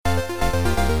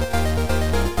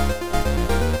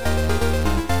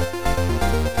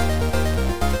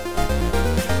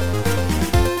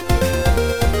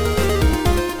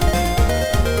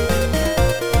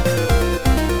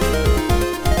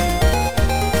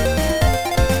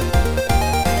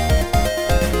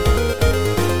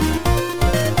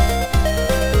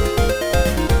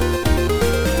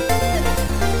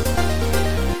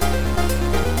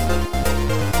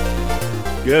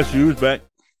Guess who's back?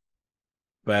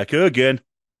 Back again.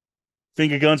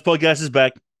 Finger Guns Podcast is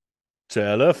back.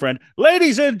 Tell a friend.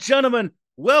 Ladies and gentlemen,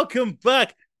 welcome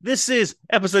back. This is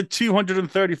episode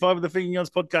 235 of the Finger Guns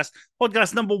Podcast,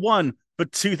 podcast number 1 for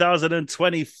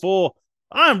 2024.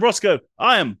 I am Roscoe.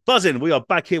 I am buzzing. We are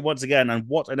back here once again, and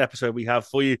what an episode we have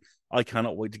for you. I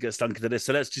cannot wait to get stunk into this,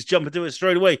 so let's just jump into it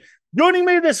straight away. Joining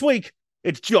me this week,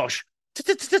 it's Josh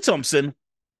Thompson.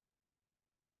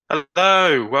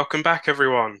 Hello, welcome back,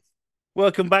 everyone.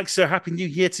 Welcome back, sir. Happy New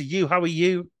Year to you. How are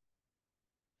you?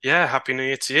 Yeah, Happy New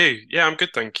Year to you. Yeah, I'm good,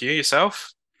 thank you.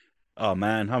 Yourself? Oh,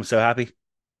 man, I'm so happy.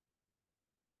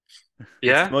 It's the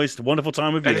Yeah? most wonderful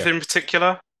time of year. Anything in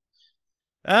particular?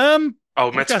 Um,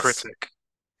 Oh, podcast, Metacritic.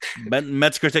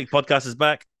 Metacritic podcast is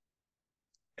back.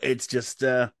 It's just,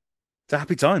 it's a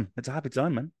happy time. It's a happy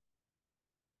time, man.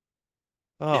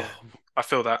 Oh, Yeah, I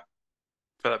feel that.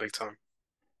 Feel that big time.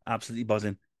 absolutely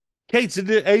buzzing. K to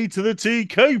the A to the T,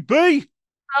 KB.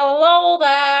 Hello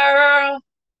there.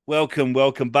 Welcome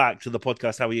back to the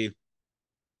podcast. How are you?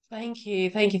 Thank you,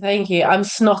 thank you, thank you. I'm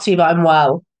snotty, but I'm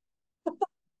well.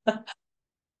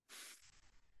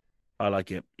 I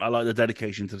like it. I like the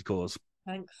dedication to the cause.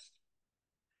 Thanks.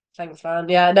 Thanks, man.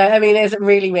 Yeah, no, I mean, is it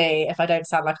really me if I don't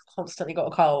sound like I've constantly got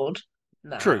a cold?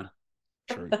 True, Nah.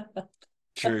 true,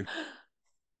 true,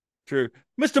 true.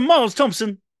 Mr. Miles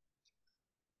Thompson.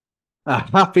 A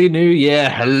happy new year.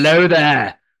 Hello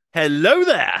there. Hello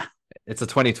there. It's a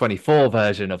 2024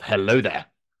 version of Hello there.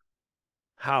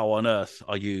 How on earth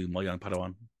are you, my young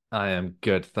Padawan? I am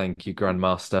good, thank you,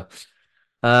 Grandmaster.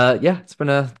 Yeah, it's been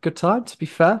a good time, to be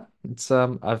fair. It's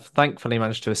I've thankfully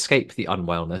managed to escape the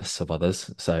unwellness of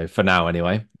others, so for now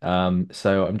anyway.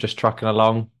 So I'm just trucking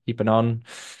along, keeping on.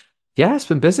 Yeah, it's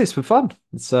been busy, it's been fun.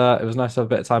 It was nice to have a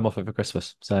bit of time off over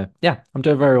Christmas. So yeah, I'm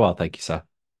doing very well, thank you, sir.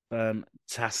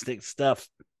 Fantastic stuff.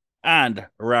 And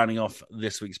rounding off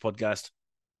this week's podcast,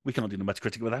 we cannot do the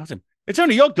Metacritic without him. It's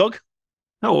only Yog Dog.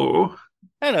 Hello.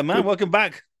 Hello, man. Good. Welcome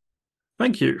back.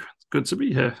 Thank you. It's good to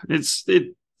be here. It's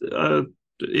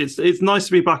nice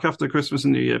to be back after the Christmas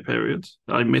and New Year period.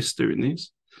 I miss doing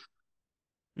these.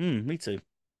 Me too.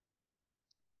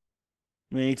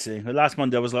 Me too. The last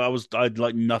Monday, I had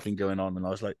like nothing going on, and I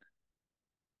was like,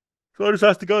 so I just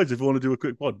asked the guys if you want to do a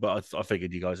quick pod, but I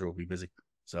figured you guys are all be busy,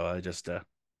 so I just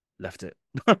left it.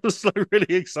 I was like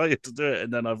really excited to do it,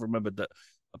 and then I've remembered that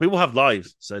people have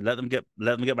lives, so let them get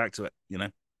back to it, you know.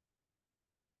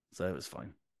 So it was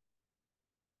fine.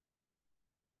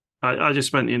 I just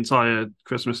spent the entire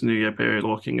Christmas and New Year period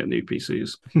looking at new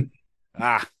PCs.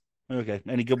 Okay.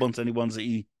 Any good ones? Any ones that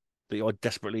you are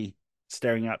desperately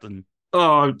staring at? And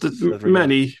Oh,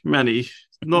 many.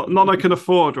 None I can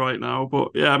afford right now,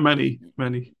 but yeah, many.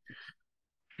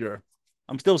 Sure.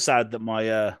 I'm still sad that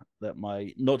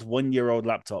my not 1 year old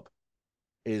laptop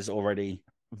is already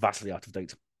vastly out of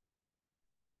date.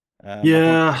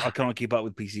 Yeah, I can't keep up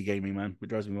with PC gaming, man. It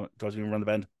drives me around the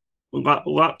bend.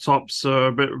 laptops are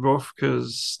a bit rough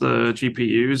because the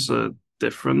GPUs are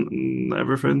different and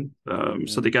everything,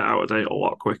 so they get out of date a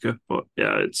lot quicker. But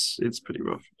yeah, it's pretty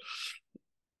rough.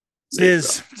 It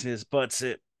is, but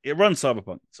it runs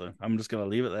Cyberpunk, so I'm just gonna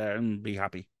leave it there and be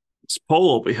happy. Paul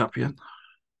will be happy.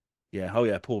 Yeah, oh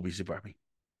yeah, Paul will be super happy.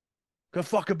 Can't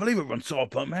fucking believe it runs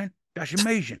Cyberpunk, man. That's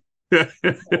amazing. Yeah.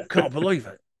 Oh, can't believe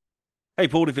it. Hey,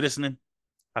 Paul, if you're listening,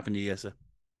 happy New Year, sir.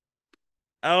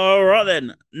 All right,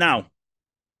 then. Now,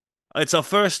 it's our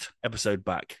first episode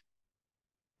back.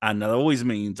 And that always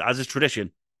means, as is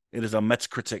tradition, it is our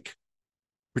Metacritic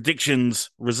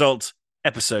predictions result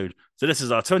episode. So this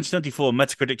is our 2024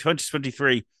 Metacritic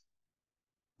 2023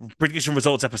 prediction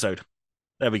results episode.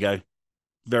 There we go.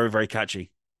 Very, very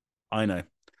catchy. I know.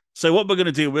 So what we're going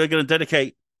to do, we're going to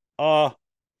dedicate our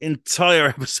entire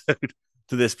episode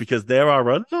to this because there are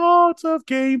a lot of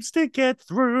games to get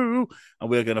through, and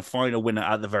we're going to find a winner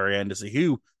at the very end to see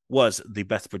who was the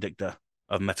best predictor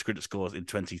of Metacritic scores in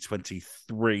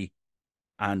 2023.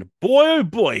 And boy, oh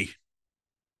boy,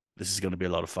 this is going to be a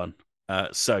lot of fun.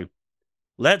 So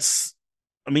let's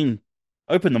open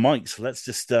the mics.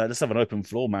 Let's have an open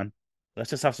floor, man. Let's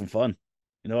just have some fun.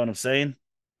 You know what I'm saying?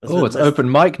 It's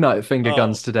open mic night at Finger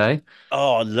Guns today.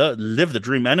 Oh, live the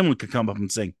dream. Anyone could come up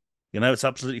and sing. You know, it's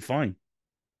absolutely fine.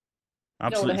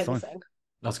 Absolutely fine.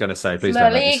 I was going to say, please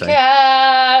don't let me sing.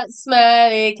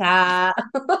 Smelly cat.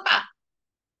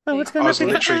 Oh, it's I was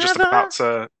literally just about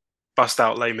to bust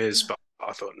out Les Mis, but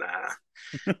I thought, nah.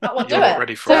 We'll You're not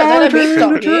ready for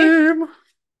it. dream.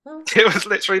 It was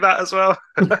literally that as well.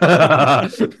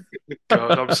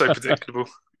 God, I'm so predictable.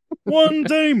 One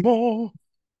day more.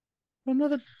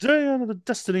 Another day, another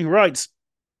destiny. Right.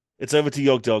 It's over to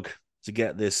Yog Dog to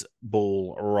get this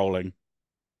ball rolling.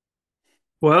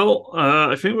 Well,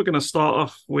 I think we're going to start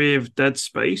off with Dead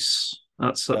Space.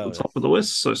 That's at the top of the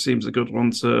list, so it seems a good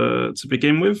one to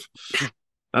begin with.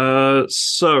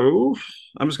 So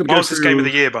I'm just going to go Miles' through game of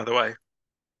the year, by the way.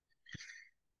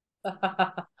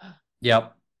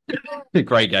 Yep.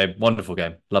 Great game. Wonderful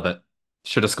game. Love it.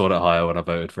 Should have scored it higher when I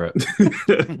voted for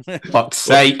it. Fuck's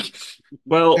sake.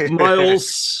 Well,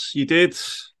 Miles, you did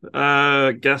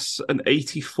guess an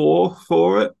 84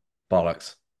 for it.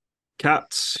 Bollocks.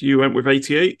 Kat, you went with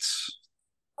 88.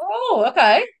 Oh,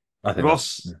 okay. I think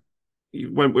Ross,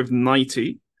 you went with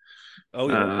 90. Oh,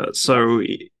 yeah. So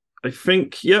I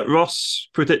think, Ross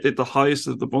predicted the highest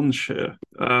of the bunch here.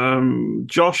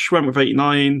 Josh went with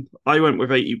 89. I went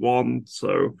with 81.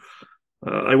 So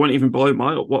I went even below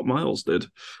what Miles did.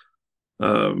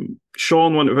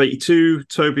 Sean went with 82.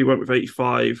 Toby went with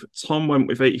 85. Tom went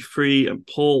with 83. And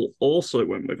Paul also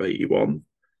went with 81.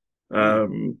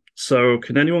 So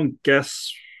can anyone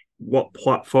guess what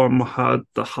platform had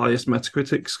the highest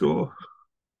Metacritic score?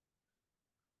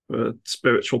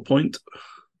 Spiritual point.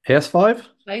 PS5?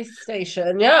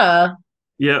 PlayStation, yeah.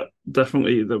 Yeah,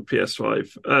 definitely the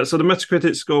PS5. So the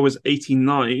Metacritic score was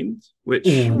 89, which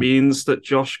means that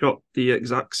Josh got the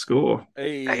exact score.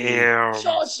 Damn.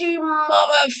 Josh, you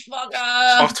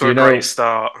motherfucker! Off to a great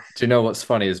start. Do you know what's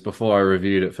funny is before I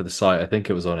reviewed it for the site, I think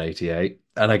it was on 88,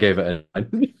 and I gave it a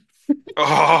 9.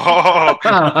 Oh,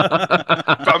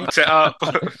 bumped it up.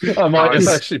 I might have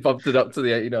Nice. actually bumped it up to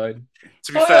the 89.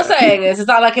 To be What fair, you're saying is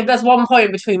that like if there's 1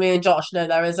 point between me and Josh, no,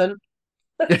 there isn't.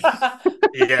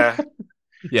 yeah.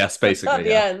 Yes, At basically. the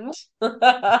Yeah. end.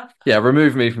 Yeah,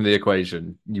 remove me from the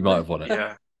equation. You might have won it.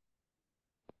 Yeah.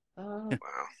 Oh, Wow.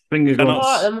 Finger Cannot- guns.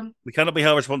 all right, then. We cannot be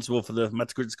held responsible for the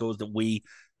Metacritic scores that we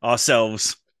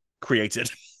ourselves created.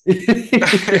 We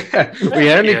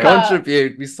only Yeah.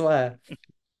 contribute, we swear.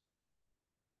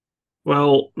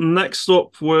 Well, next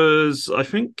up was, I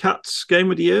think, Cat's Game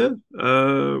of the Year.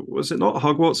 Was it not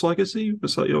Hogwarts Legacy?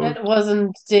 Was that your... It was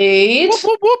indeed.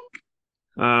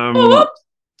 Um,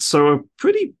 so a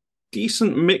pretty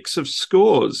decent mix of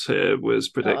scores here was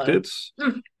predicted. So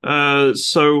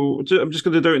I'm just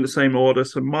going to do it in the same order.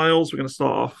 So Miles, we're going to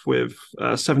start off with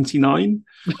 79.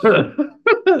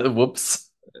 Whoops.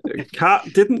 Cat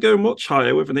didn't go much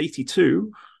higher with an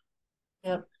 82.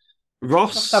 Yep.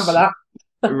 Ross, Remember that.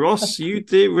 Ross, you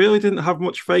really didn't have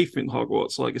much faith in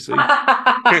Hogwarts Legacy.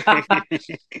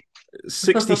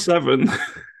 67.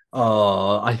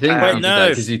 Oh, I think Wait, you did no. that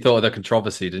because you thought of the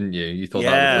controversy, didn't you? You thought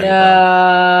that would bring it down.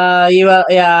 Yeah, you were,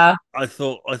 yeah, I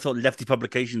thought lefty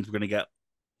publications were going to get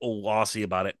all arsey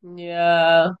about it,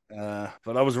 yeah.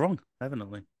 but I was wrong,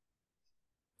 evidently.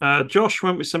 Josh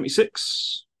went with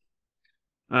 76.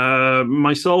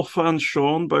 Myself and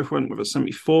Sean both went with a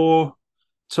 74.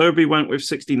 Toby went with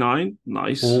 69.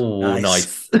 Nice. Oh,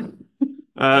 Nice.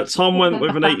 nice. Tom went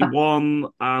with an 81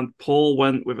 and Paul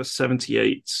went with a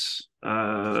 78.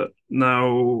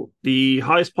 Now, the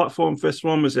highest platform for this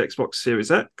one was the Xbox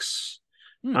Series X.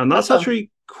 And that's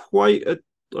actually quite a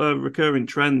recurring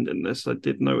trend in this. I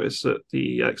did notice that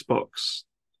the Xbox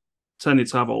tended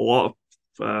to have a lot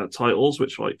of titles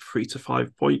which are like 3 to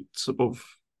 5 points above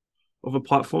other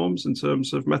platforms in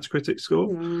terms of Metacritic score.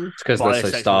 It's because they're so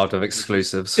Biased starved of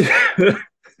exclusives.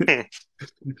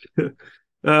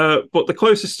 But the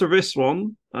closest to this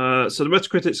one, so the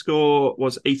Metacritic score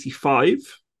was 85.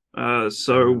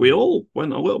 So we all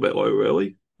went a little bit low,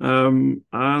 really.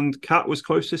 And Kat was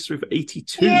closest with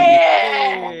 82.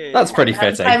 Yeah. That's pretty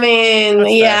fitting. I mean, That's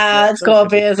fair. yeah, it's got to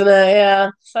be, isn't it? Yeah,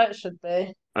 so it should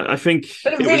be. I think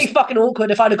But it's really fucking awkward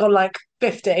if I'd have gone like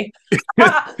 50.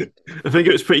 I think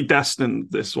it was pretty destined,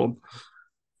 this one.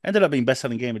 Ended up being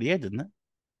best-selling game of the year, didn't it?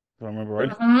 If I remember right.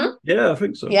 Mhm. Yeah, I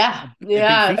think so. Yeah, beat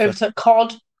yeah. FIFA. Overtook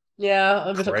COD. Yeah,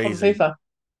 overtook COD Crazy. FIFA.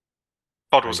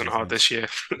 COD wasn't hard this year.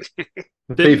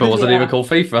 FIFA wasn't Yeah. even called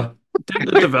FIFA.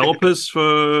 Didn't the developers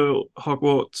for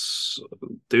Hogwarts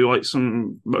do like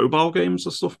some mobile games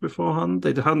or stuff beforehand? They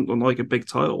hadn't done like a big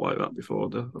title like that before.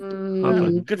 Good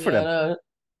for them. No,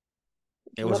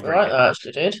 It was not great. right, that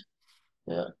actually did.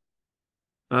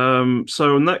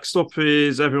 So next up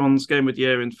is everyone's game of the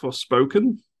year in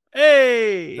Forspoken.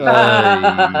 Hey!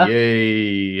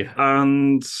 Yay.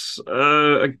 And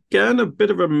again, a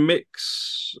bit of a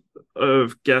mix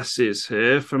of guesses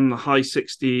here from the high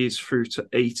 60s through to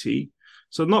 80.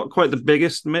 So not quite the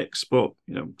biggest mix, but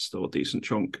still a decent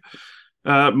chunk.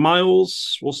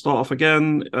 Miles, we'll start off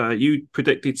again. You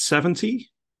predicted 70.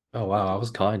 Oh, wow. I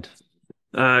was kind.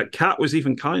 Kat was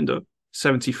even kinder,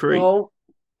 73.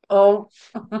 Oh.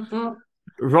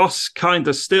 Ross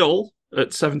kinda still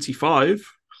at 75.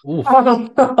 Oof.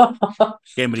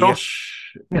 Game of the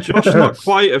year. Josh not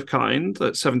quite of kind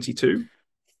at 72.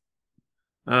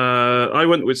 I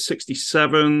went with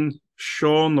 67.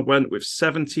 Sean went with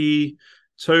 70.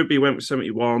 Toby went with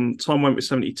 71. Tom went with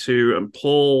 72. And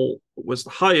Paul was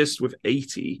the highest with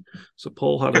 80. So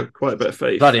Paul had quite a bit of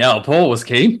faith. Bloody hell, Paul was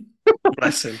keen.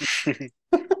 Bless him.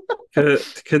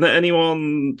 Can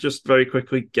anyone just very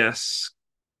quickly guess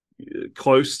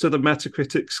close to the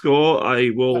Metacritic score?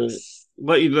 I will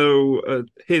let you know a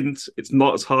hint. It's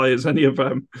not as high as any of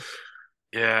them.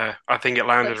 Yeah, I think it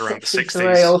landed around the 63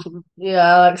 60s.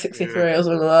 Yeah, like 63 or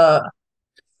something like that.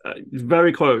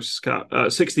 Very close,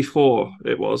 Kat. 64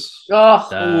 it was.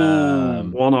 Oh,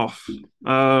 One off.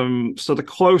 So the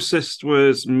closest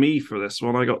was me for this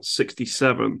one. I got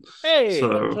 67. Hey,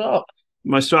 so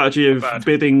my strategy of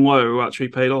bidding low actually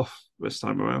paid off this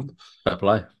time around. Fair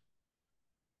play.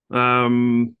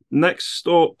 Next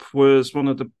up was one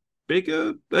of the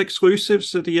bigger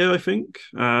exclusives of the year, I think.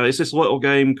 It's this little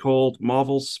game called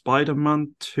Marvel's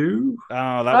Spider-Man 2.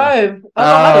 Oh, that one.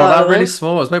 That really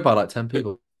small. It's made by like 10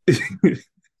 people. Then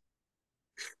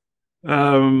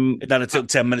it took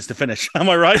 10 minutes to finish. Am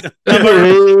I right?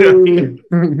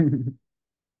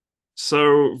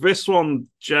 So this one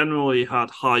generally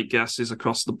had high guesses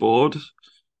across the board.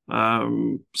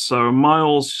 So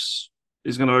Miles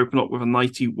is going to open up with a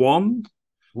 91.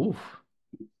 Oof.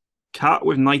 Kat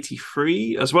with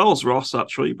 93, as well as Ross,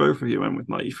 actually. Both of you went with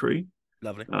 93.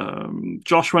 Lovely.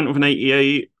 Josh went with an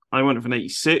 88. I went with an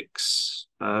 86.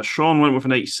 Sean went with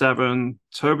an 87.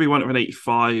 Toby went with an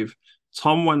 85.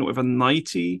 Tom went with a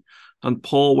 90. And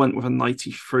Paul went with a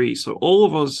 93. So all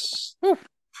of us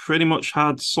pretty much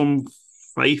had some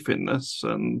faith in this.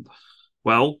 And,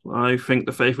 well, I think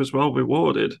the faith was well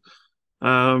rewarded.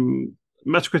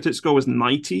 Metacritic score was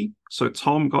 90. So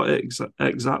Tom got it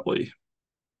exactly.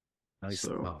 Nice.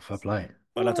 So, fair play.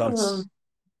 Well,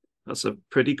 that's a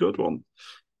pretty good one.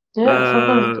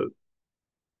 Yeah,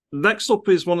 next up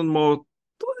is one of the more,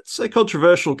 let's say,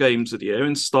 controversial games of the year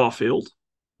in Starfield.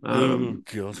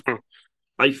 God.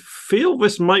 I feel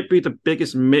this might be the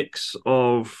biggest mix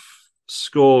of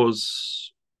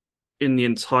scores in the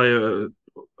entire,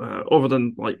 other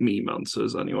than like meme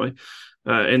answers anyway,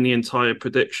 in the entire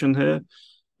prediction here.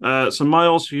 So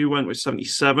Miles, you went with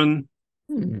 77.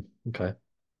 Okay.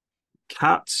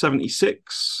 Kat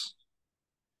 76.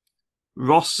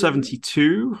 Ross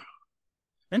 72.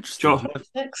 Interesting.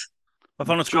 My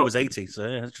final score was 80, so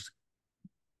yeah, interesting.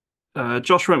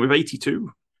 Josh went with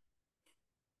 82.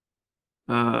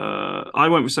 I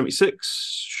went with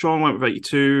 76. Sean went with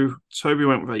 82. Toby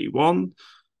went with 81.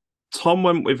 Tom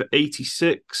went with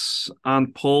 86.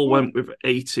 And Paul went with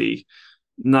 80.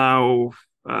 Now,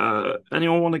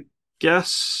 anyone want to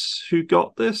guess who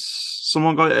got this?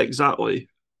 Someone got it exactly.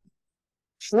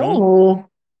 Oh.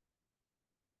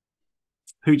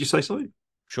 Who'd you say, sorry?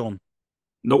 Sean.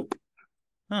 Nope.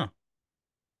 Oh.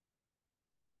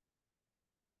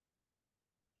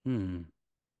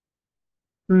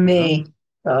 Me.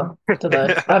 Oh, don't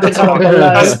know. I've been fucking low.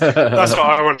 That's what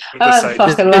I wanted to I'm say.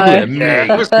 fucking low.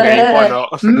 Yeah, it was me. Why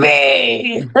not?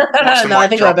 Me. Watch the No, I mic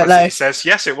think I'm a drop bit as low. he says,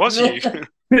 yes, it was you.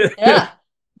 Yeah.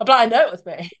 I'm like, I know it was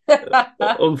me.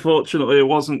 Unfortunately, it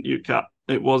wasn't you, Kat.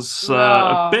 It was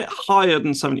a bit higher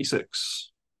than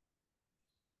 76.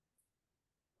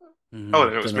 Oh,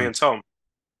 then it was me and Tom.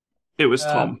 It was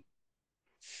Tom.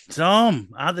 Tom,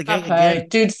 out the gate Okay, again.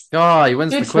 dude. Oh, he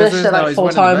wins the Dude's finished quizzes. it like Now he's 4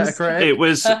 winning the times. Metacritic. It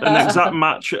was an exact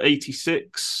match at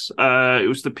 86. It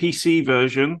was the PC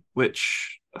version,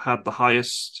 which had the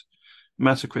highest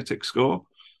Metacritic score,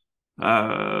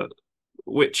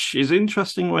 which is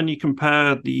interesting when you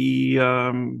compare the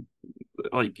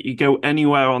like you go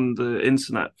anywhere on the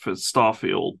internet for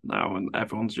Starfield now, and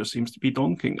everyone just seems to be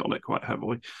donking on it quite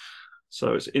heavily.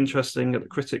 So it's interesting that the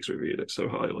critics reviewed it so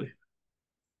highly.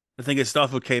 The thing is,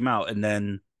 Starfield came out, and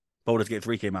then Baldur's Gate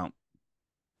 3 came out,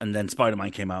 and then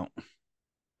Spider-Man came out,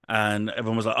 and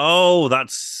everyone was like, "Oh,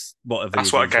 that's what a video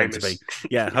That's what a game's game meant is." to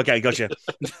be." Yeah, okay, gotcha.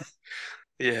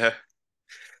 Yeah.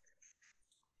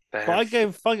 But I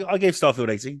gave Starfield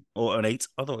 80 or an 8.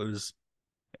 I thought it was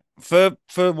for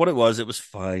what it was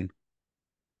fine.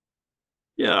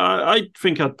 Yeah, I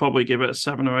think I'd probably give it a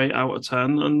 7 or 8 out of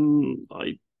 10, and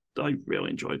I really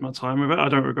enjoyed my time with it. I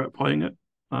don't regret playing it,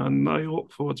 and I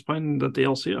look forward to playing the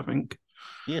DLC, I think.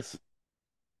 Yes.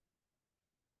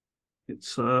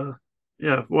 It's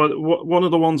yeah, one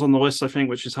of the ones on the list, I think,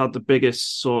 which has had the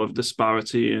biggest sort of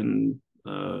disparity in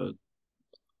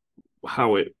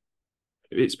how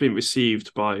it's been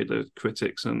received by the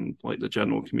critics and like the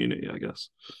general community, I guess.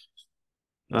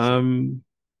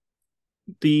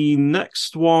 The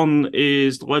next one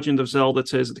is The Legend of Zelda: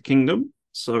 Tears of the Kingdom.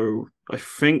 So I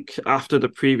think after the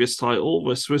previous title,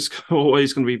 this was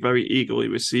always going to be very eagerly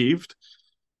received.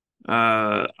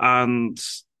 And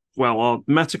well, our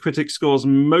Metacritic scores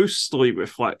mostly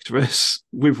reflect this,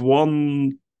 with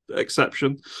one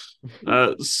exception.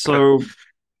 So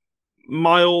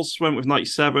Miles went with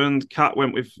 97, Kat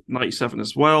went with 97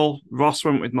 as well, Ross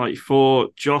went with 94,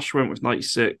 Josh went with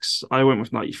 96, I went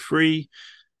with 93,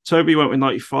 Toby went with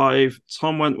 95,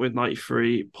 Tom went with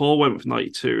 93, Paul went with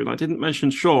 92, and I didn't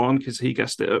mention Sean because he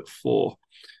guessed it at 4.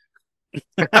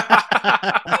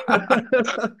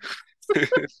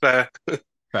 Fair.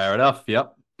 Fair enough.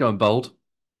 Yep. Going bold.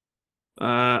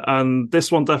 And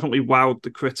this one definitely wowed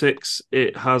the critics.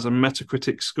 It has a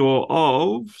Metacritic score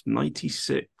of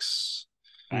 96.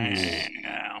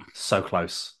 Damn. So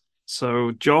close.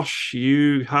 So, Josh,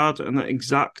 you had an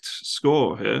exact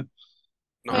score here.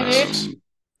 Nice.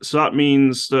 So that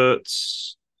means that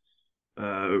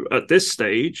at this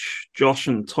stage, Josh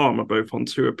and Tom are both on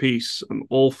 2 apiece, and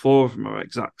all 4 of them are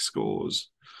exact scores,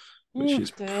 which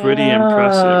is pretty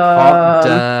impressive. Hot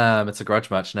damn. It's a grudge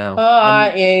match now.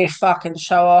 Oh, you fucking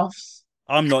show offs.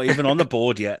 I'm not even on the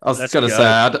board yet. I was Let's gonna go. say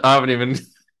I haven't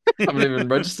even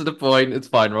registered a point. It's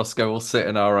fine, Roscoe. We'll sit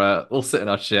in our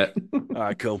shit. All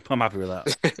right, cool. I'm happy with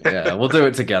that. Yeah, we'll do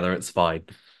it together. It's fine.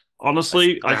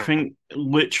 Honestly, I think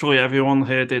literally everyone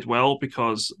here did well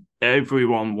because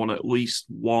everyone won at least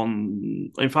one.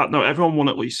 In fact, no, everyone won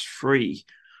at least 3.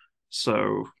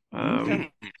 So, Well,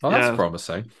 that's yeah,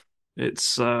 promising.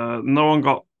 it's no one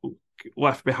got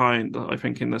left behind, I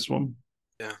think, in this one.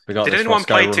 Yeah. We got Did this, anyone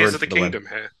Roscoe. play We're Tears in of the for win. Kingdom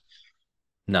here?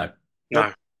 No.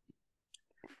 No.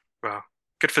 Well,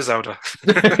 good for Zelda.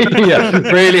 Yeah,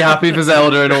 really happy for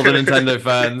Zelda and all the Nintendo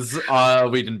fans.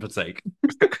 We didn't partake.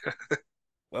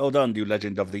 Well done, you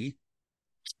legend of the.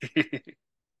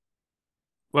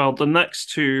 Well, the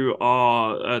next 2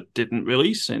 are didn't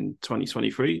release in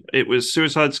 2023. It was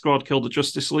Suicide Squad Kill the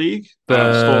Justice League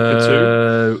and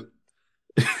Stalker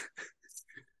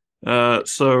 2.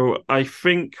 So I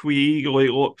think we eagerly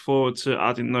look forward to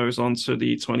adding those onto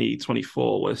the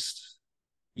 2024 list.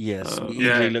 Yes, we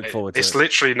Yeah, eagerly look forward to it's it.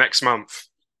 literally next month.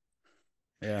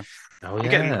 Yeah. Oh,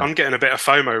 I'm getting a bit of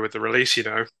FOMO with the release, you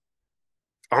know.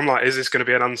 I'm like, is this going to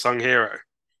be an unsung hero?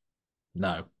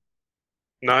 No.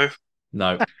 No.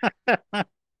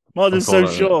 More than so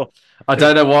sure. I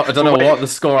don't know what Wait. the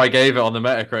score I gave it on the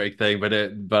Metacritic thing, but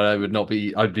it would not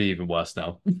be. I'd be even worse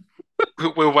now.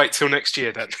 We'll wait till next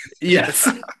year then. Yes.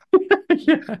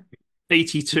 Yeah.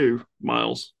 82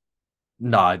 miles.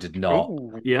 No, I did not.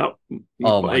 Ooh. Yep.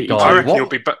 Oh my 82. God. I reckon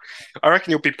What? I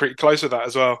reckon you'll be pretty close with that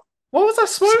as well. What was I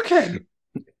smoking?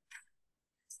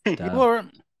 Damn. Well,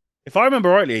 if I remember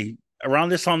rightly, around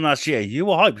this time last year, you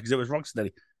were hyped because it was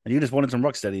Rocksteady, and you just wanted some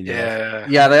Rocksteady in your life. Yeah.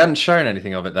 Yeah, they hadn't shown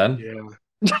anything of it then.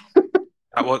 Yeah.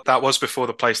 That was before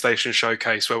the PlayStation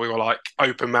showcase where we were like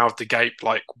open mouthed agape,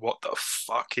 like, what the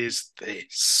fuck is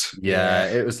this? Yeah,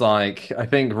 it was like, I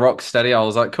think Rocksteady, I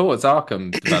was like, cool, it's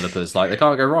Arkham developers. Like, they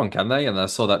can't go wrong, can they? And I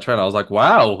saw that trailer, I was like,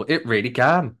 wow, it really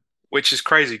can. Which is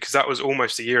crazy because that was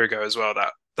almost a year ago as well,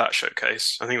 that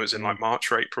showcase. I think it was in like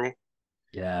March or April.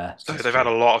 Yeah. So they've had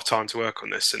a lot of time to work on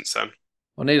this since then.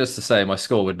 Well, needless to say, my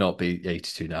score would not be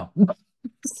 82 now.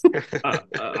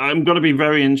 I'm going to be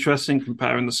very interested in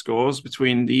comparing the scores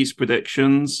between these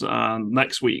predictions and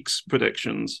next week's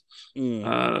predictions.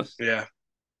 Yeah.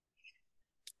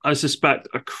 I suspect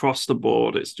across the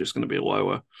board it's just going to be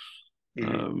lower.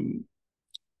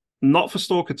 Not for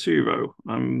Stalker 2, though.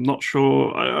 I'm not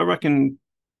sure. I reckon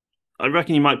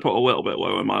you might put a little bit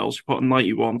lower, Miles. You put a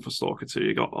 91 for Stalker 2.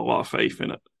 You got a lot of faith in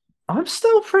it. I'm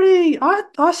still pretty.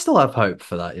 I still have hope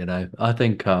for that. You know, I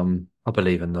think I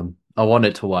believe in them. I want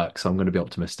it to work, so I'm going to be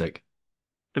optimistic.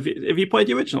 Have you played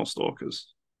the original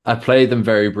Stalkers? I played them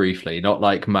very briefly, not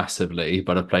like massively,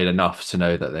 but I've played enough to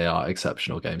know that they are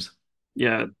exceptional games.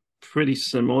 Yeah, pretty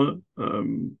similar.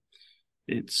 I'm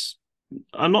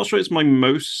not sure it's my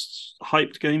most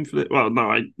hyped game for it. Well, no,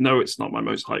 I know it's not my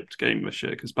most hyped game this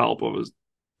year because Battle Brothers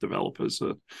developers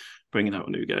are bringing out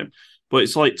a new game, but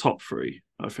it's like top 3,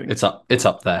 I think. It's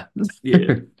up there.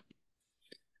 Yeah.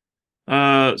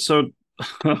 So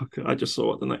I just saw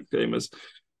what the next game is,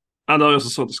 and I also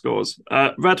saw the scores.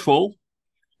 Redfall.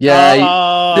 Yay!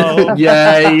 Oh.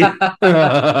 Yay!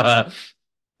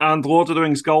 And Lord of the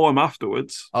Rings Golem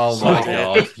afterwards. Oh my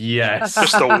God! Yes.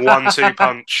 Just a 1-2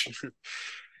 punch.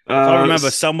 I remember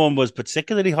someone was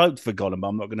particularly hyped for Gollum, but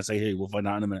I'm not going to say who. We'll find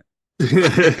out in a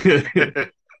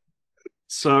minute.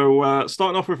 So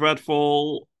starting off with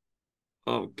Redfall.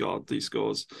 Oh God, these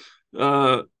scores.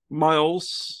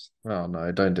 Miles. Oh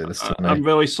no! Don't do this to me. I'm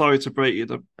really sorry to break you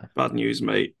the bad news,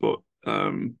 mate, but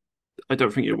I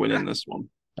don't think you're winning this one.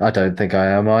 I don't think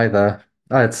I am either.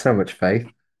 I had so much faith.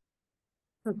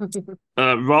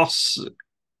 Ross,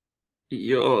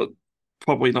 You're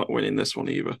probably not winning this one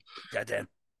either. Goddamn.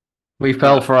 We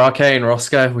fell for Arcane,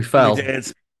 Roscoe. We fell. We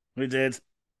did. We did.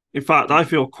 In fact, I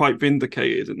feel quite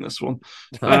vindicated in this one.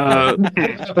 So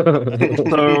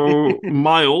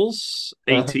Miles,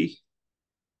 80.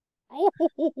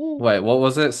 Wait, what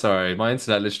was it? Sorry, my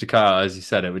internet literally cut out as you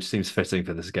said it, which seems fitting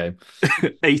for this game.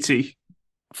 80.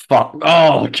 Fuck.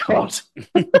 Oh, God.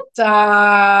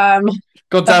 Damn.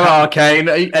 God damn it, Arcane.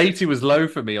 80 was low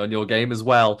for me on your game as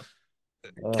well.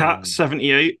 Cat,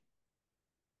 78.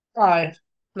 Oh,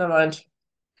 never mind.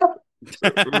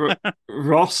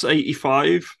 Ross,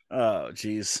 85. Oh,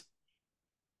 jeez.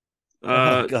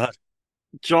 Oh, God.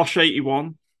 Josh,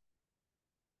 81.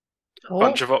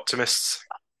 Bunch of optimists.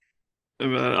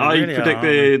 I really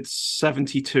predicted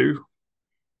 72.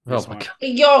 Oh, my God.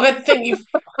 You're gonna think you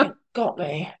fucking got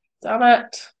me. Damn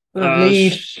it.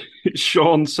 Lead.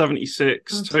 Sean,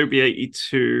 76. Toby,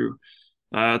 82.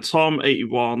 Tom,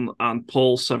 81. And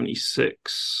Paul,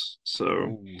 76.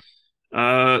 So,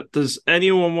 does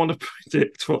anyone want to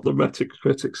predict what the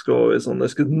Metacritic score is on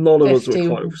this? Because none of us were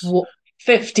close.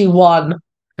 51.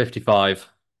 55.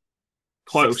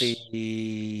 Close.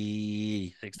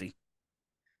 60.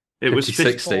 It was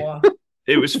 60.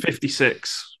 It was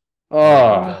 56.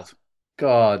 Oh,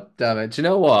 God damn it. Do you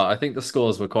know what? I think the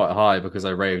scores were quite high because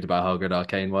I raved about how good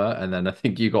Arcane were. And then I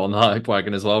think you got on the hype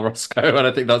wagon as well, Roscoe. And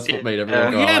I think that's what made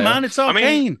everyone go Yeah, higher. man, it's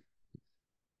Arcane.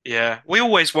 Yeah, we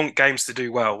always want games to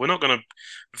do well. We're not going to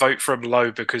vote for them low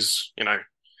because, do you know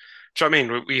what I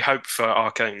mean? We hope for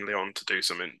Arcane Leon to do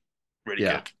something really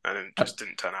good, and it just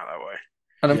didn't turn out that way.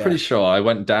 And I'm pretty sure I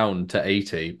went down to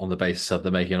 80 on the basis of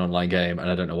them making an online game, and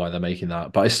I don't know why they're making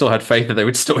that, but I still had faith that they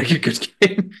would still make a good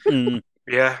game.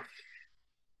 Yeah.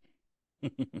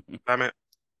 Damn it.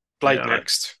 Blade Yeah,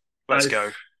 next. Let's go.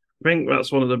 I think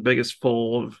that's one of the biggest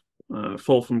fall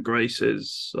from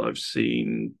graces I've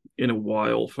seen in a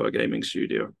while for a gaming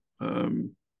studio.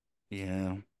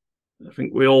 Yeah. I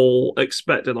think we all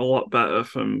expected a lot better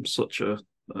from such a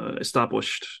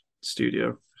established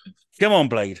studio. Come on,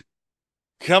 Blade.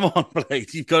 Come on,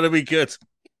 Blade. You've got to be good.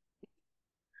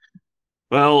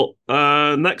 Well,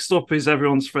 next up is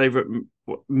everyone's favorite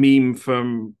meme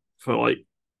for like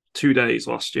 2 days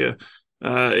last year.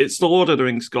 It's the Lord of the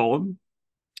Rings Golem.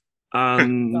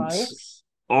 And Nice.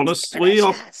 honestly,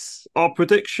 our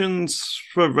predictions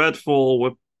for Redfall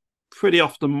were pretty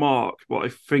off the mark, but I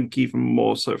think even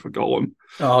more so for Golem.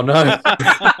 Oh, no. So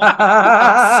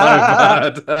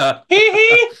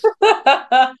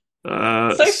bad.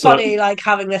 So funny, like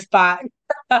having this back.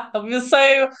 We were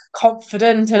so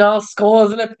confident in our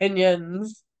scores and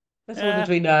opinions. Little did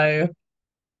we know.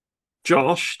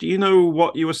 Josh, do you know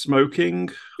what you were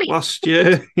smoking last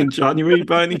year in January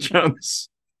by any chance?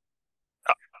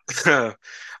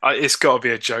 It's got to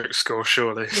be a joke score,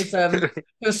 surely. It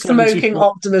was smoking 74.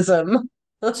 optimism.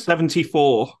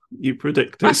 74, you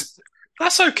predicted.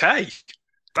 That's okay.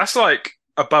 That's like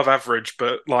above average,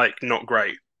 but like not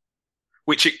great.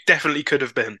 Which it definitely could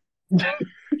have been.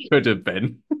 Could have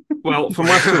been. Well, from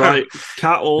left to right,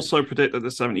 Kat also predicted a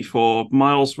 74.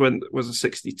 Miles was a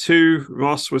 62.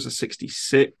 Ross was a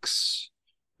 66.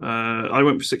 I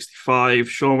went with 65.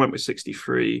 Sean went with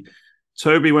 63.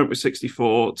 Toby went with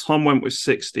 64. Tom went with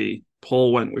 60.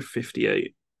 Paul went with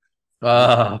 58.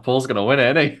 Paul's going to win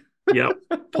it, isn't he? Yep.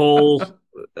 Paul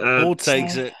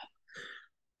takes it.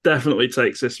 Definitely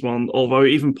takes this one, although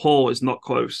even Paul is not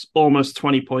close. Almost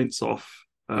 20 points off.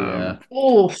 Yeah.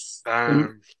 Oof.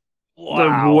 The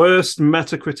worst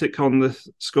Metacritic on the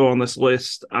score on this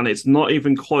list, and it's not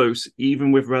even close,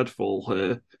 even with Redfall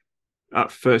here,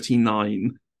 at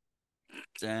 39.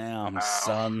 Damn,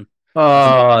 son.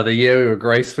 Oh, the year we were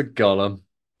graced for Gollum.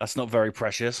 That's not very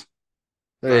precious.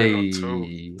 Hey.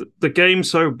 The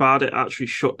game's so bad it actually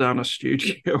shut down a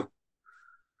studio.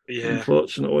 Yeah.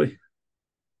 Unfortunately.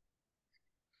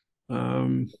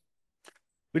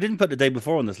 We didn't put the day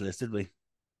before on this list, did we?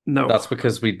 No. That's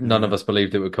because none of us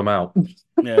believed it would come out.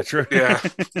 Yeah, true. Yeah.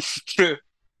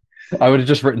 I would have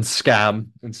just written scam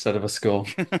instead of a score.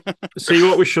 See,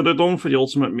 what we should have done for the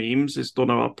ultimate memes is done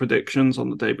our predictions on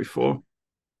the day before.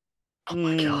 Oh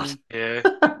my God. Yeah.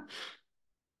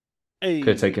 Hey. Could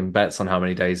have taken bets on how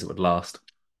many days it would last.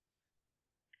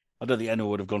 I don't think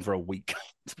anyone would have gone for a week,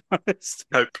 to be honest.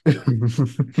 Nope.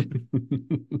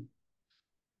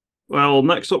 Well,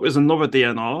 next up is another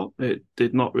DNR. It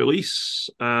did not release.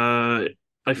 I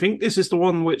think this is the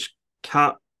one which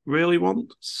Kat really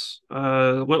wants.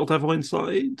 Little Devil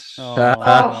Inside.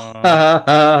 The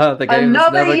game is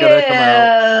never going to come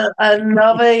out.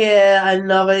 Another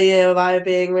year without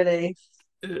being released.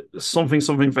 Something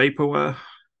vaporware.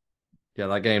 Yeah,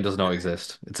 that game does not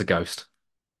exist. It's a ghost.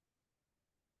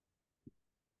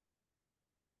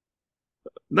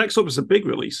 Next up is a big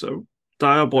release, so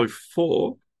Diablo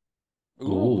 4.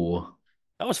 Ooh.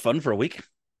 That was fun for a week.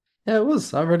 Yeah, it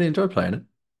was. I really enjoyed playing it.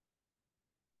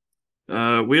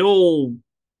 We all,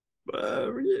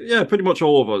 pretty much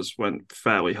all of us went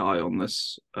fairly high on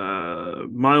this.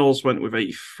 Miles went with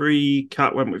 83,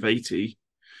 Kat went with 80,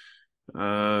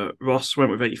 Ross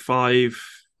went with 85,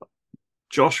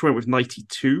 Josh went with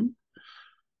 92,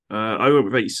 I went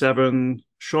with 87,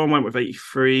 Sean went with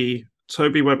 83,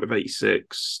 Toby went with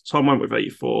 86, Tom went with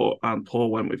 84, and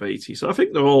Paul went with 80. So I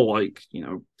think they're all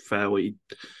fairly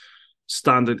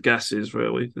standard guesses,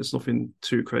 really. There's nothing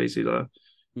too crazy there.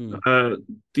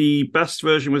 The best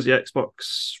version was the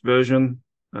Xbox version,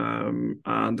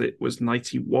 and it was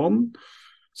 91.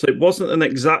 So it wasn't an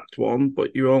exact one,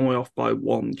 but you're only off by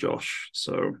one, Josh.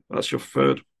 So that's your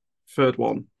third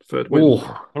win.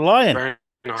 Lion. Very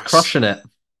nice. Crushing it.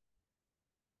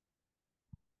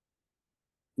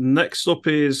 Next up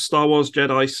is Star Wars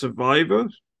Jedi Survivor.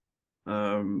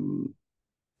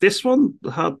 This one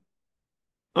had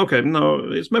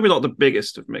it's maybe not the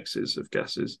biggest of mixes of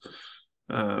guesses.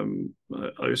 I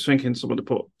was thinking someone to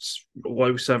put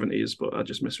low 70s, but I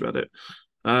just misread it.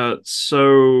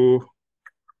 So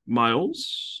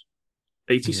Miles,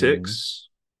 86.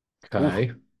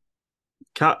 Okay.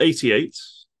 Cat, 88.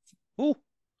 Ooh.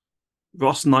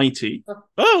 Ross, 90.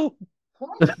 Oh.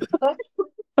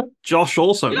 Josh,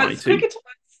 also Yes, 90. cricket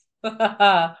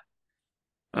twice.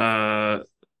 I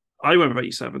went with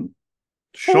 87.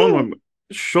 Sean went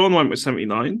with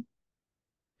 79.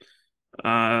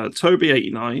 Toby,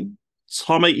 89.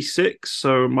 Tom, 86.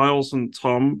 So Miles and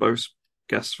Tom both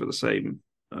guessed for the same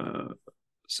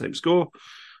score.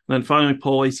 And then finally,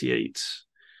 Paul, 88.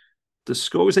 The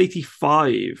score was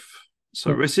 85.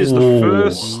 So this is the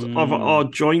first of our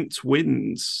joint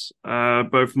wins.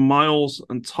 Both Miles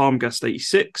and Tom guessed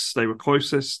 86. They were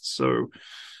closest, so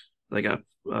they get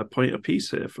a point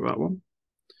apiece here for that one.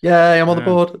 Yay, I'm on the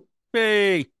board.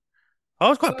 Hey. I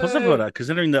was quite puzzled about that,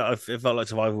 considering that it felt like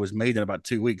Survivor was made in about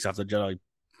 2 weeks after Jedi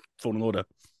Fallen Order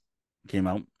came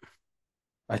out.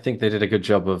 I think they did a good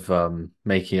job of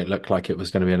making it look like it was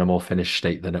going to be in a more finished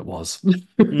state than it was.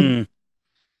 Better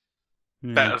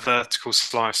vertical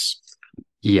slice.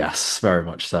 Yes, very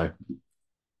much so.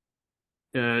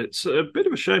 Yeah, it's a bit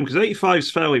of a shame because 85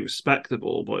 is fairly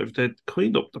respectable, but if they'd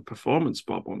cleaned up the performance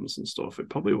problems and stuff, it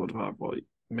probably would have had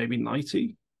maybe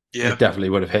 90. Yeah. It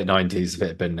definitely would have hit 90s if it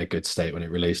had been in a good state when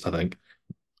it released, I think.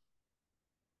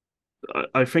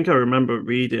 I think I remember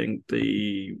reading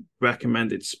the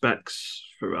recommended specs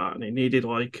for that, and it needed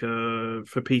for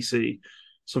PC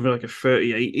something like a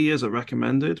 3080 as a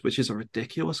recommended, which is a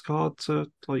ridiculous card to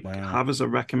have as a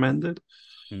recommended.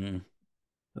 Yeah,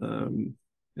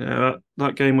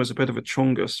 that game was a bit of a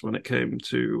chungus when it came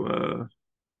to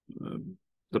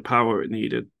the power it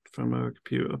needed from a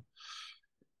computer.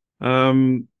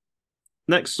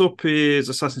 Next up is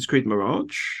Assassin's Creed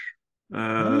Mirage,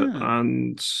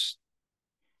 and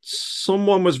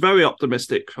someone was very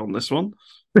optimistic on this one.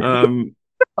 I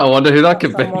wonder who that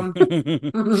could be.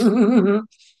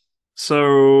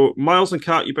 So Miles and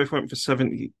Kat, you both went for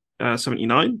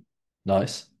 79.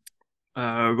 Nice.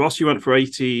 Ross, you went for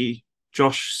 80.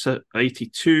 Josh,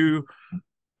 82.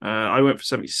 I went for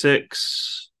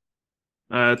 76.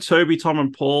 Toby, Tom,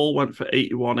 and Paul went for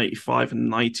 81, 85, and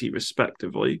 90,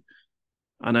 respectively.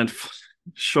 And then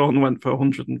Sean went for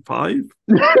 105.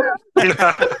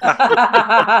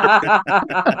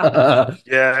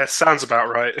 Yeah, sounds about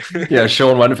right. Yeah,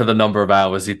 Sean went for the number of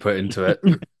hours he put into it.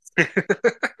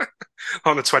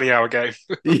 On a 20-hour game.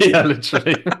 Yeah,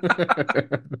 literally.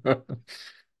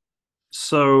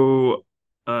 So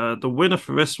the winner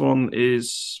for this one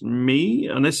is me,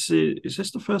 and is this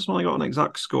the first one I got an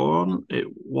exact score on? It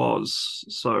was.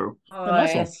 So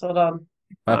Nice, well done.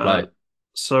 Fair play.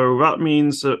 So that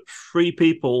means that 3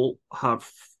 people have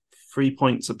 3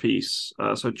 points apiece.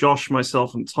 So Josh,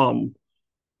 myself, and Tom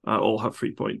all have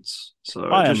 3 points. So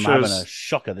I it am just having shows a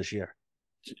shocker this year.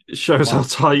 it shows how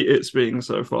tight it's being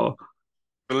so far.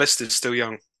 The list is still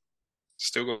young.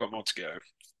 Still got more to go.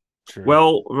 True.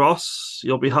 Well, Ross,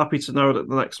 you'll be happy to know that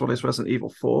the next one is Resident Evil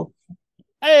 4.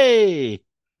 Hey,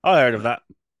 I heard of that.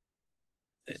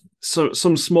 So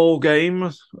some small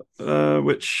game,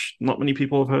 which not many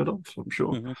people have heard of, I'm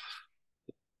sure.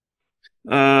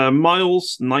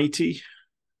 Miles, 90.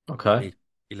 Okay.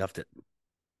 He loved it.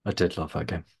 I did love that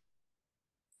game.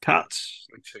 Kat,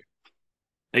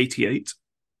 88.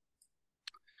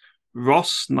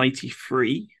 Ross,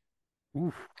 93.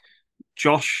 Oof.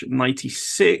 Josh,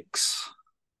 96.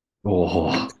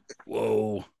 Oh.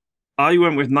 Whoa. I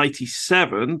went with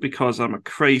 97 because I'm a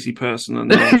crazy person and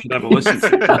no one should ever listen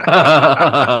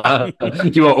to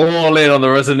me. You are all in on the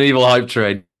Resident Evil hype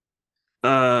train.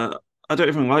 I don't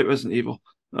even like Resident Evil.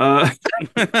 I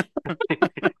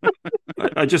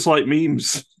just like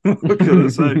memes. What can I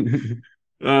say?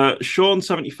 Sean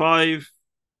 75,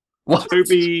 What?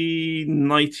 Toby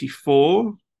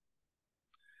 94,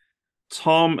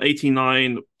 Tom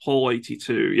 89, Paul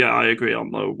 82. Yeah, I agree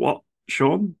on the what,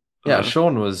 Sean? Yeah,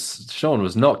 Sean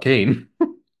was not keen.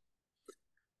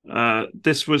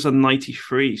 This was a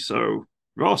 93, so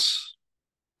Ross,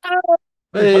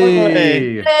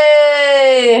 Hey,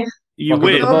 Hey, you welcome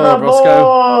to win, the on board, the Roscoe.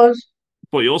 board.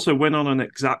 but you also win on an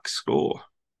exact score.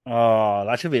 Oh,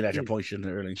 that should be an extra point, shouldn't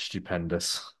it, really?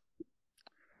 Stupendous.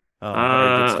 Oh,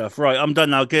 very good Uh, stuff. Right, I'm done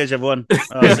now. Cheers, everyone.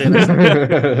 I'll see you next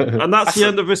time. And that's the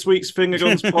end of this week's Finger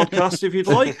Guns podcast. If you'd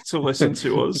like to listen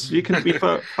to us, you can be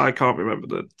fair. I can't remember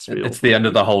the spiel. It's the end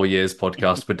of the whole year's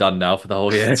podcast. We're done now for the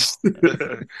whole year.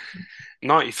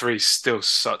 93 is still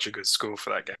such a good score for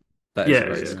that game. That is Yeah, a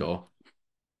great yeah. score.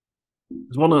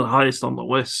 It's one of the highest on the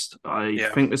list. I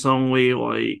Yeah. think there's only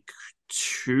like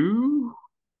 2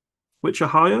 which are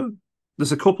higher.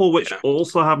 There's a couple which Yeah.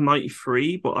 also have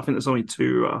 93, but I think there's only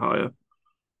 2 are higher.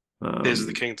 Tears of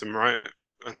the Kingdom, right?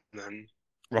 And then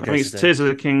I Rock think it's City. Tears of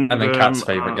the Kingdom. And then Cat's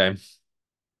favourite game.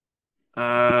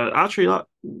 Actually,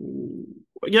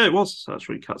 yeah, it was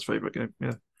actually Cat's favourite game.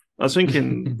 Yeah, I was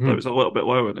thinking that it was a little bit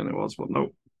lower than it was, but no,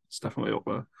 it's definitely up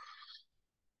there.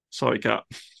 Sorry, Cat.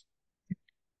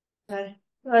 No,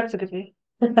 that's a good me.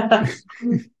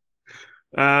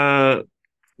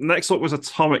 Next up was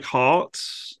Atomic Heart.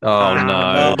 Oh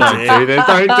no! Oh, Don't dear. do this!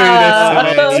 Don't do this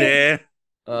Oh, to me! dear.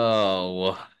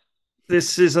 Oh,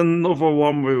 This is another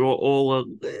one we were all a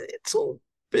little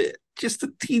bit, just a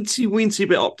teensy weensy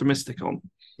bit optimistic on.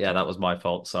 yeah, that was my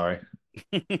fault. Sorry.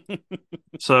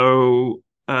 So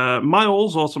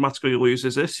Miles automatically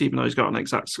loses this, even though he's got an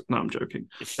exact. No, I'm joking.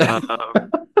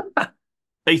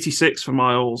 86 for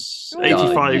Miles,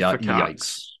 85 for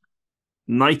Cats,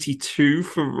 92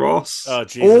 for Ross. Oh,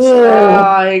 Jesus.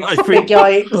 Yikes, I think-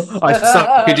 yikes. I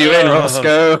sucked you in,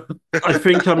 Roscoe. I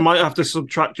think I might have to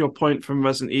subtract your point from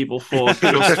Resident Evil 4 just for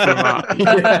that.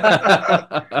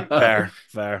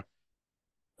 Fair.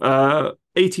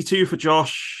 82 for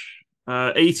Josh,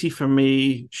 80 for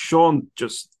me. Sean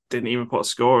just didn't even put a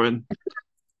score in.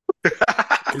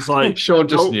 It's like Sean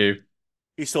just nope. knew.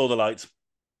 He saw the light.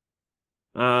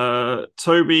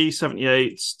 Toby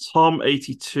 78, Tom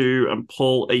 82, and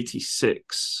Paul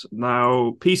 86.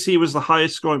 Now, PC was the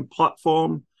highest scoring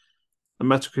platform. The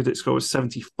Metacritic score was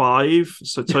 75,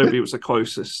 so Toby was the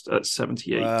closest at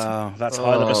 78. Wow, that's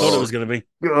higher than I thought it was going to be.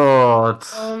 God.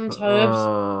 Tobes.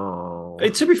 Oh.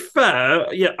 To be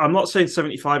fair, yeah, I'm not saying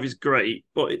 75 is great,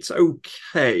 but it's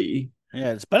okay.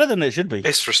 Yeah, it's better than it should be.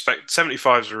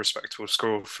 75 is a respectable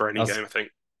score for any That's- game, I think.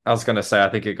 I was going to say, I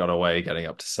think it got away getting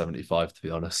up to 75, to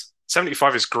be honest.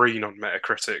 75 is green on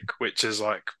Metacritic, which is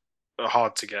like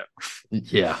hard to get.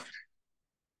 Yeah.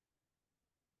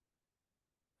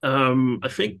 I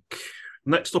think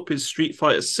next up is Street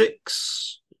Fighter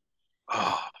 6.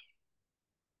 Oh,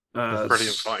 Uh,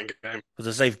 brilliant fighting game. It was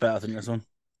a safe bet, I think, this one.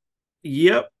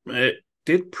 Yep, it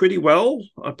did pretty well.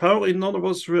 Apparently, none of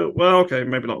us well, okay,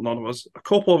 maybe not none of us. A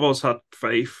couple of us had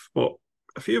faith, but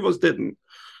a few of us didn't.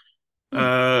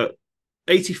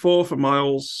 84 for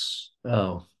Miles,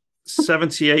 Oh.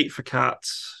 78 for Kat,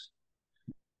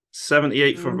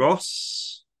 78 for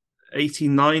Ross,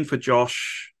 89 for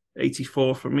Josh,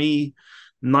 84 for me,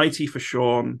 90 for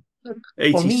Sean,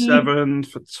 87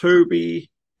 for Toby,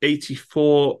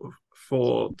 84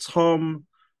 for Tom,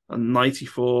 and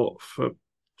 94 for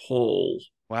Paul.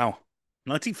 Wow.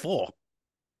 94.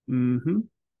 Mm-hmm.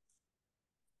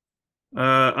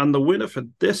 And the winner for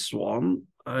this one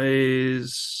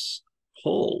is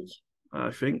Paul,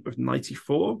 I think, with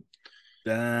 94.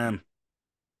 Damn.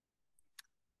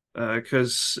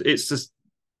 Because it's just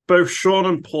both Sean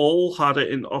and Paul had it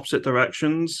in opposite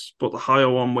directions, but the higher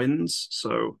one wins.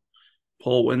 So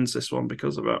Paul wins this one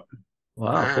because of it.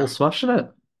 Wow, Paul smashing it.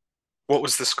 What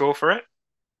was the score for it?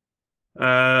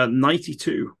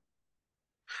 92.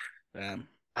 Damn.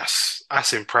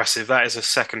 That's impressive. That is a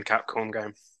second Capcom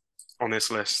game on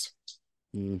this list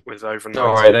with over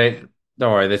 90.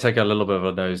 Don't worry, they take a little bit of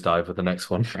a nosedive with the next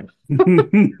one. Did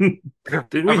Have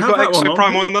we got that one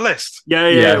Exoprime on the list? Yeah,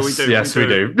 yes, we do. Yes, we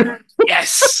do.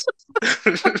 Yes!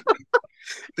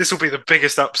 This will be the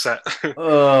biggest upset.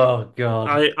 Oh,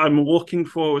 God. I'm looking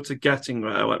forward to getting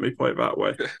there, let me put it that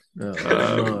way.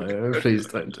 No, please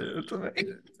don't do it to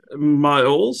me.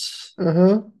 Miles,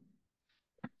 Uh-huh.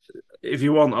 if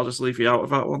you want, I'll just leave you out of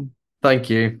that one. Thank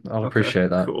you. I'll Okay, appreciate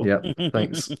that. cool. Yep.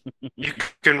 Thanks. You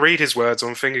can read his words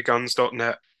on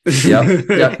fingerguns.net.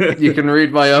 Yep. You can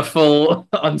read my full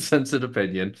uncensored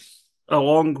opinion.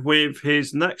 Along with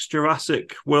his next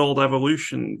Jurassic World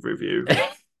Evolution review.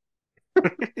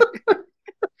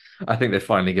 I think they've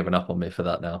finally given up on me for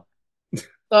that now.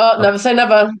 Oh, never say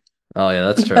never. Oh yeah,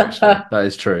 that's true. Actually, that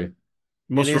is true.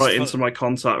 Must write into my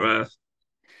contact there.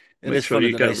 It is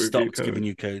funny that they stopped giving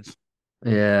you codes.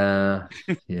 Yeah.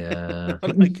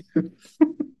 Like,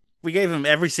 we gave him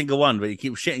every single one, but he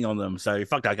keeps shitting on them. So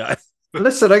fuck that guy.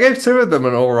 Listen, I gave 2 of them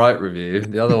an all right review.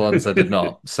 The other ones I did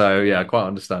not. So yeah, quite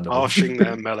understandable. Arshing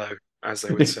their mellow, as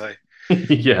they would say.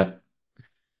 Yeah.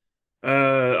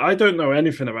 I don't know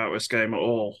anything about this game at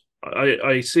all.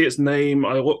 I see its name.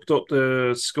 I looked up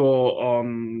the score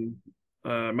on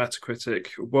Metacritic.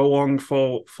 Wolong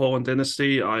Fallen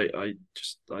Dynasty. I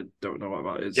don't know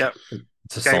what that is. Yep.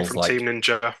 It's a Game from Souls-like. Team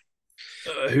Ninja.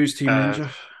 Who's Team Ninja?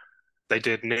 They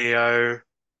did Neo.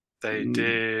 They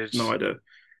did. No idea.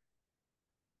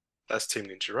 That's Team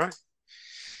Ninja, right?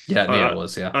 Yeah, Neo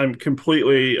was, yeah. I'm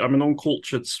an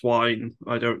uncultured swine.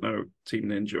 I don't know Team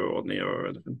Ninja or Neo or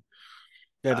anything.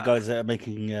 They're the guys that are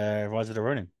making Rise of the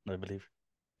Ronin, I believe.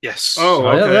 Yes. Oh,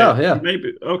 okay. Yeah.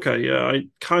 Maybe. Okay, yeah. I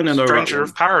kind of know Stranger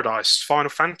of Paradise, Final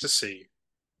Fantasy.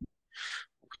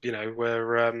 You know,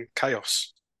 where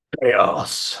chaos.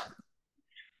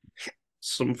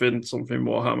 Something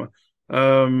Warhammer.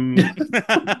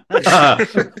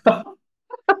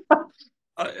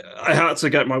 I had to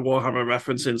get my Warhammer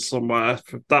reference in somewhere.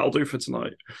 That'll do for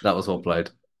tonight. That was well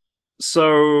played.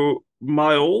 So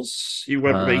Miles, you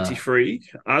went with 83,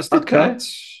 as did Kat,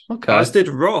 as did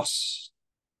Ross.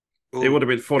 It would have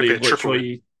been funny,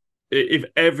 literally, if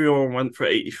everyone went for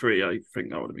 83. I think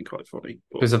that would have been quite funny.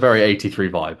 But... It was a very 83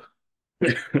 vibe.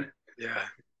 Yeah.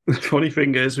 The funny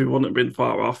thing is, we wouldn't have been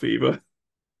far off either.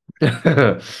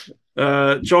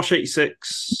 Josh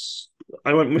 86.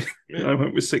 I went with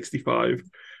 65.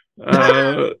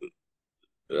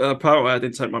 Apparently, I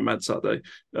didn't take my meds that day.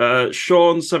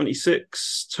 Sean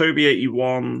 76, Toby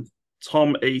 81,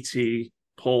 Tom 80,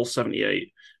 Paul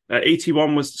 78.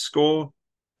 81 was the score.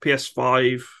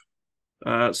 PS5.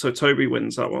 So Toby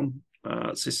wins that one.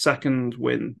 It's his second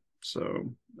win.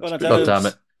 So God damn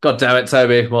it,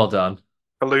 Toby. Well done.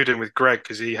 Alluding with Greg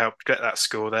because he helped get that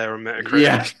score there on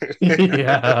Metacritic.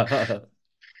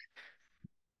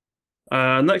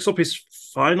 Yeah. Next up is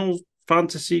Final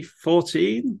Fantasy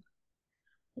 14.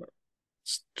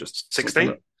 It's just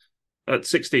 16?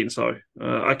 16, sorry.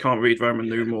 I can't read Roman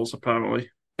numerals, apparently.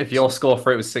 If your score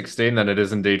for it was 16, then it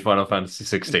is indeed Final Fantasy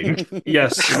 16.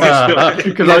 Yes.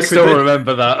 Because I still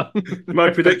remember that.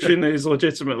 My prediction is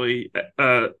legitimately,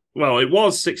 it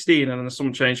was 16 and then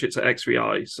someone changed it to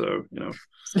XVI, so, you know.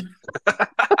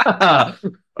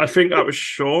 I think that was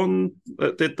Sean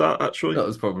that did that, actually. That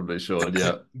was probably Sean,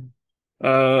 yeah.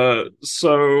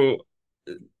 So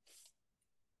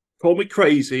call me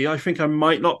crazy. I think I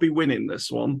might not be winning this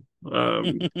one.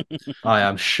 I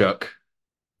am shook.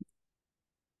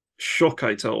 Shook,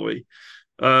 I tell me.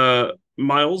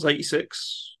 Miles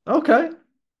 86. Okay.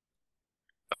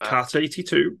 Cat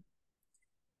 82.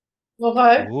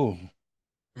 Okay. Ooh.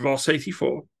 Ross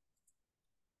 84.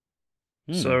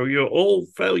 So you're all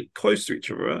fairly close to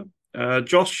each other.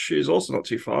 Josh is also not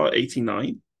too far,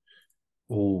 89.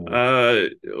 Ooh.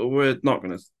 We're not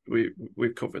gonna.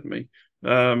 We've covered me.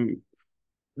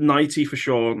 90 for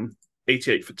Sean,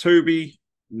 88 for Toby,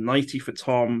 90 for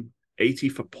Tom, 80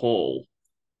 for Paul,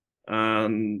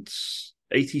 and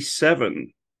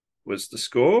 87 was the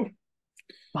score.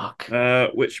 Fuck.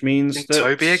 Which means that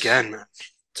Toby again.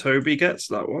 Toby gets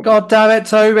that one. God damn it,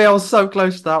 Toby! I was so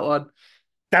close to that one.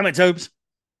 Damn it, Tobes.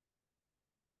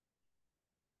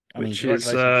 Which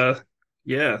is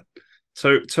yeah.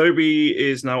 So Toby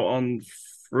is now on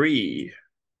 3.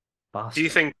 Bastard. Do you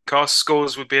think our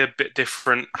scores would be a bit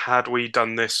different had we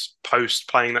done this post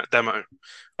playing that demo?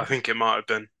 I think it might have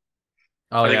been.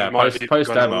 Oh yeah,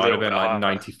 post demo would have been like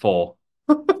 94.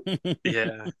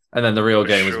 Yeah. And then the real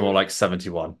game was more like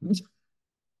 71.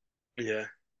 Yeah.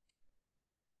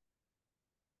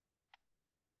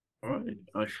 All right,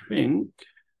 I think.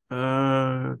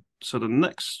 So the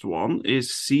next one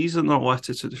is Season a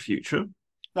Letter to the Future.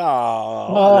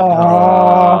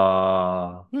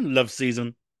 Love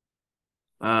Season.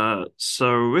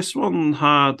 So this one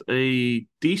had a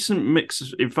decent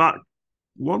mix. In fact,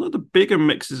 one of the bigger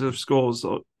mixes of scores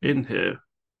in here.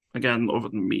 Again, other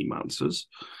than meme answers.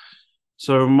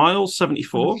 So Miles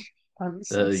 74.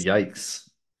 Yikes.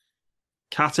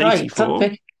 Cat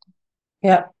 84.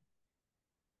 Yeah.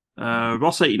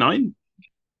 Ross 89.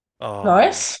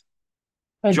 Nice.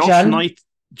 Josh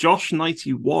Josh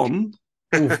 91.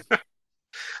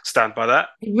 Stand by that.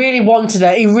 He really wanted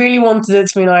it. He really wanted it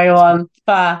to be 91.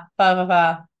 Fair.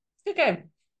 Good game.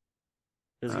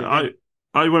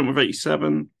 I went with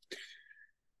 87.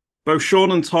 Both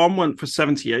Sean and Tom went for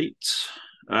 78.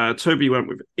 Toby went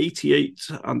with 88,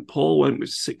 and Paul went with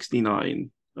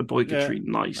 69. Obligatory,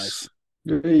 nice.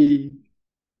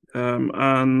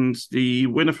 And the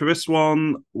winner for this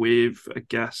one, with I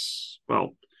guess,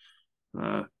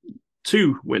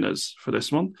 two winners for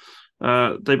this one.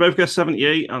 They both guessed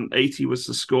 78, and 80 was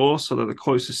the score, so they're the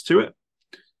closest to it.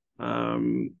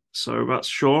 So that's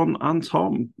Sean and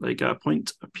Tom. They get a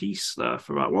point apiece there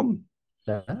for that one.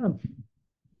 Damn.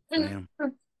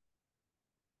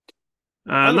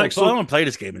 I don't want to play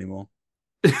this game anymore.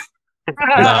 No,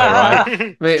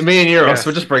 right? Me and Euros,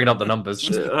 we're just bringing up the numbers.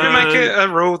 You make it a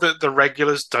rule that the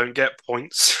regulars don't get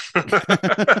points.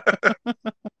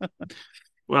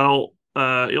 Well,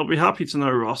 you'll be happy to know,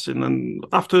 Ross, and then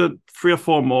after 3 or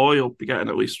 4 more, you'll be getting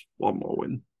at least one more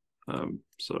win.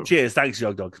 So cheers, thanks,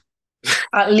 Yog Dog.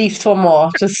 At least one more.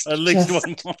 Just one more.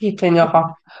 Keep in your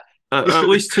heart. At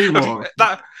least 2 more.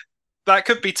 That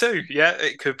could be 2. Yeah,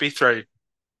 it could be 3.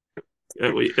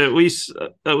 At least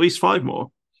 5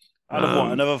 more. Out of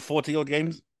what? Another 40-odd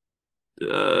games?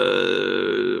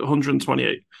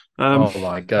 128. Oh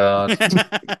my god!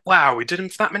 Wow, we did them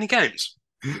for that many games.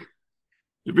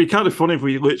 It'd be kind of funny if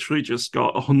we literally just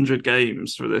got 100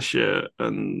 games for this year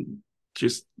and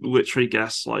just literally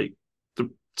guess like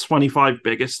the 25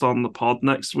 biggest on the pod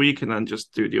next week, and then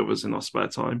just do the others in our spare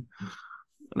time,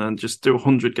 and then just do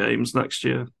 100 games next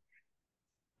year.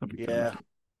 That'd be kind of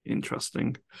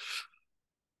interesting.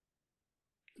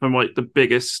 From like the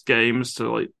biggest games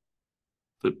to like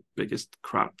the biggest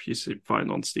crap you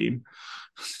find on Steam.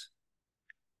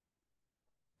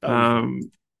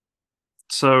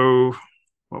 So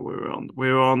what we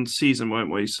were on season,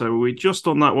 weren't we? So we just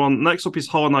done that one. Next up is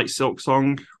Hollow Knight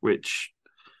Silksong, which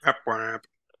more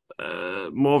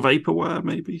vaporware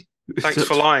maybe. Thanks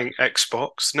for lying,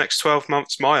 Xbox. Next 12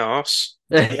 months, my arse.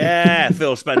 Yeah,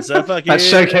 Phil Spencer. Fuck you. That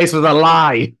showcase was a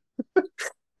lie.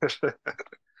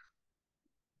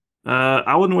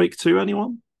 Alan Wake 2,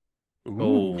 anyone?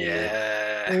 Oh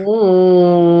yeah.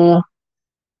 Ooh.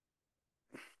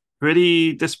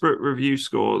 Pretty disparate review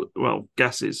score. Well,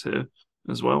 guesses here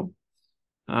as well.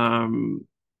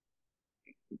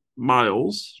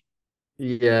 Miles.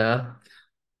 Yeah.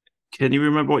 Can you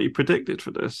remember what you predicted for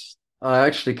this? I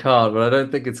actually can't, but I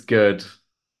don't think it's good.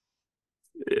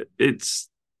 It's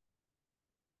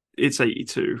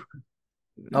 82.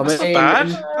 That's not bad.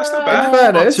 That's not bad. In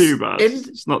fairness, not too bad.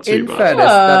 It's not too in bad. fairness,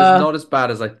 that is not as bad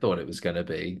as I thought it was going to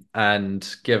be. And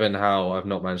given how I've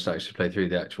not managed to actually play through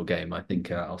the actual game, I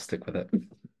think I'll stick with it.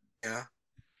 Yeah.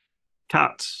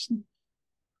 Kat.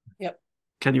 Yep.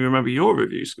 Can you remember your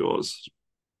review scores?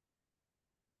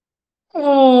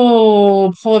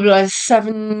 Oh, probably like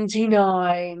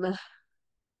 79.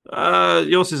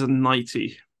 Yours is a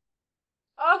 90.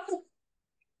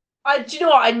 Do you know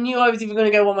what? I knew I was either going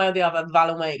to go one way or the other,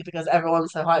 Valor Make, because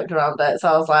everyone's so hyped around it. So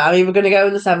I was like, I'm either going to go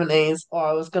in the 70s or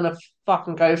I was going to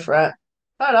fucking go for it.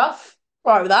 Fair enough.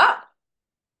 Right with that.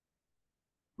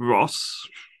 Ross.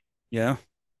 Yeah.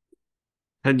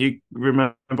 Can you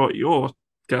remember what your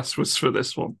guess was for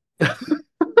this one?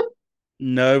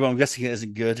 No, but I'm guessing it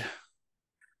isn't good.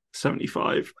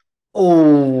 75.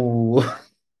 Oh.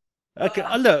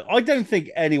 Okay, look, I don't think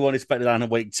anyone expected Alan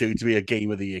Wake 2 to be a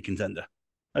Game of the Year contender.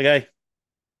 Okay?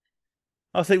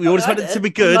 I think we all expected it to be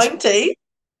good. 90.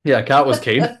 Yeah, Kat was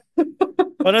keen. I don't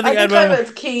I think think everyone... I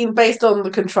was keen based on the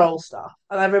control stuff.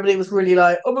 And everybody was really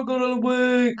like, oh my god, Alan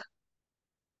Wake.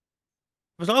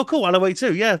 was like, oh, cool, Alan Wake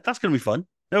 2. Yeah, that's going to be fun.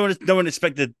 No one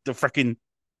expected the freaking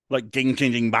like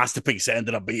game-changing masterpiece it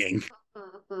ended up being.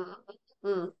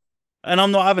 And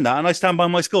I'm not having that, and I stand by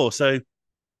my score, so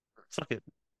suck it.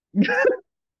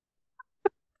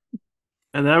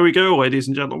 And there we go, ladies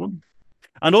and gentlemen.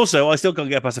 And also, I still can't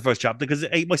get past the first chapter because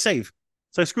it ate my save.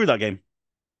 So screw that game.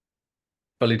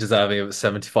 Fully deserving of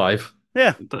 75.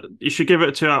 Yeah. You should give it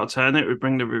a 2 out of 10. It would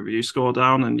bring the review score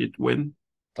down and you'd win.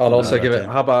 I'll also give it...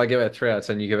 How about I give it a 3 out of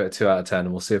 10, you give it a 2 out of 10,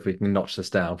 and we'll see if we can notch this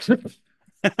down.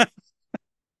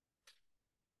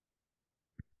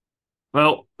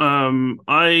 Well,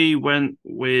 I went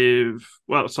with...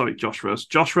 Well, sorry, Josh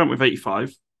first. Josh went with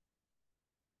 85.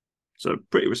 So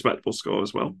pretty respectable score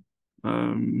as well.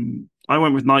 I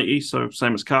went with 90, so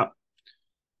same as Kat.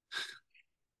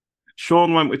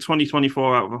 Sean went with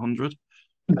 2024 out of 100.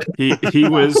 He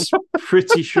was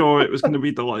pretty sure it was going to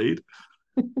be delayed.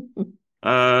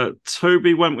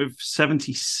 Toby went with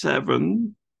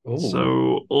 77. Ooh.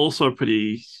 So also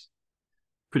pretty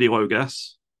low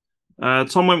guess.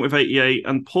 Tom went with 88,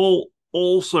 and Paul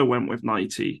also went with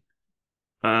 90.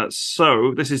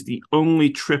 So this is the only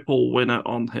triple winner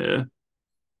on here.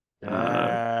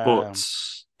 But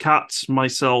Kat,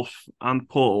 myself, and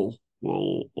Paul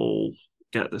will all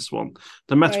get this one.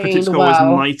 The Metacritic score is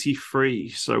 93,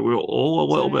 so we're all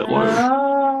a little bit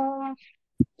low.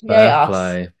 Fair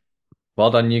play.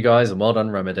 Well done, you guys, and well done,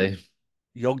 Remedy.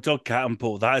 Yog Dog, Cat, and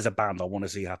Paul. That is a band I want to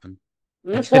see happen.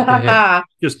 Just don't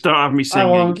have me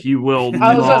singing. You will not.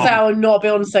 I was going to say I will not be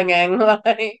on singing.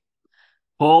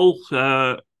 Paul,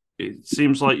 it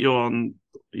seems like you're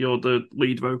the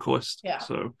lead vocalist. Yeah.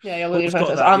 So yeah, you're the lead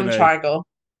vocalist. I'm the triangle.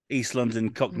 East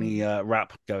London Cockney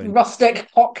rap going. Rustic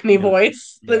Cockney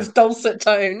voice. Those dulcet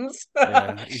tones.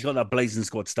 Yeah, he's got that Blazing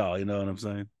Squad style, you know what I'm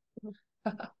saying?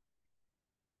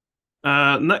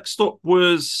 Next up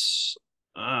was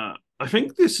I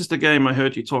think this is the game I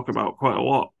heard you talk about quite a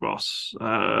lot, Ross.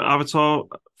 Avatar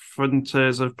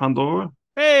Frontiers of Pandora.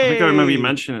 Hey! I think I remember you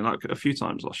mentioning that a few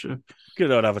times last year. Good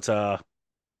old Avatar.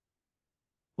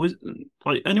 Was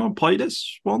anyone play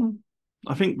this one?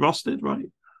 I think Ross did, right?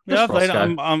 Yeah,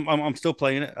 I'm still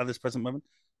playing it at this present moment.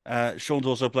 Sean's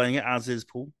also playing it, as is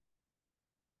Paul.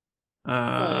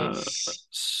 Nice.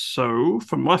 So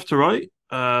from left to right,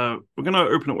 we're going to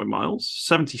open it with Miles,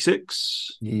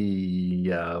 76.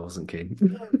 Yeah, I wasn't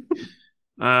keen.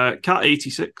 Cat,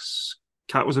 86.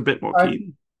 Cat was a bit more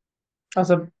keen. I was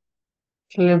a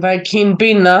very keen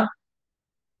beaner.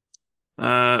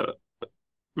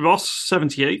 Ross,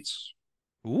 78.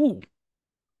 Ooh.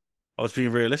 I was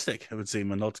being realistic, it would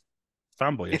seem, and not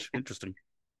fanboyish. Interesting.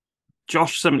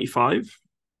 Josh, 75.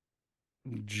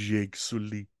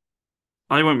 Jigsully.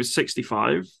 I went with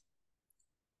 65.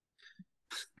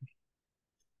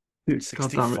 65.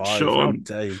 God damn it, Sean.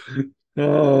 Damn.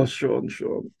 Oh, Sean.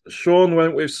 Sean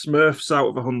went with Smurfs out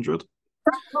of 100.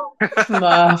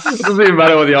 Smurfs. It doesn't even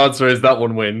matter what the answer is, that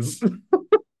one wins.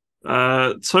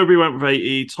 Toby went with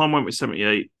 80, Tom went with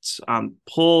 78, and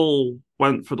Paul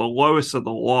went for the lowest of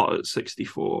the lot at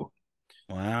 64.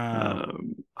 Wow.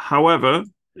 However,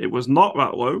 it was not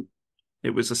that low.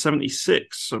 It was a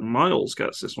 76, so Miles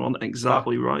gets this one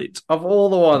exactly right. Of all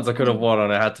the ones I could have won on,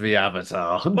 it had to be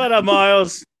Avatar. Well done,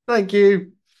 Miles. Thank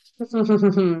you. Next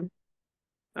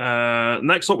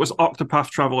up was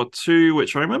Octopath Traveler 2,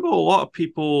 which I remember a lot of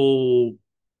people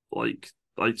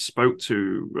I spoke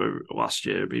to last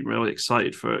year being really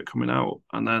excited for it coming out,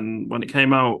 and then when it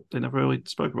came out, they never really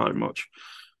spoke about it much.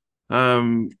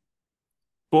 But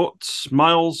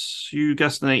Miles, you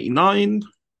guessed an 89.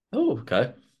 Oh,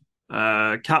 okay.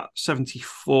 Cat,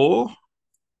 74.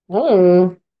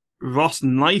 Oh. Ross,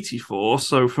 94.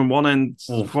 So from one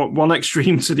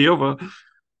extreme to the other.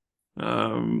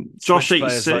 Josh,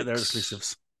 86. Like their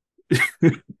exclusives.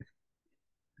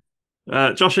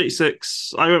 Josh,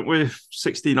 86. I went with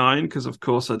 69 because of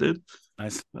course I did.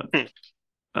 Nice.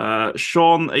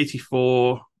 Sean,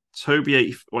 84. Toby,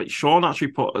 80. Wait, Sean actually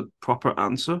put a proper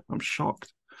answer. I'm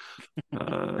shocked.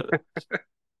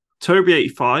 Toby,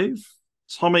 85.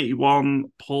 Tom,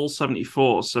 81. Paul,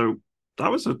 74. So that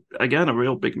was again a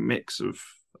real big mix of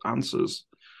answers.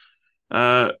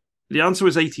 The answer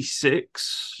was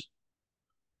 86,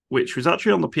 which was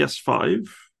actually on the PS5.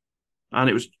 And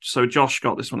it was so Josh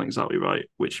got this one exactly right,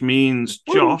 which means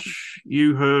Josh,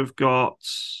 you have got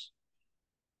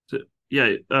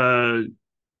you've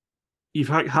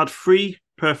had 3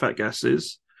 perfect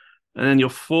guesses, and then your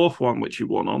 4th one, which you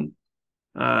won on,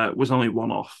 was only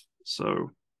 1 off.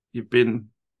 So you've been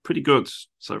pretty good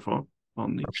so far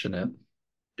on the.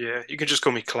 Yeah, you can just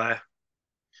call me Claire.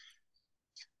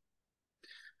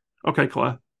 Okay,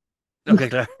 Claire. Okay,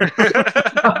 Claire.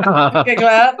 Okay,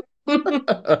 Claire.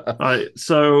 Right,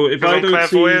 so if I don't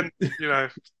clairvoyant, see, oh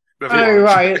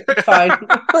right, fine.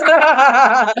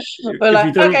 We're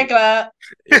like, okay, Claire.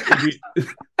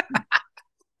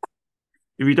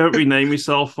 If you don't rename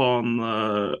yourself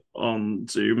on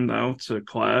Zoom now to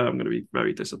Claire, I'm going to be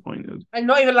very disappointed. I'm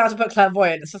not even allowed to put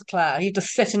clairvoyant. It's just Claire. You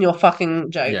just sit in your fucking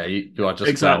joke. Yeah, you are just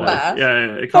exactly. Claire.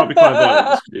 Yeah, it can't be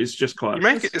clairvoyant. It's just Claire. You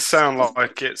make it sound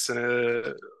like it's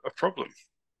a problem.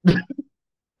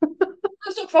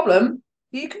 That's not a problem.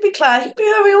 You can be Claire. You can be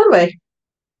whoever you want to be.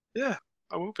 Yeah,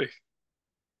 I will be.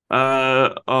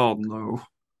 Oh no.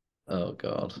 Oh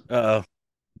god. Uh-oh.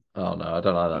 Oh no, I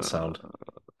don't like that sound.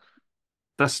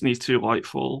 Destiny's Too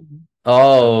Lightful.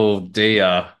 Oh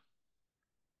dear.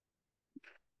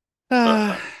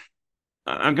 I'm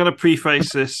going to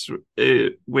preface this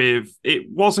with it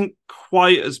wasn't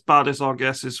quite as bad as our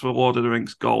guesses for Lord of the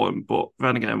Rings Gollum, but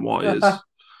then again, what is?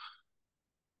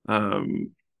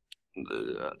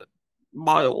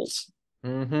 Miles.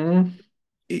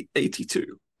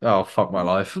 82. Oh fuck my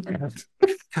life.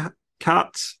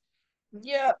 Cat,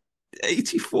 Yeah.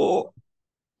 84.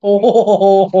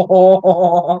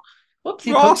 Oh,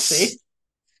 whoopsie Ross, poopsie.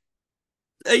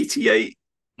 88.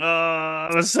 Oh, I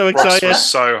was so Ross excited. was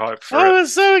so hyped for I it.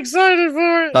 was so excited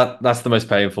for it. That's the most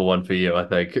painful one for you, I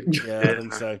think. Yeah, I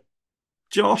think so.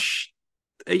 Josh,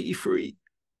 83.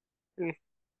 Mm.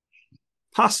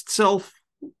 Past self,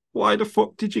 why the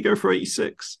fuck did you go for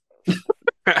 86?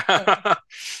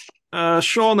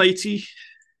 Sean, 80.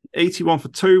 81 for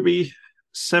Toby.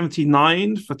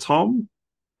 79 for Tom.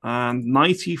 And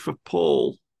 90 for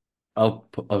Paul. Oh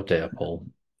dear, Paul.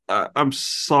 I'm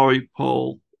sorry,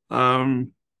 Paul.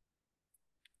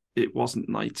 It wasn't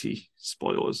 90.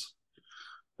 Spoilers.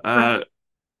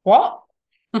 What?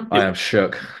 I am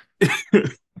shook.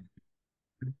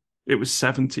 It was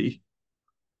 70.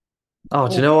 Oh,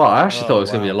 do you know what? I actually thought it Oh,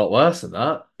 was going to be a wow. lot worse than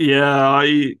that. Yeah,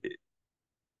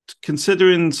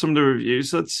 considering some of the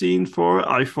reviews I'd seen for it,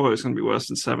 I thought it was going to be worse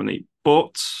than 70.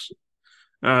 But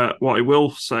what I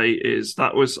will say is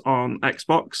that was on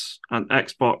Xbox, and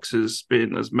Xbox has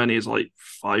been as many as like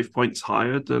 5 points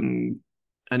higher than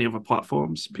any other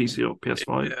platforms, PC or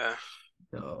PS5. Yeah.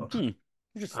 God.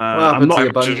 Just- What I'm happened not. to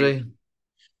your Bungie?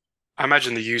 I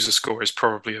imagine the user score is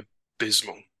probably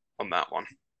abysmal on that one.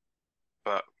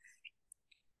 But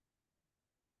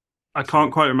I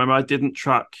can't quite remember. I didn't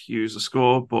track user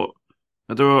score, but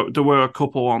there were a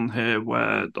couple on here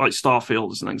where, like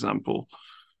Starfield is an example,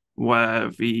 where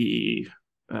the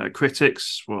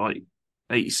critics were like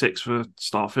 86 for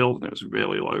Starfield, and it was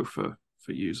really low for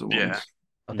user ones. yeah.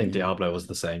 I think Diablo was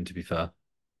the same, to be fair.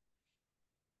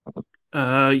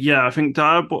 Yeah, I think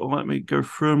but let me go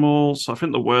through them all. So I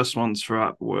think the worst ones for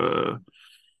that were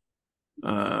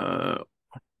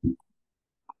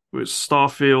was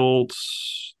Starfield,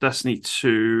 Destiny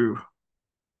 2.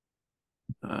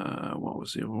 What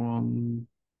was the other one?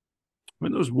 I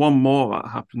mean, there was one more that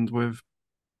happened with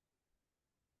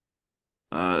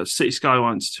City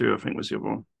Skylines 2, I think was the other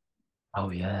one. Oh,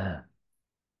 yeah.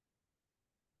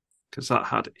 Because that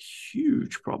had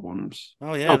huge problems.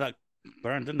 Oh, yeah, that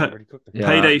burned, didn't it, really quickly? Yeah.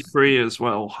 Payday 3 as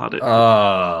well had it.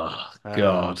 Oh,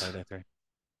 God. Payday 3.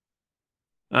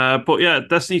 But yeah,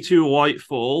 Destiny 2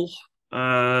 Lightfall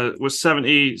was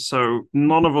 70, so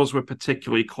none of us were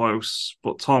particularly close,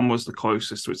 but Tom was the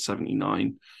closest with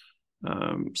 79.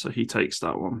 So he takes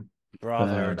that one.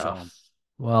 Bravo, Fair Tom. enough.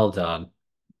 Well done.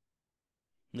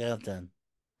 Well done.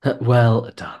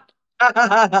 Well done.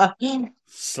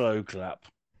 Slow clap.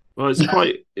 Well,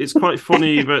 it's quite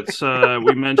funny that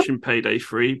we mentioned Payday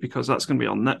 3 because that's going to be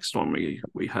our next one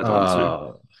we head on to.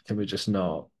 Oh, can we just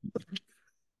not?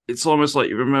 It's almost like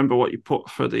you remember what you put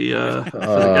for the for the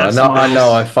Oh, guest I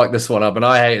know I miles. fucked this one up, and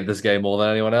I hated this game more than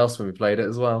anyone else when we played it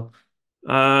as well.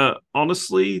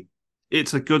 Honestly,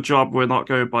 it's a good job we're not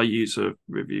going by user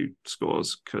review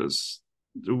scores because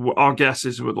our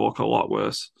guesses would look a lot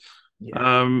worse.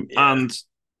 Yeah. And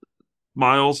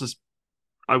Miles is,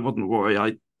 I wouldn't worry.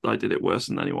 I did it worse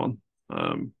than anyone.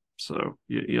 So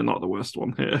you're not the worst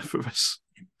one here for this.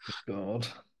 God.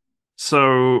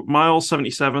 So Miles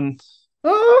 77,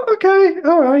 Oh, okay.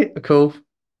 All right. Cool.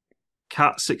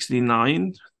 Cat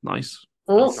 69, nice.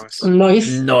 Oh, Nice. nice.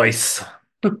 Nice.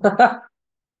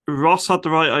 Ross had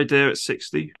the right idea at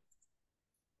 60,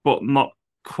 but not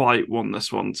quite won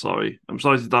this one. Sorry, I'm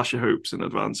sorry to dash your hopes in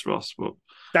advance, Ross. But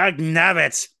Dag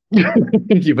nabbit.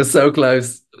 You were so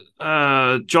close.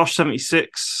 Josh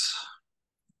 76.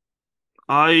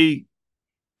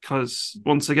 Because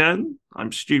once again,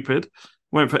 I'm stupid.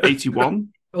 Went for 81.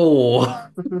 Oh,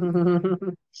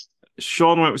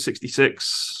 Sean went with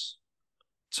 66.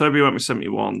 Toby went with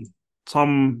 71.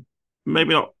 Tom,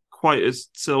 maybe not quite as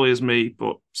silly as me,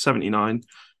 but 79.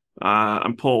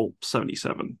 And Paul,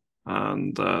 77.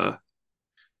 And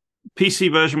PC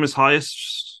version was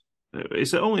highest.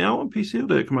 Is it only out on PC or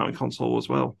did it come out on console as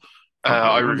well?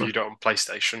 I reviewed it on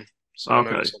PlayStation, so I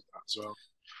know it's on that as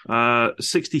well.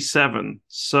 67.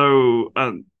 So,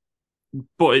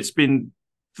 but it's been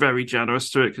very generous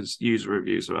to it because user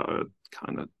reviews are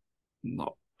kind of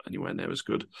not anywhere near as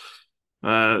good.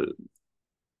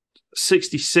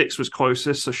 66 was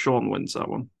closest, so Sean wins that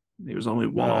one. He was only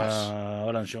one off.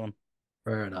 Well done, Sean.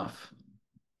 fair enough.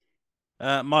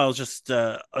 Miles just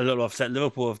a little offset.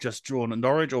 Liverpool have just drawn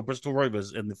Norwich or Bristol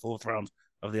Rovers in the fourth round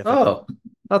of the FA Cup. Oh,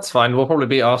 that's fine. We'll probably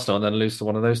beat Arsenal and then lose to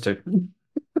one of those two.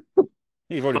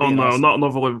 You've already Oh beaten no, Arsenal. not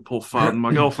another Liverpool fan.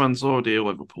 My girlfriend's already a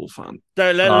Liverpool fan.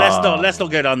 Let's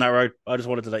not go down that road. I just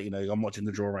wanted to let you know I'm watching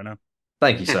the draw right now.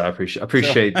 Thank you, sir. I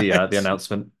appreciate the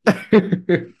announcement.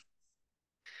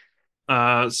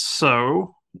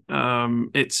 So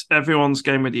it's everyone's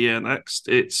game of the year next.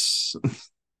 It's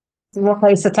Rocco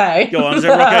Satay. Go on,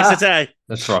 Rocco Satay.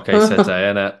 That's Rocky City,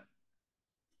 isn't it?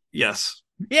 Yes.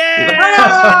 Yeah.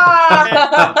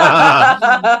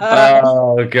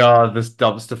 Oh god, this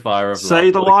dumpster fire of Say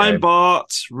love. the What a line, game.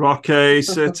 Bart. Rocky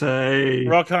City.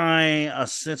 Rockeye a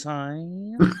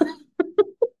city.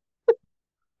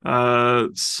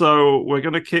 So we're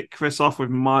going to kick this off with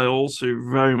Miles,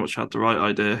 who very much had the right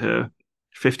idea here.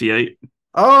 58.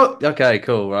 Oh, okay,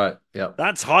 cool, right. Yep.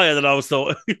 That's higher than I was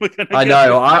thought we were going to I go.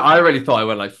 know. I really thought I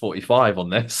went like 45 on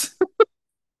this.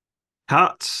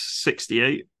 Cat,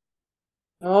 68.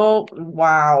 Oh,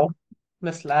 wow.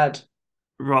 Misled.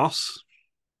 Ross.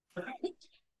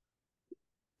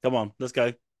 Come on, let's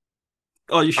go.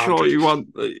 Are you sure you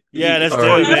want? Yeah, let's do it,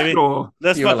 are you baby. sure?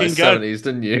 Let's You went fucking like go. 70s,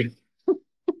 didn't you?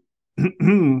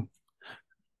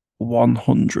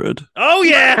 100. Oh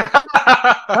yeah.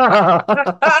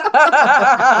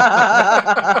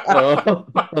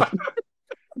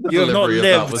 You have not Delivery of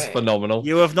lived. that was phenomenal.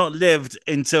 You have not lived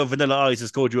until Vanilla Ice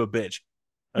has called you a bitch.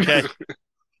 Okay.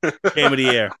 Game of the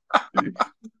year.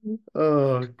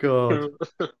 Oh god.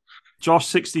 Josh,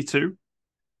 62.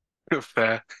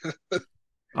 Fair.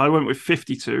 I went with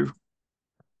 52.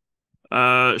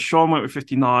 Sean went with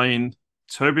 59.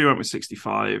 Toby went with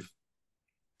 65.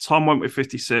 Tom went with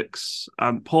 56.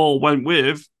 And Paul went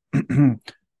with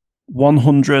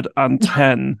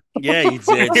 110. Yeah, you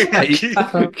did.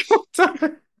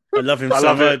 I love him I so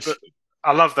love much. it.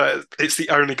 I love that it's the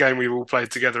only game we've all played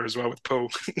together as well with Paul.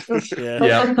 Yeah.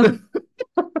 Yeah.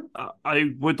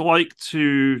 I would like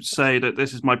to say that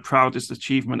this is my proudest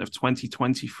achievement of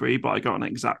 2023, but I got an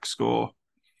exact score.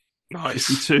 Nice.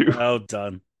 52. Well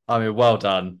done. I mean, well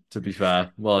done, to be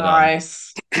fair. Well done.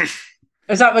 Nice.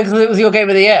 Is that because it was your game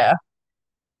of the year?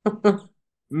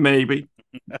 Maybe.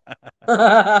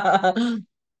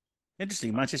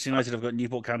 Interesting. Manchester United have got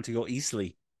Newport County or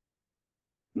Eastleigh.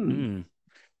 Hmm.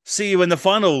 See you in the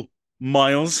final,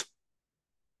 Miles.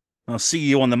 I'll see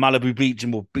you on the Malibu beach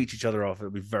and we'll beat each other off. It'll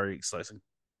be very exciting.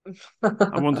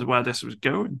 I wondered where this was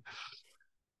going.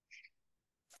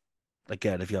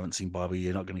 Again, if you haven't seen Barbie,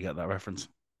 you're not going to get that reference.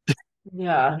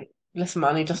 Yeah. Listen,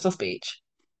 man, he just does beach.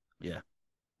 Yeah.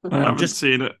 I haven't just-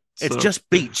 seen it. It's so- just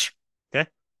beach. Okay.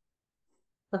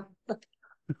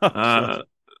 I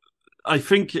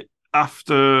think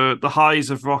after the highs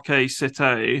of Roque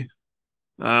City,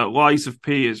 Lies of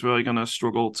P is really going to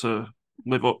struggle to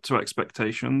live up to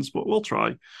expectations, but we'll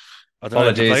try. I don't know if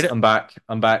I Apologies. played it. I'm back.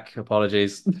 I'm back.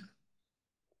 Apologies.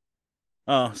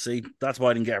 Oh, see, that's why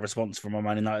I didn't get a response from my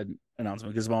Man United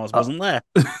announcement because Miles wasn't there.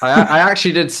 I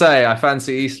actually did say I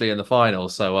fancy Eastleigh in the final,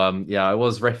 so yeah, I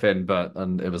was riffing,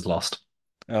 and it was lost.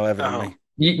 Oh, evidently.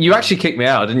 You actually kicked me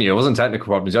out, didn't you? It wasn't technical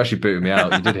problems. You actually booted me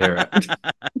out. You did hear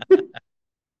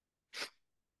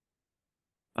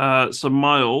So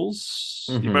Miles,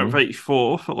 you went with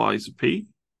 84 for Lies of P.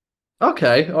 it.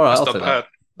 Okay, all right. That's I'll not take bad. that.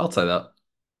 I'll take that.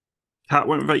 Cat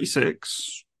went with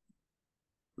 86.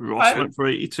 Ross went for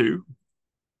 82.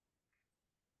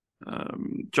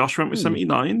 Josh went with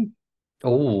 79.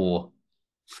 Oh,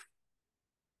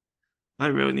 I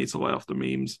really need to lay off the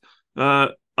memes. I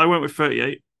went with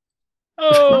 38.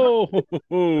 Oh, Do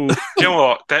you know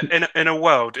what? In a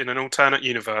world, in an alternate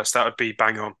universe, that would be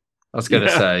bang on. I was going to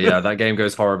Yeah. say, yeah, that game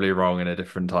goes horribly wrong in a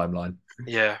different timeline.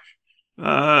 Yeah.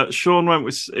 Sean went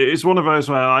with. It's one of those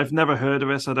where I've never heard of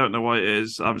this. I don't know what it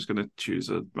is. I'm just going to choose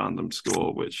a random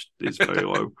score, which is very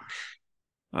low.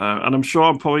 And I'm sure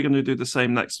I'm probably going to do the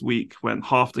same next week when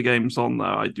half the game's on there.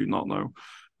 I do not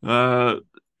know.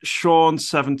 Sean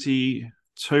 70,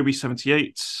 Toby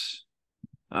 78,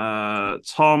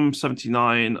 Tom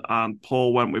 79, and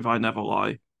Paul went with I Never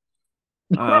Lie.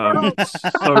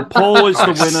 So Paul is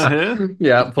the winner here.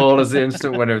 Yeah, Paul is the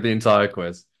instant winner of the entire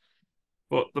quiz.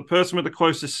 But the person with the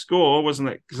closest score was an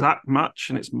exact match,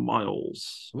 and it's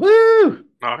Miles. Woo!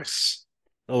 Nice.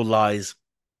 all lies.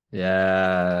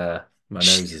 Yeah, my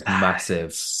nose is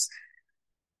massive.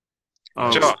 Oh,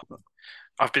 Do you know what?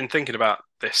 I've been thinking about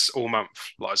this all month,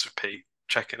 Lies of P,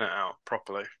 checking it out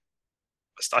properly.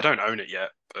 I don't own it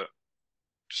yet, but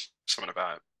just something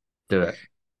about it. Do it.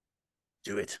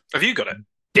 Do it. Have you got it?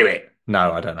 Do it.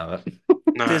 No, I don't know it.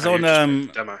 No, It is you've on, just played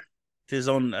the demo. It is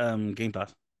on Game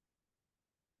Pass.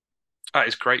 That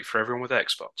is great for everyone with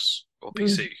Xbox or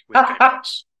PC with Game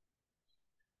Pass.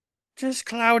 Just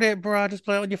cloud it, bro. Just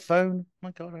play it on your phone.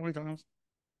 My God, how many times?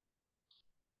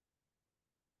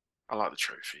 I like the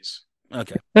trophies.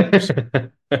 Okay.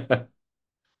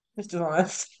 Let's be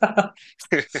honest.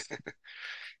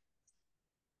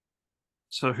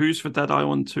 so who's for Dead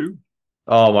Island 2?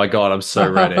 Oh my god, I'm so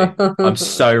ready. I'm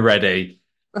so ready.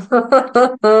 You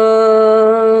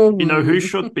know who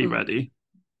should be ready?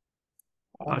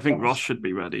 I think Ross should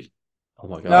be ready. Oh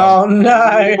my god. Oh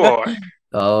no! Boy.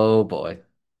 Oh boy.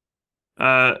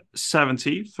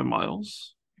 70 for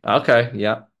Miles. Okay,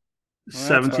 yeah. Well, that's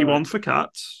about 71 right. for Kat.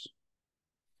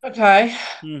 Okay.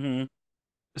 Mm-hmm.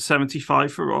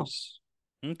 75 for Ross.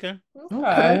 Okay.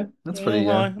 Okay. That's A pretty,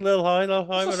 little high, a little high, a little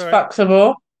high, This but is all right.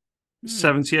 flexible.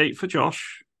 78 for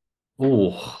Josh.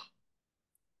 Oh.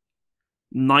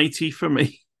 90 for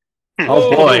me.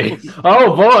 Oh boy.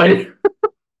 Oh boy.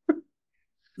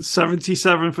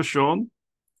 77 for Sean.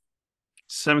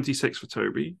 76 for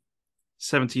Toby.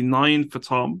 79 for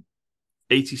Tom.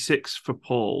 86 for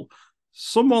Paul.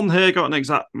 Someone here got an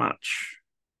exact match.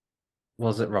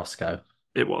 Was it Roscoe?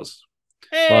 It was.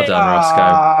 Well done, Roscoe.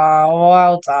 Ah,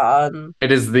 well done.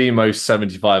 It is the most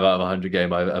 75 out of 100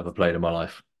 game I've ever played in my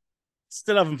life.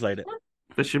 Still haven't played it.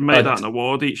 They should make that an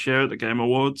award each year at the Game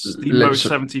Awards. The Literally. most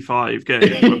 75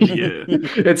 game of the year.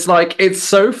 It's like, it's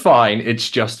so fine. It's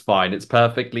just fine. It's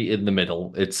perfectly in the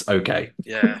middle. It's okay.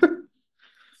 Yeah.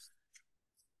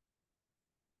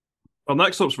 Well,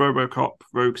 next up's RoboCop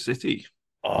Rogue City.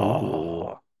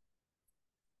 Oh,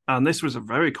 And this was a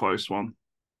very close one.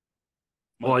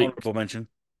 Like, honorable mention.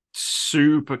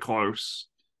 super close.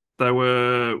 There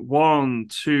were 1,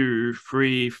 2,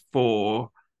 3, 4,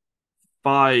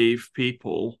 5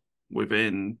 people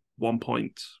within 1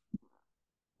 point.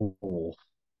 Oh.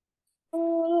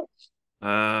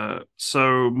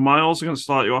 So Miles, I'm going to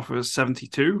start you off with a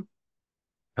 72.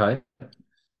 Okay.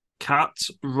 Kat,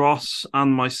 Ross,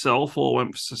 and myself all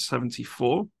went for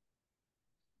 74.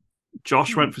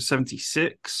 Josh went for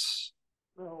 76.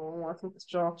 Oh, I think it's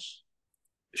Josh.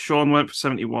 Sean went for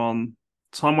 71.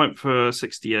 Tom went for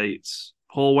 68.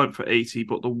 Paul went for 80.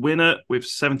 But the winner with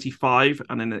 75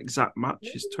 and an exact match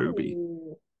is Toby.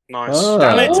 Nice. Oh.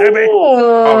 Damn it, Toby.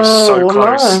 I was so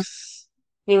close. Nice.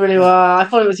 You really were. I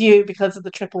thought it was you because of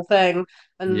the triple thing.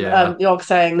 And Yeah. York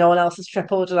saying no one else has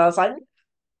tripled. And I was like,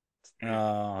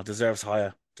 Oh, deserves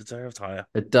higher. Deserves higher.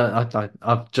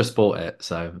 I've just bought it,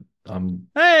 so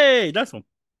Hey, nice one.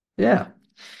 yeah.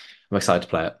 I'm excited to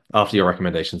play it after your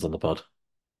recommendations on the pod.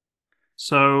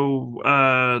 So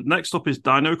next up is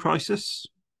Dino Crisis.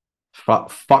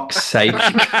 Fuck's sake.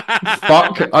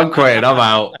 Fuck, I'm quitting. I'm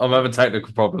out. I'm having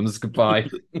technical problems.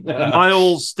 Goodbye.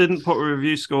 Miles didn't put a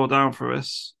review score down for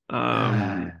this.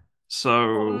 oh,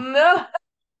 So no.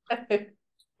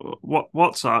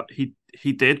 what's that?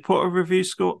 He did put a review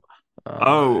score.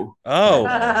 Oh.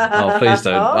 Oh, please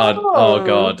don't. Oh Oh.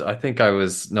 God. I think I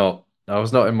was not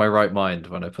in my right mind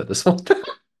when I put this one.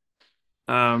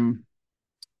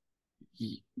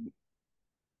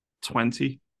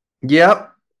 20.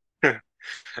 Yep. Yep.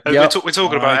 We're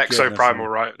talking My about goodness, Exoprimal, man.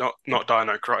 right? Not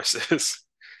Dino Crisis.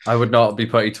 I would not be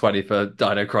putting 20 for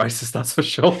Dino Crisis, that's for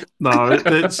sure.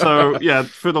 No, so yeah,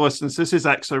 for the listeners, this is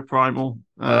Exoprimal.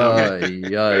 If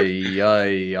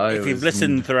you've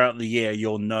listened throughout the year,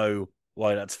 you'll know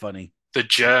why that's funny. The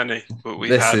journey that we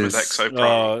This had is- with Exoprimal.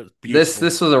 Oh, it's beautiful.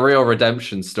 This was a real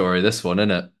redemption story, this one, isn't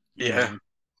it? Yeah.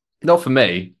 Not for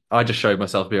me. I just showed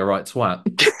myself to be a right twat.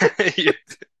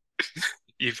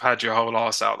 You've had your whole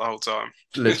ass out the whole time.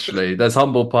 Literally. There's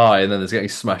humble pie, and then there's getting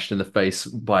smashed in the face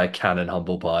by a cannon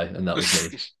humble pie, and that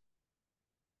was me.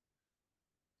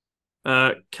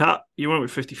 Kat, you went with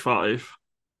 55.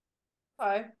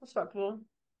 Hi, respectable.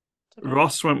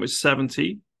 Ross went with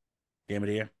 70. Game of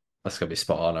the year. That's gonna be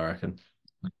spot on, I reckon.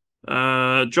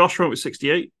 Josh went with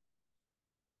 68.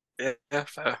 Yeah,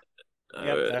 fair.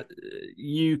 Yep.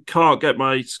 You can't get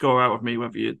my score out of me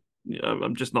whether you.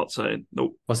 I'm just not saying.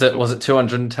 Nope. Was it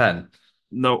 210?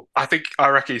 No. I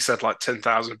reckon he said like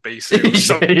 10,000 BC or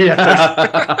something.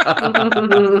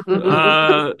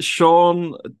 Yeah.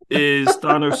 Sean is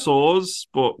dinosaurs,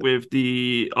 but with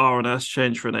the R and S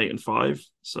change for an 8 and 5.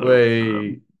 So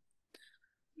Wait.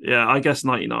 yeah, I guess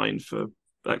 99 for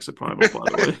Exoprimal, by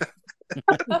the way.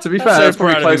 To be I'm fair, so that's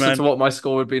probably proud of you, closer man. to what my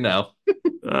score would be now.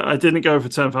 I didn't go for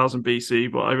 10,000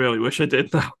 BC, but I really wish I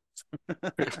did now.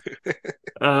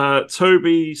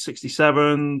 Toby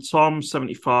 67, Tom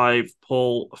 75,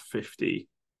 Paul 50.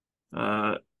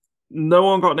 No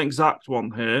one got an exact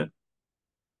one here,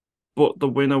 but the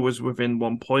winner was within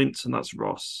 1 point, and that's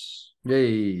Ross.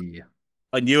 Yay.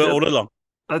 I knew it all along.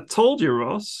 I told you,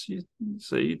 Ross. You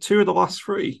see, 2 of the last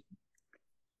 3.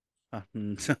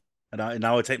 And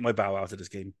now I take my bow out of this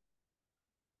game.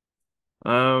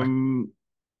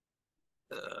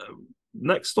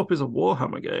 Next up is a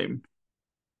Warhammer game.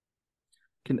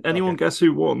 Can anyone Okay. guess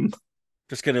who won?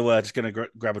 Just gonna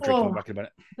grab a drink and come back in a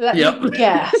minute. Let Yep. me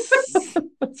guess.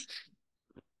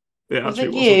 It Was actually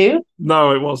it wasn't. you?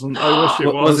 No, it wasn't. I wish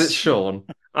it was. Was it Sean?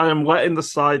 I am letting the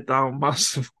side down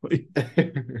massively.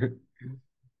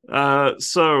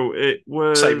 So it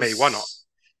was. Say me, why not?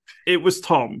 It was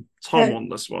Tom. Tom won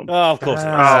this one. Oh, of course. Oh,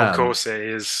 of course it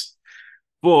is.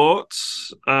 But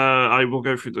I will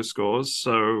go through the scores.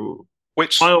 So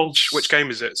Which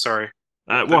game is it? Sorry.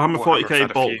 Warhammer Warhammer 40k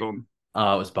had a bolt few. gun.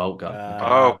 Oh, it was Bolt Gun.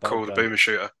 Oh, Bolt cool. The gun. boomer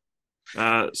shooter.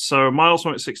 So Miles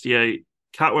went with 68,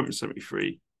 Kat went with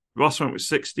 73, Ross went with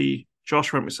 60,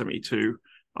 Josh went with 72,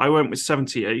 I went with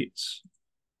 78,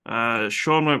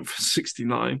 Sean went for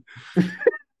 69,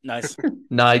 Nice.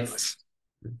 Nice.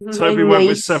 Toby went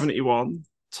with Nice. 71,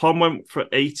 Tom went for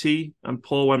 80, and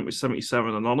Paul went with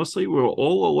 77. And honestly, we were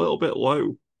all a little bit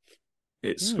low.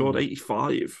 It scored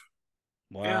 85.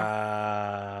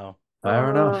 Wow. Fair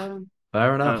enough.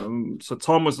 Fair enough. So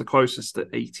Tom was the closest at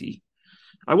 80.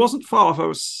 I wasn't far off. I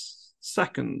was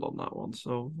second on that one,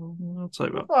 so I'll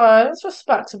take that. Alright, it's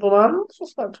respectable, man. It's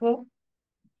respectable.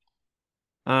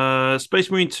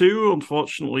 Space Marine 2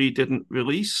 unfortunately didn't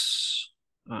release.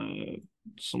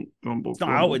 Some grumble. It's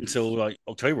not out until like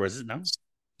October, is it now?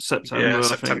 September. Yeah, I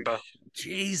September. think.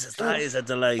 Jesus, that is a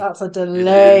delay. That's a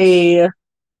delay.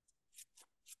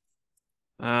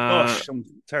 Gosh, I'm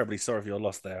terribly sorry for your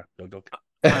loss there, Dog.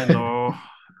 I know.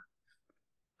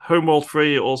 Homeworld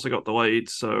 3 also got delayed,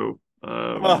 so.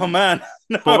 Oh man,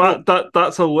 no. But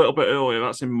that's a little bit earlier.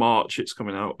 That's in March. It's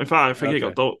coming out. In fact, I think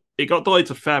it got delayed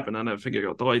to Feb, and then I think it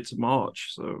got delayed to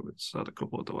March. So it's had a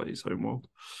couple of delays. Homeworld.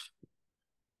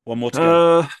 One more to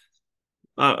go.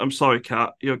 I'm sorry,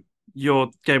 Kat. Your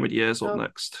game of the year's up Oh.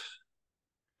 next.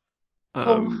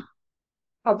 How'd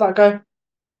that go?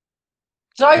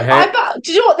 Did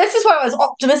you know what? This is where I was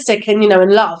optimistic and in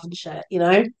love and shit. Yeah.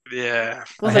 I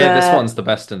Wasn't hear this it? one's the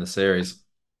best in the series.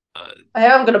 I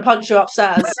am going to punch you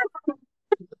upstairs.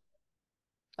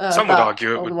 Some would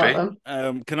argue it would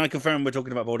be. Can I confirm we're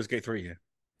talking about Baldur's Gate 3 here?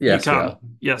 Yes, you we can. are.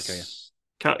 Yes.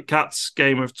 Okay. Cat's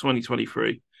game of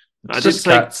 2023. It's just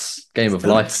Cat's game of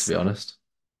life, to be honest.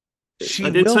 She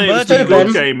I did will say it was murder the you.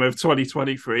 good game of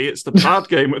 2023. It's the bad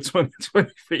game of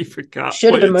 2023 for Cat.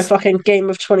 Should have been my fucking game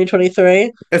of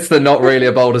 2023. It's the not really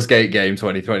a Baldur's Gate game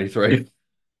 2023.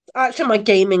 Actually, my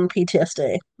gaming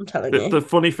PTSD. I'm telling you. The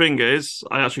funny thing is,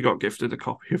 I actually got gifted a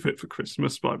copy of it for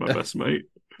Christmas by my best mate.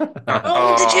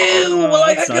 Oh, did you? Well,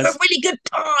 I that's hope you nice. have a really good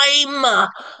time.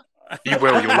 You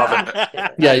will. You'll love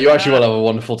it. Yeah, you actually will have a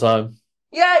wonderful time.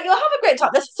 Yeah, you'll have a great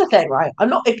time. This is the thing, right? I'm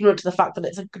not ignorant to the fact that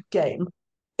it's a good game.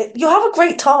 You'll have a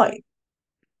great time.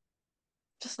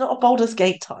 Just not a Baldur's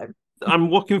Gate time.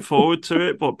 I'm looking forward to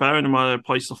it, but bearing in mind I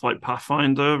play stuff like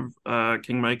Pathfinder,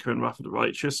 Kingmaker, and Wrath of the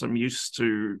Righteous, I'm used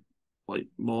to like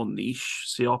more niche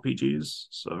CRPGs,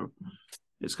 so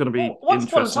it's going to be Once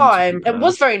upon a interesting to time, it compare.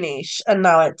 was very niche, and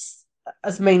now it's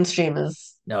as mainstream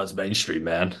as. Now it's mainstream,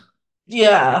 man.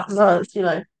 Yeah, no, it's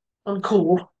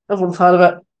uncool. Everyone's heard of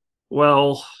it.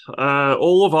 Well,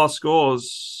 all of our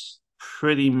scores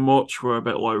pretty much were a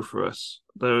bit low for us.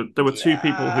 There were two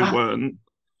people who weren't.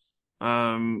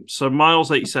 So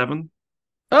Miles 87.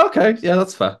 Okay, yeah,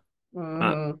 that's fair.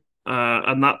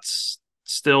 And that's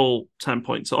still 10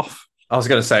 points off. I was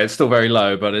going to say it's still very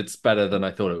low, but it's better than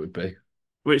I thought it would be.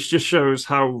 Which just shows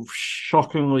how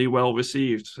shockingly well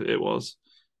received it was.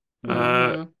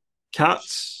 Kat,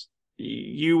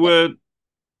 you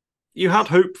had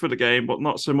hope for the game, but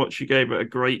not so much. You gave it a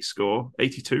great score,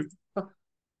 82.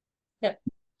 Yeah.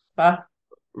 Fair.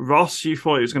 Ross, you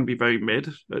thought it was going to be very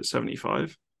mid at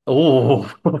 75.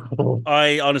 Oh,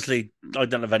 I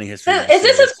don't have any history. Is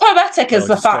this as poetic as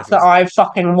the fact that I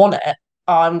fucking won it?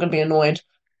 I'm going to be annoyed.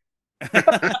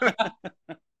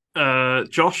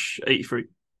 Josh, 83.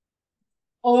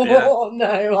 Oh,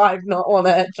 no, I've not won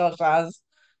it. Josh has.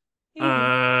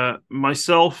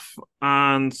 Myself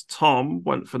and Tom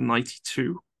went for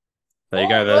 92. there you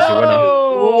go. There's your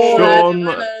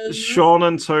winner. Oh, Sean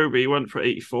and Toby went for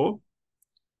 84.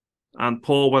 And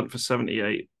Paul went for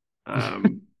 78.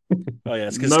 Oh yeah,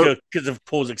 it's because of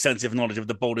Paul's extensive knowledge of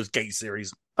the Baldur's Gate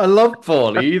series. I love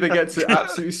Paul. He either gets it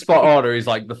absolutely spot on or he's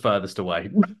like the furthest away.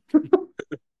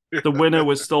 The winner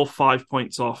was still 5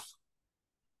 points off.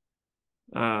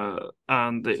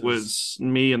 And it was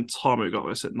me and Tom who got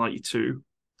this at 92.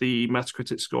 The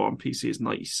Metacritic score on PC is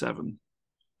 97.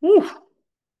 Woo.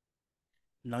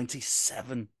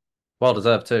 97. Well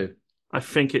deserved too. I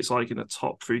think it's like in the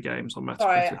top 3 games on Metacritic.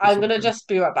 sorry, I'm going to just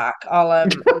be right back. I'm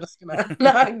just going to.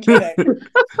 No, I'm kidding.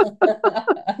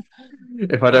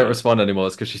 If I don't respond anymore,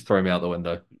 it's because she's throwing me out the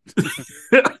window.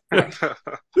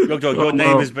 Your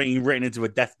name is being written into a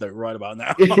death note right about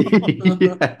now.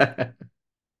 Yeah.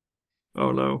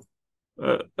 Oh no.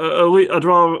 I'd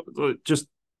rather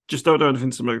just don't do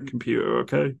anything to my computer,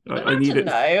 okay? I need it.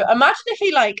 No, imagine if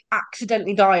he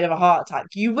accidentally died of a heart attack.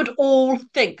 You would all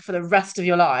think for the rest of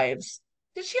your lives,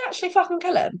 did she actually fucking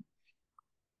kill him?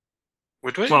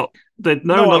 Would we? Well, They'd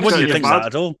know No, I not to wouldn't get your think that bad.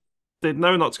 at all. They'd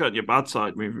know not to get on your bad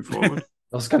side moving forward.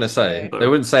 I was going to say, No. they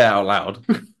wouldn't say it out loud.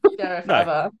 Sheriff No.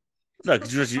 ever. No,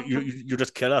 because you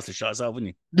just kill us and shut us out,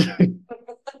 wouldn't you?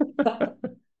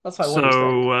 That's why I want you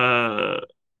to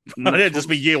So It'd just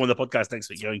be you on the podcast next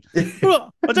week going,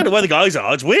 well, I don't know where the guys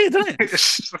are. It's weird, isn't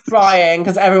it? crying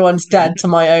because everyone's dead to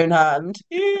my own hand.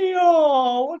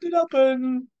 Eeyore, what did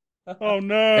happen? Oh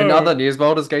no! In other news,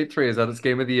 Baldur's Gate 3 has had its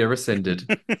game of the year rescinded.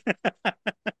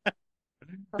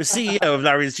 The CEO of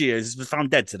Larry's Geos was found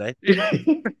dead today.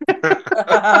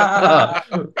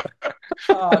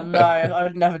 Oh no, I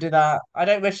would never do that. I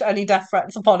don't wish any death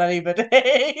threats upon anybody.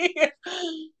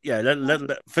 Yeah,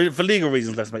 for legal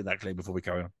reasons, let's make that clear before we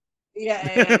carry on.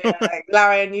 Yeah. Like,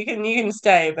 Larry, you can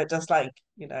stay, but just like,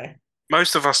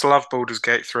 Most of us love Baldur's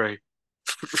Gate 3.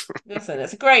 listen,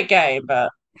 it's a great game, but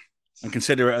And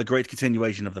consider it a great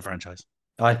continuation of the franchise.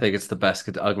 I think it's the best.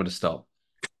 I'm going to stop.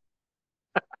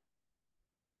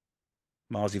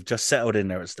 Miles, you've just settled in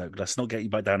there at Stoke. Let's not get you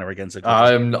back down there again so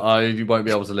quickly. I won't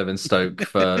be able to live in Stoke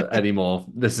for anymore.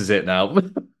 This is it now.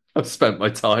 I've spent my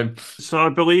time. So I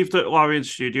believe that Larian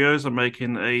Studios are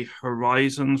making a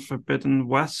Horizon Forbidden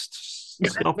West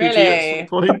RPG at some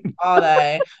point. are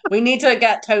they? We need to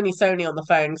get Tony Sony on the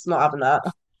phone because I'm not having that.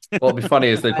 What'll be funny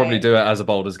is they probably do it as a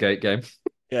Baldur's Gate game.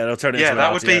 Yeah, they'll turn it Yeah, into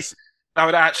that would be RTS. that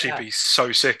would actually be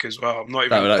so sick as well. I'm not even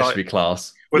That would like, actually be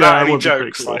class. without Yeah, it any would be pretty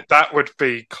jokes. cool. Like that would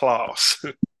be class.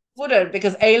 Wouldn't,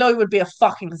 because Aloy would be a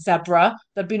fucking zebra.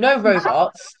 There'd be no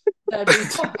robots. There'd be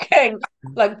fucking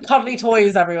like cuddly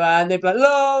toys everywhere, and they'd be like,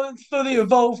 "Oh, it's for the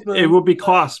involvement." It would be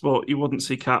class, but you wouldn't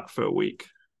see Cat for a week.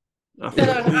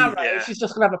 Instead of an arrow, Yeah. she's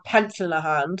just gonna have a pencil in her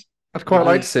hand. I'd quite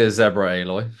like to see a zebra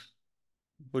Aloy.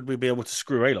 Would we be able to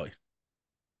screw Aloy?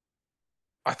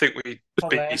 I think we'd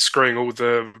Probably. be screwing all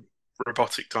the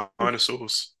robotic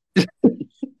dinosaurs.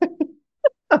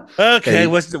 Okay, Hey.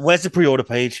 where's the pre-order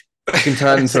page? You can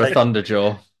turn into a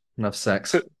Thunderjaw and have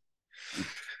sex.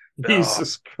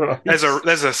 Jesus Christ.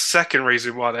 There's a second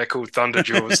reason why they're called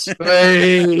Thunderjaws.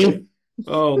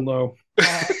 Oh no.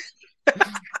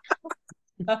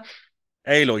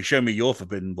 Aloy, show me your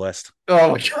Forbidden West.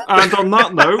 Oh my god. And on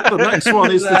that note, the next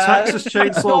one is the Texas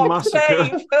Chainsaw Not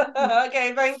Massacre. safe.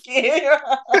 Okay, thank you.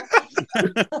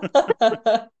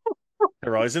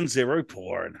 Horizon Zero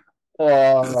Porn.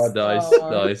 Oh, nice, Oh,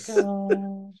 nice.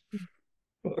 God.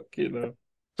 Fucking hell.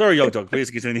 Sorry, Yog Dog, please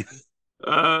continue.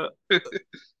 I'm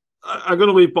going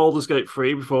to leave Baldur's Gate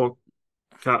 3 before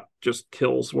Cat just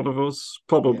kills one of us.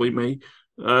 Probably me.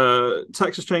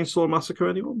 Texas Chainsaw Massacre,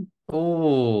 anyone?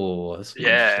 Oh, that's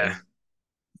Yeah.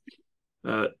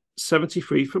 interesting.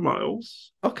 73 for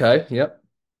Miles. Okay, yep.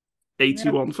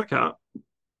 81 for Cat.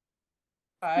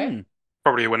 Okay.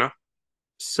 Probably a winner.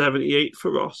 78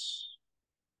 for Ross.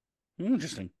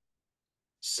 Interesting.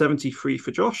 73 for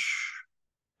Josh.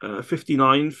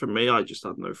 59 for me. I just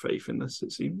had no faith in this,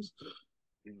 it seems.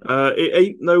 It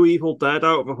ain't no Evil Dead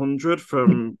out of 100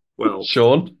 from, well,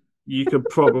 Sean. you could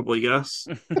probably guess.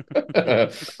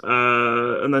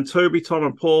 And then Toby, Tom,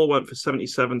 and Paul went for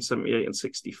 77, 78, and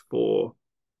 64.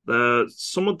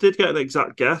 Someone did get an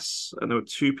exact guess, and there were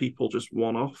two people just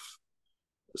one off.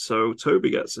 So Toby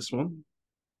gets this one.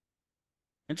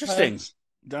 Interesting.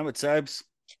 Damn it, Sabs.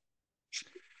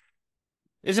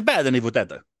 Is it better than Evil Dead,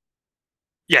 though?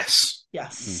 Yes.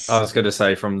 Yes. I was going to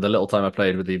say, from the little time I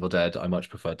played with Evil Dead, I much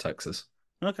preferred Texas.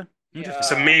 Okay. Interesting.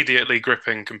 It's immediately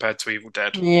gripping compared to Evil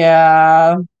Dead.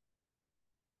 Yeah.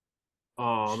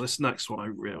 Oh, this next one I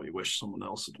really wish someone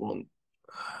else had won.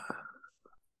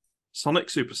 Sonic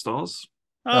Superstars.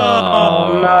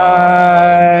 Oh,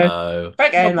 no. no. Great My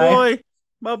game, though. boy.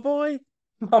 My boy.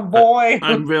 My boy.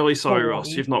 I'm really sorry, Boy. Ross.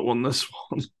 You've not won this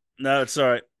one. No, it's all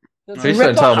right. Just Please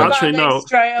rip don't tell off me. that Actually, thing no.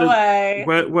 Straight away.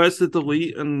 Where's the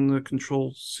delete and the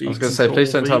control C? I was going to say,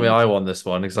 please don't tell me I won this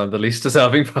one because I'm the least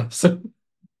deserving person.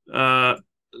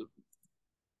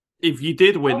 If you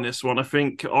did win this one, I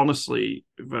think honestly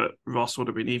that Ross would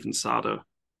have been even sadder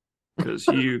because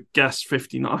you guessed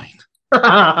 59,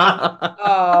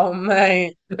 Oh,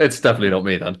 mate. It's definitely not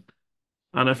me then.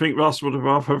 and I think Ross would have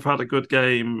rather have had a good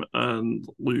game and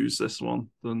lose this one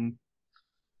than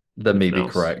Then me be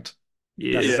Else. correct.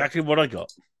 yeah. That's exactly what I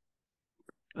got.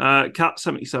 Cat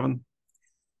 77,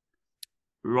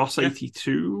 Ross Yeah.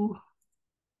 82,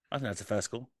 I think that's a fair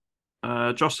score.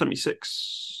 Josh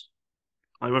 76.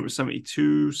 I went with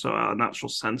 72, so a natural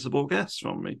sensible guess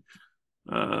from me.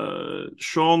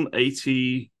 Sean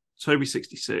 80, Toby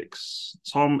 66,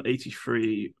 Tom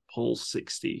 83, Paul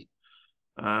 60.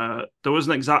 There was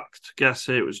an exact guess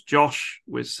here. It was Josh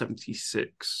with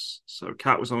 76. So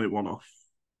Cat was only one off.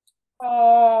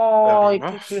 Oh, Fair you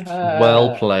enough. put your hair.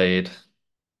 Well played.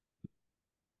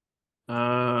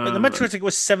 But the Metacritic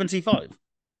was 75.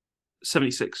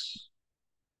 76.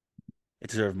 It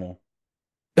deserved more.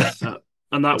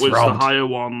 And that It's was the robbed. higher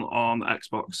one on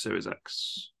Xbox Series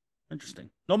X. Interesting.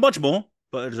 Not much more,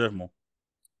 but it deserved more.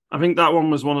 I think that one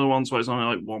was one of the ones where it's only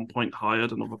like 1 point higher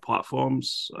than other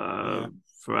platforms for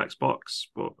Xbox.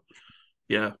 But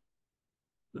yeah,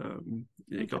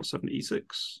 it got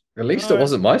 76. At least it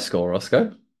wasn't my score,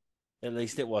 Roscoe. At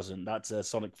least it wasn't. That's a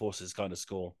Sonic Forces kind of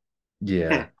score.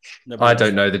 Yeah. Nobody I else-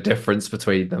 don't know the difference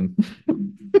between them.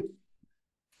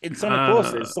 In Sonic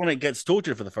Forces, Sonic gets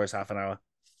tortured for the first half an hour.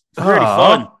 It's really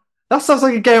fun. That sounds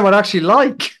like a game I'd actually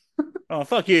like. Oh,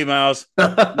 fuck you, Miles.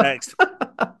 Next.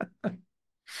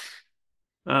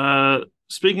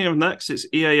 Speaking of next, it's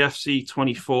EAFC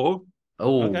 24.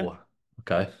 Oh,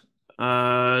 okay.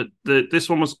 This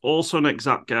one was also an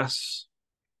exact guess.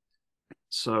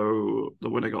 So the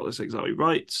winner got this exactly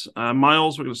right.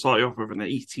 Miles, we're going to start you off with an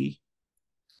 80.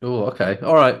 Oh, okay.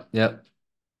 All right. Yeah.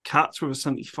 Kat with a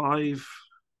 75.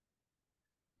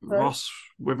 Right. Ross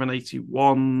with an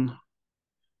 81.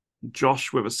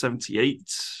 Josh with a 78.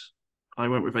 I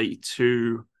went with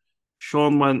 82.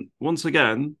 Sean went once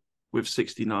again with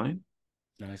 69.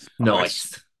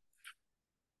 Nice.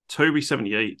 Toby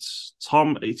 78.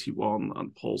 Tom 81.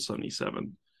 And Paul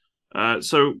 77.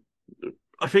 So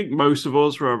I think most of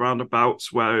us were around about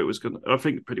where it was going to... I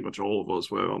think pretty much all of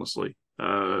us were, honestly.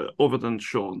 Other than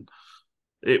Sean.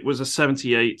 It was a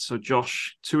 78, so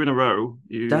Josh, 2 in a row.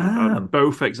 You had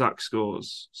both exact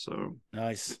scores. So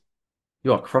Nice.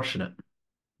 You are crushing it.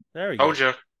 There you go. Told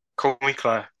you. Call me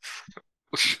Claire.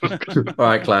 All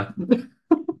right, Claire.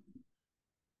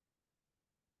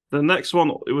 the next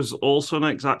one, it was also an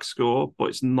exact score, but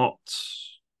it's not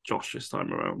Josh this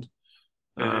time around.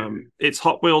 It's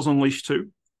Hot Wheels Unleashed 2.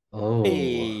 Oh.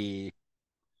 Hey.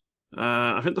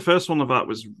 I think the first one of that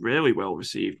was really well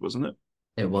received, wasn't it?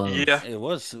 It was. Yeah. It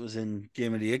was. It was in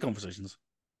Game of the Year conversations.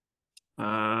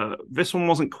 This one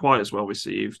wasn't quite as well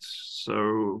received.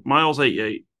 So Miles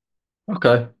 88,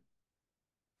 Okay.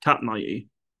 Cat 90.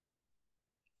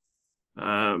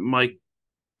 My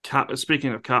cat.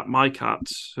 Speaking of cat, my cat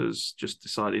has just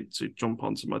decided to jump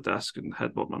onto my desk and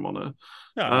headbutt my monitor.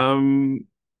 Oh,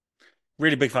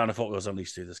 really big fan of Hot Wheels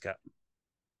Unleashed 2, this cat.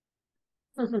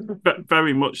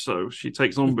 Very much so. She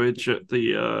takes umbrage at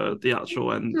the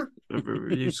actual end of the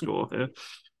review score here.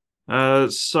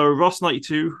 So Ross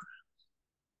 92.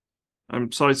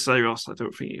 I'm sorry to say, Ross, I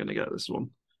don't think you're going to get this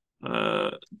one.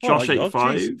 Josh my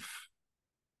God, 85.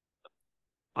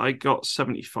 I got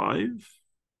 75.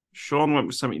 Sean went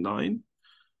for 79.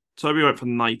 Toby went for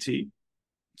 90.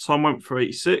 Tom went for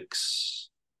 86.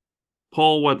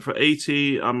 Paul went for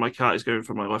 80, and my cat is going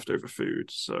for my leftover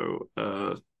food. So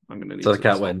I'm going to need So to the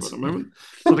cat stop wins. for a moment.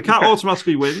 So the cat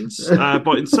automatically wins.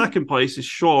 But in second place is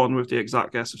Sean with the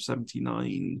exact guess of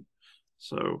 79.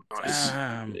 So Nice.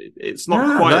 it's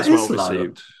not quite that as well is low.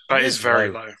 received. That It is is very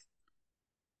low.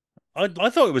 low. I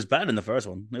thought it was better than the first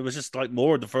one. It was just like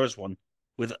more of the first one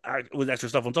with extra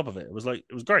stuff on top of it. It was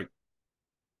great.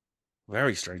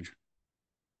 Very strange.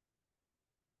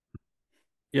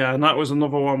 Yeah, and that was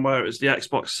another one where it was the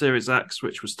Xbox Series X,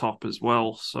 which was top as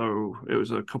well. So it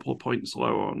was a couple of points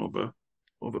lower on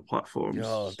other platforms.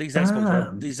 God, these Damn.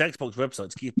 Xbox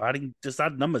websites keep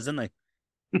add numbers, don't they?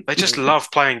 They just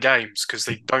love playing games because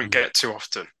they don't get too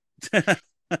often. They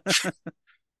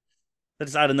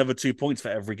just add another 2 points for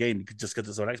every game just because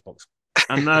it's on Xbox.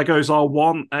 And there goes our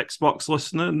one Xbox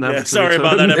listener. Never Yeah, to sorry return.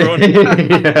 about that, everyone.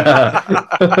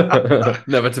 Yeah.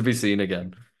 Never to be seen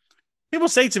again. People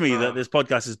say to me that this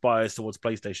podcast is biased towards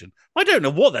PlayStation. I don't know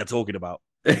what they're talking about.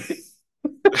 I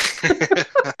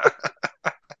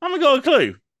haven't got a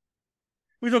clue.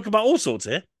 We talk about all sorts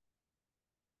here.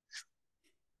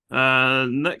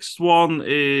 Next one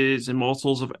is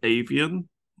Immortals of Avian.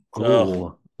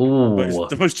 Oh. Ooh.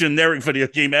 The most generic video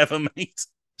game ever made.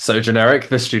 So generic.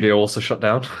 The studio also shut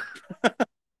down. It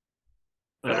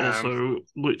also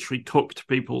literally cooked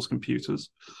people's computers.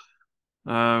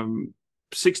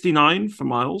 69 for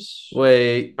Miles.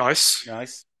 Wait.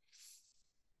 Nice.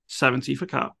 70 for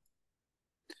Cat.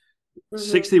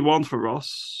 61 for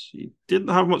Ross. You didn't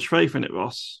have much faith in it,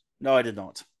 Ross. No, I did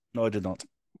not.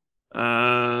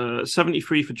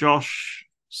 73 for Josh.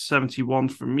 71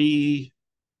 for me.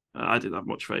 I didn't have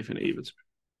much faith in it either.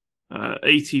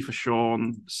 80 for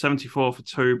Sean. 74 for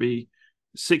Toby.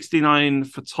 69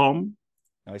 for Tom.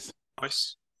 Nice.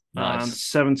 And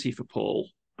 70 for Paul.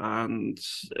 And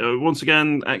once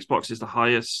again, Xbox is the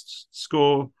highest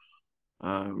score.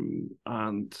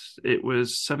 And it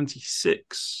was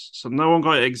 76. So no one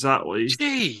got it exactly.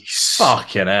 Jeez.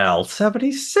 Fucking hell.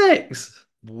 76.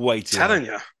 Way too Telling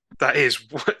high. you. That is,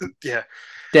 yeah.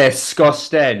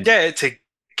 Disgusting. Get it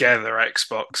together,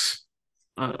 Xbox.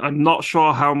 I'm not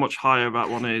sure how much higher that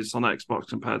one is on Xbox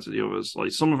compared to the others.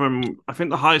 Like some of them, I think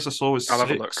the highest I saw was I'll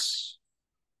have a look. 6.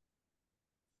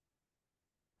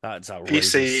 That's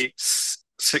outrageous. PC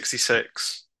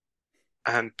 66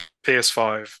 and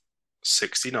PS5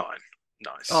 69.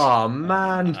 Nice. Oh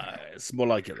man. It's more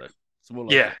like it though. It's more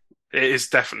like Yeah, it is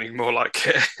definitely more like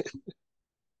it.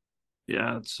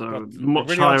 Yeah, so God, they much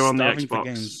really are higher on the starving for Xbox.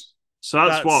 games. So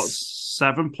that's what, That's-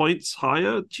 7 points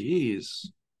higher? Jeez.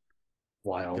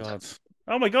 Wild. God.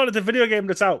 Oh my God, it's a video game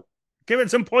that's out. Give it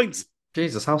some points.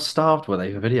 Jesus, how starved were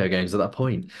they for video games at that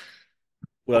point?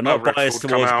 Well, not Redfall biased come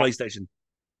towards out. PlayStation.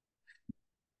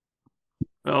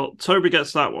 Well, Toby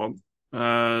gets that one.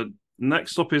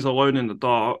 Next up is Alone in the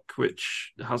Dark,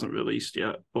 which hasn't released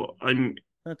yet, but I'm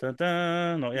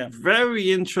Not yet.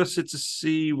 very interested to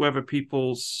see whether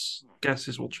people's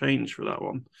guesses will change for that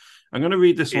one. I'm going to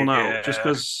read this one out just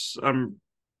because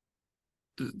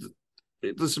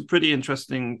there's some pretty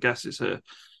interesting guesses here.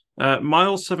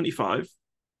 Miles 75,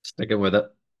 Sticking with it.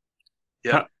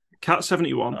 Yeah. Cat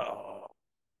 71,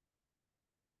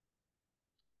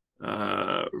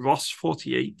 Oh, Ross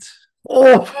 48,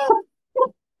 Oh.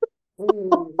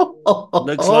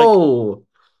 Looks Oh.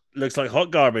 looks like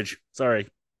hot garbage. Sorry.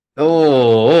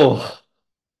 Oh.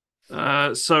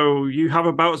 So you have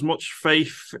about as much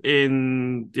faith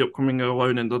in the upcoming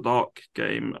Alone in the Dark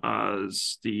game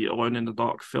as the Alone in the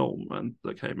Dark film when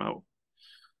that came out.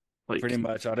 Like, Pretty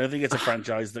much. I don't think it's a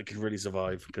franchise that could really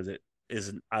survive because it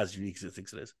isn't as unique as it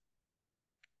thinks it is.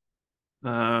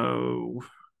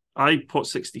 I put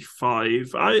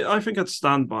 65. I think I'd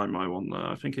stand by my one there.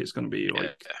 I think it's going to be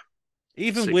like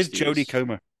Even with 60s. Jodie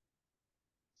Comer.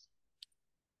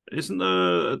 Isn't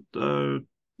there?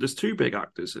 There's 2 big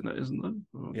actors in it, isn't there?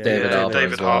 Oh. Yeah, David Harbour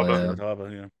David as well, Harbour. yeah. David Harbour,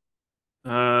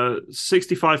 yeah.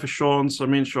 65 for Sean, so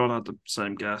me and Sean had the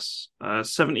same guess.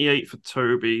 78 for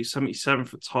Toby, 77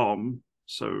 for Tom,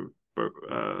 so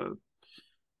and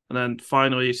then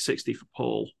finally 60 for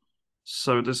Paul.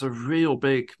 So there's a real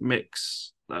big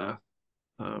mix there.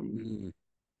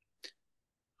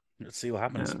 Let's see what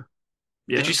happens.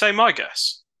 Yeah. Did you say my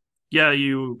guess? Yeah,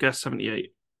 you guessed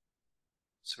 78.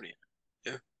 78.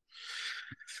 Yeah.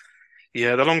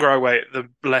 Yeah, the longer I wait, the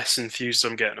less enthused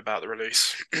I'm getting about the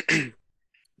release. Has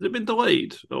it been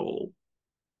delayed at all?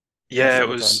 Yeah, it several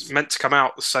was times. meant to come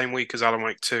out the same week as Alan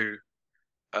Wake 2,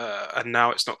 and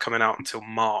now it's not coming out until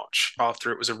March,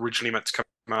 after it was originally meant to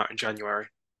come out in January,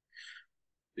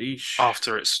 Eesh.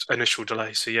 after its initial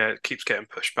delay. So yeah, it keeps getting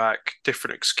pushed back.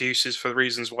 Different excuses for the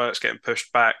reasons why it's getting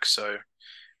pushed back. So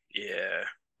yeah.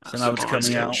 So now it's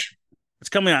coming out. It's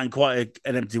coming out in quite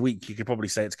an empty week. You could probably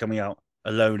say it's coming out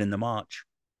alone in the March.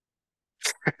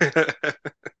 Nice.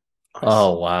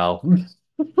 Oh wow.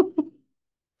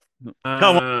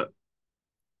 Come on.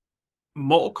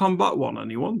 Mortal Kombat 1,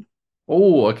 anyone?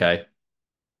 Oh, okay.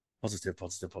 Positive.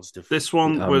 This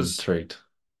one I'm was intrigued.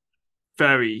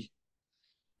 very,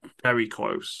 very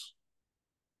close.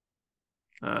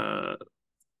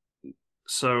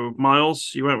 So,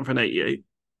 Miles, you went with an 88.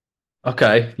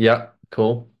 Okay, yeah,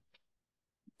 cool.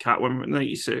 Cat went with an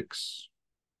 86.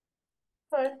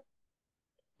 Okay.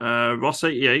 Ross,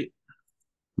 88.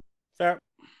 Fair.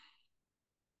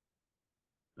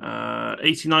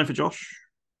 89 for Josh.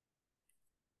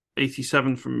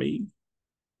 87 from me.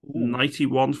 Ooh.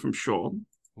 91 from Sean.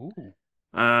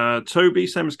 Ooh. Toby,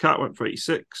 same as Cat, went for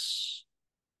 86.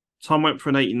 Tom went for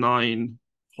an 89.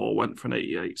 Paul went for an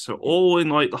 88. So all in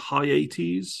like the high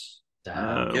 80s.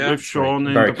 Damn. Yeah. With Sean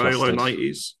in Very the very low clustered.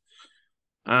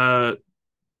 90s.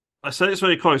 I say it's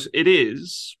very close. It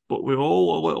is, but we're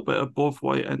all a little bit above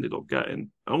what it ended up getting.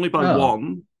 Only by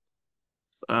one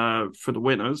for the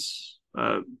winners.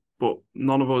 But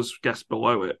none of us guessed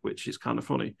below it, which is kind of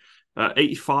funny.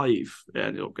 85 it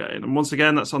ended up getting. And once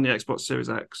again, that's on the Xbox Series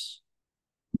X.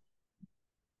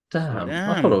 Damn. I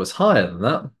Damn. thought it was higher than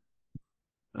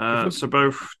that. So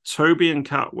both Toby and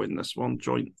Kat win this one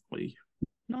jointly.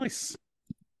 Nice.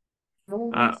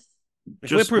 Uh,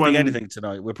 If we're proving anything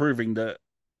tonight, we're proving that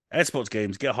esports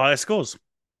games get higher scores.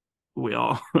 We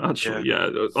are, actually, yeah.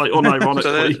 Like,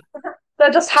 unironically. They're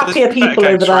just So happier there's better people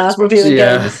games over for there Xbox. reviewing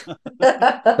Yeah. games.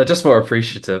 They're just more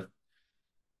appreciative.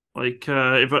 Like,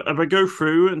 if I go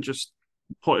through and just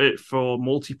put it for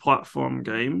multi-platform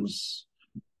games,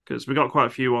 because we got quite a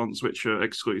few ones which are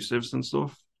exclusives and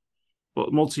stuff,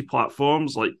 but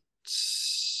multi-platforms, like,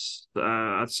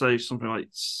 I'd say something like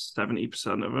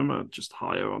 70% of them are just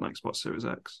higher on Xbox Series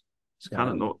X. It's kind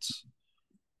of nuts.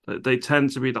 They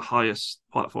tend to be the highest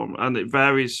platform, and it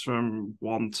varies from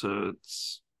 1 to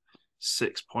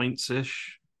 6 points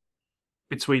ish.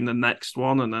 between the next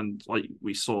one and then like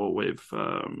we saw with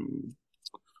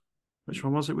which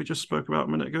one was it we just spoke about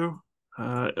a minute ago?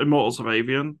 Immortals of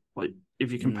Avian. Like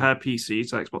if you compare PC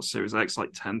to Xbox Series X, like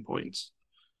 10 points.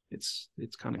 It's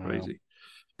kind of crazy.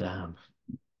 Damn.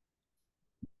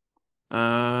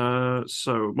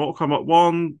 So Mortal Kombat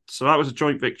 1. So that was a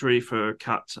joint victory for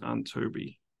Kat and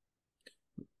Toby.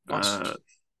 Nice.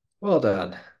 Well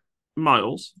done.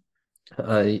 Miles,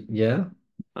 Yeah.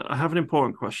 I have an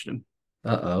important question.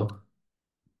 Uh-oh.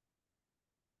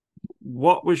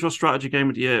 What was your strategy game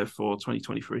of the year for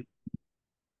 2023?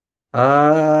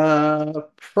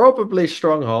 Probably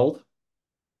Stronghold.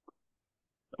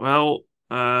 Well,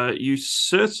 you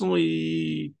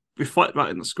certainly reflect that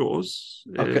in the scores.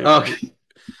 Okay.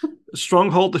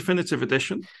 Stronghold Definitive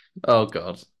Edition. Oh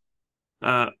God.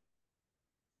 I'm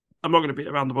not going to beat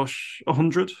around the bush.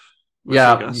 100.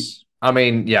 Yeah. I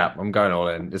mean, yeah, I'm going all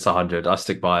in. It's 100. I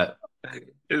stick by it.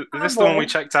 Is this the one we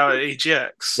checked out at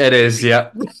EGX? It is,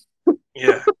 yeah.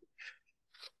 Yeah.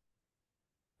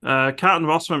 Kat and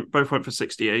Ross both went for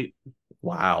 68.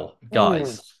 Wow.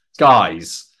 Guys.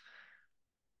 It's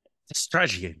a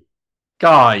strategy game.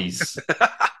 Guys.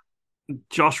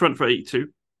 Josh went for 82.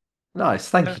 Nice.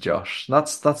 Thank you, Josh.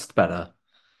 That's better.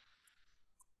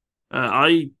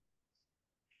 I'm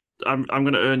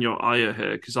going to earn your ire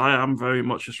here because I am very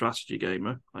much a strategy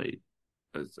gamer. And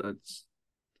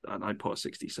I put a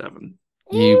 67.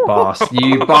 You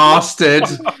bastard.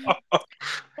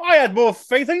 I had more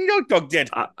faith than your dog did.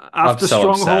 After so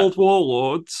Stronghold upset.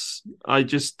 Warlords, I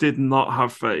just did not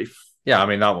have faith. Yeah, I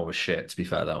mean that one was shit. To be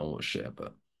fair, that one was shit.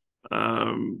 But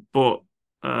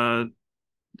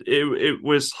it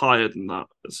was higher than that.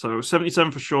 So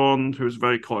 77 for Sean, who was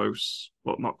very close,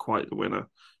 but not quite the winner.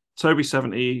 Toby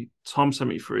 70, Tom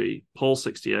 73, Paul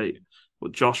 68.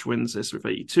 But Josh wins this with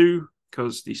 82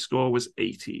 because the score was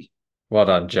 80. well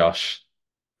done, Josh.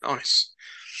 Nice.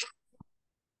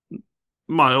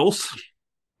 Miles.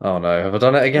 Oh no, have I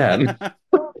done it again?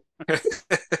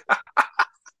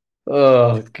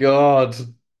 Oh God.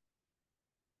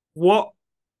 What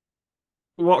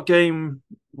game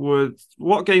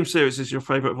series is your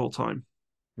favorite of all time?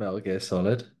 Metal Gear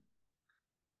Solid.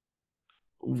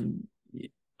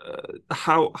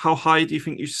 How high do you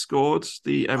think you scored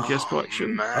the MGS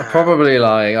collection? Probably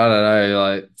like, I don't know,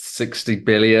 like 60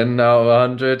 billion out of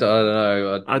 100. I don't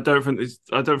know.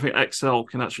 I don't think Excel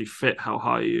can actually fit how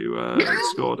high you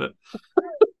scored it.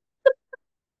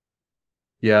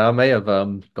 Yeah, I may have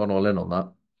gone all in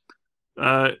on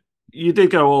that. You did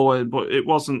go all in, but it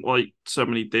wasn't like so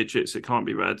many digits it can't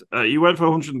be read. You went for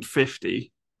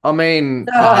 150. I mean,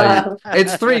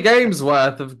 it's 3 games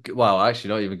worth of, well, actually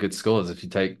not even good scores if you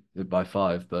take it by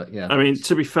 5, but yeah. I mean,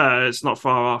 to be fair, it's not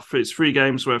far off. It's 3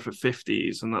 games worth of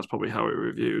 50s, and that's probably how it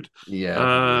reviewed.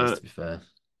 Yeah, to be fair.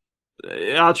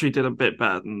 It actually did a bit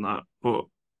better than that, but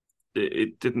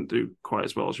it didn't do quite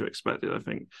as well as you expected, I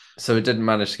think. So it didn't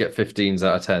manage to get 15s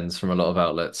out of 10s from a lot of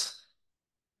outlets?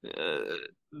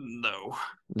 No.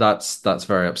 That's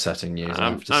very upsetting news, I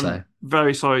have to say. I'm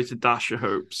very sorry to dash your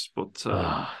hopes, but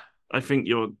I think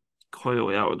you're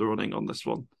clearly out of the running on this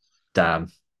one. Damn.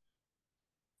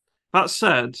 That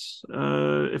said,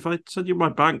 if I send you my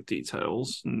bank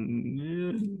details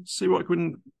and see what I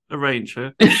can arrange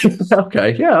here.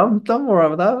 Okay, yeah, I'm all right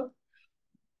with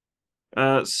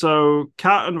that. So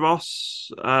Kat and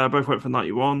Ross both went for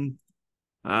 91.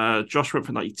 Josh went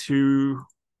for 92.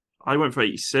 I went for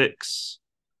 86.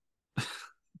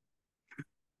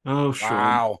 Oh, Sean.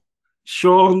 Wow.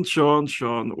 Sean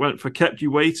went for Kept You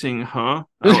Waiting, huh?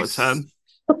 Out of 10.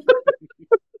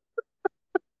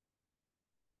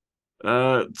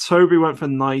 Toby went for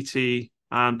 90,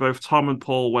 and both Tom and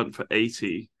Paul went for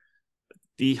 80.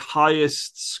 The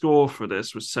highest score for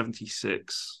this was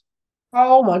 76.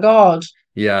 Oh my God.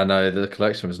 Yeah, no, the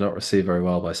collection was not received very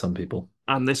well by some people.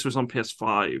 And this was on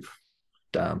PS5.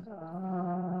 Damn.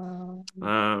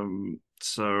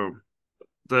 So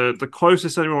the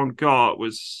closest anyone got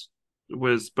was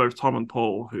both Tom and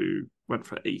Paul, who went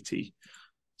for 80.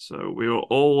 So we were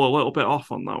all a little bit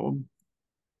off on that one.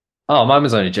 Oh, mine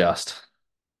was only just.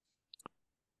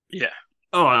 Yeah.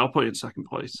 All right, I'll put you in second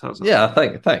place. How's that? Yeah,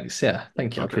 thanks. Yeah,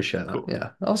 thank you. Okay, I appreciate that. Cool. Yeah,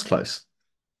 that was close.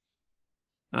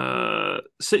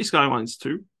 City Skylines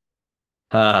 2.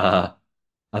 I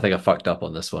think I fucked up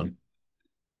on this one.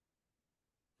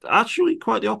 Actually,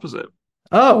 quite the opposite.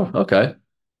 Oh, okay.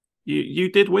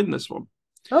 You did win this one.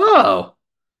 Oh.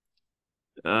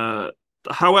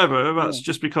 However, that's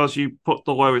just because you put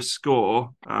the lowest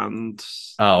score and...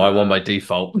 I won by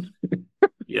default.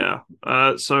 Yeah.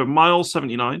 So Miles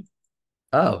 79.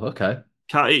 Oh, okay.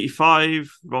 Cat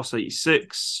 85, Ross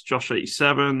 86, Josh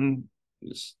 87.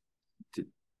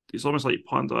 it's almost like you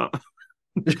planned that.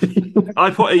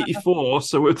 I put 84,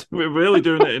 so we're really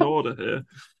doing it in order here.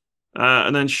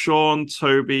 And then Sean,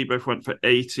 Toby both went for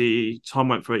 80, Tom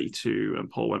went for 82, and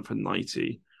Paul went for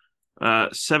 90.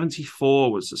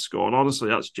 74 was the score, and honestly,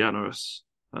 that's generous.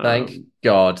 Thank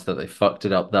God that they fucked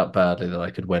it up that badly that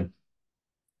I could win.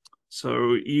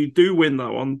 So you do win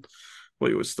that one, but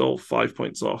you were still 5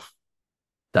 points off.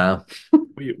 Damn.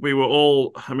 We were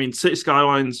all. I mean, City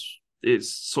Skylines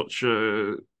is such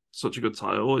a good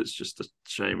title. It's just a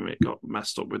shame it got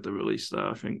messed up with the release there,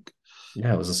 I think.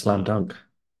 Yeah, it was a slam dunk.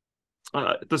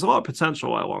 There's a lot of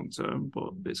potential there long term,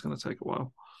 but it's going to take a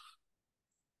while.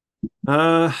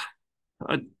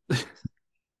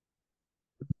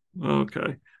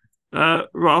 Okay.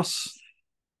 Ross.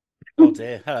 Oh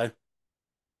dear. Hello.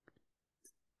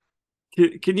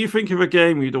 Can you think of a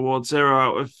game you'd award 0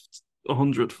 out of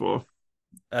 100 for?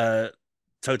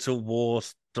 Total War,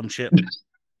 some shit.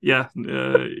 Yeah,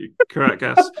 correct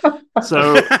guess.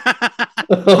 So,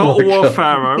 Total War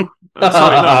Pharaoh.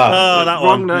 Sorry, no, that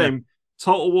wrong one. name. Yeah.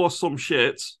 Total War some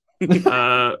shit.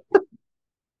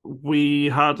 We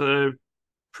had a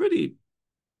pretty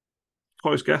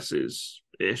close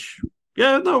guesses-ish.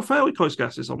 Yeah, no, fairly close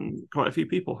guesses on quite a few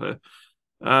people here.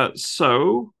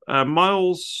 So,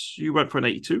 Miles, you went for an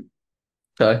 82.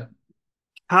 Okay.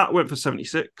 Kat went for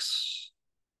 76.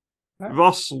 Right.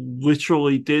 Ross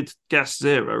literally did guess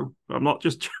 0. I'm not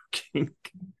just joking.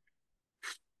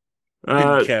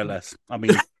 Couldn't care less. I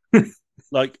mean,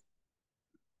 like,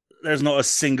 there's not a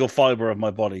single fiber of my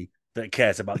body that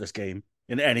cares about this game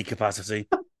in any capacity.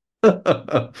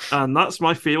 And that's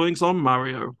my feelings on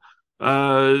Mario.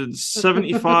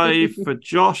 75 for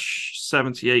Josh,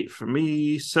 78 for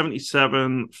me,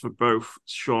 77 for both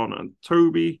Sean and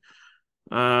Toby.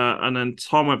 And then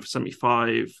Tom went for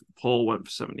 75, Paul went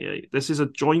for 78. This is a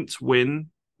joint win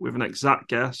with an exact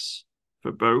guess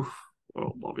for both.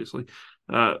 Well, obviously.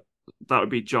 That would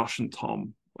be Josh and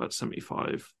Tom at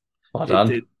 75. Well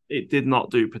done. It did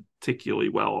not do particularly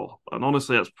well. And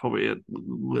honestly, that's probably a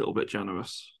little bit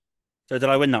generous. So did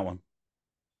I win that one?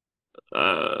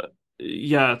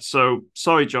 Yeah, so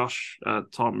sorry, Josh,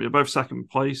 Tom, you're both second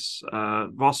place.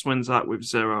 Ross wins that with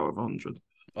 0 out of 100.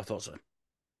 I thought so.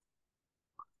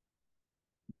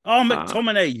 Oh,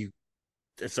 McTominay, you.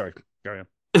 Sorry, carry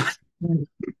on.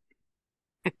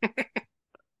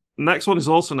 Next one is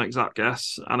also an exact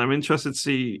guess, and I'm interested to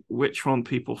see which one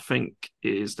people think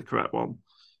is the correct one.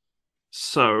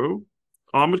 So,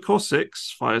 Armored Core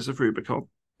 6, Fires of Rubicon.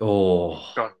 Oh.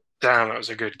 God damn, that was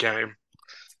a good game.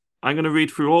 I'm going to read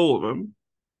through all of them,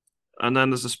 and then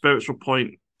there's a spiritual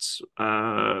point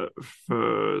for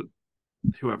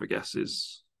whoever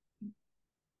guesses.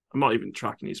 I'm not even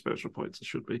tracking these spiritual points. I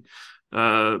should be.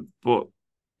 But,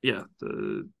 yeah.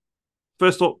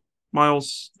 First up,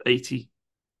 Miles, 80.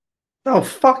 Oh,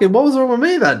 fucking, what was wrong with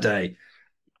me that day?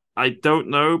 I don't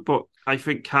know, but I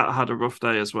think Kat had a rough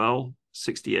day as well.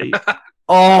 68.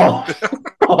 Oh,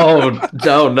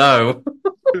 no.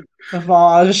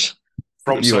 Savage.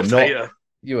 From You were not- Sophia.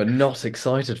 You were not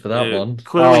excited for that one.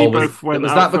 Clearly, was, both went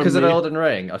was out that because from of the- Elden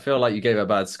Ring? I feel like you gave it a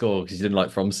bad score because you didn't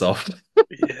like FromSoft.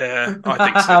 Yeah,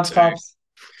 I think so too. Pops.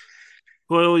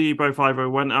 Clearly, you both either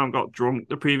went out and got drunk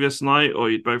the previous night, or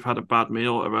you both had a bad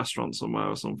meal at a restaurant somewhere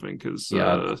or something. Because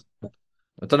Yeah.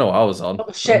 I don't know what I was on.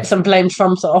 Shits and blamed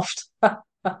FromSoft.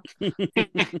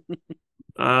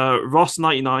 Ross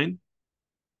 99,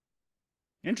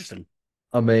 Interesting.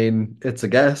 I mean, it's a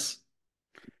guess.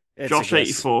 It's Josh a guess.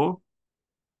 84.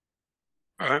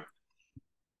 All right,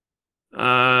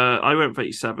 I went for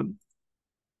 87.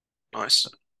 nice.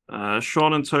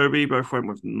 Sean and Toby both went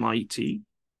with 90.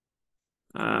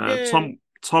 Yay.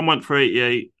 Tom went for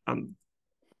 88, and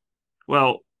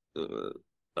well,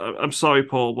 I'm sorry,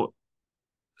 Paul, but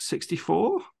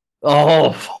 64.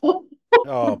 Oh,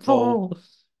 Oh, Paul.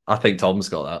 I think Tom's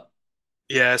got that.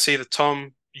 Yeah, it's either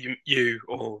Tom, you,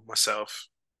 or myself.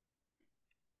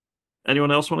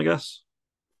 Anyone else want to guess?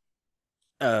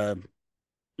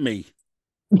 Me.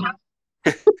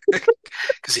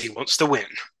 Because he wants to win.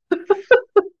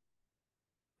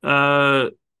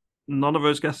 None of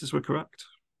those guesses were correct.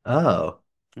 Oh.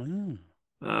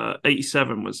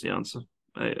 87 was the answer.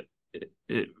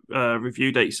 It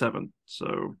reviewed 87,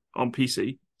 so on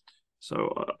PC.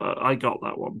 So I got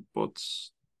that one, but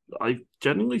I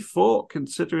genuinely thought,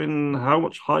 considering how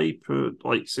much hype,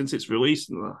 since it's released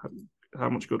and how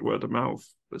much good word of mouth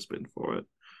there's been for it,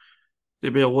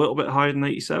 it'd be a little bit higher than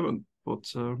 87, but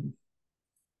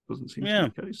doesn't seem to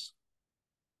be the case.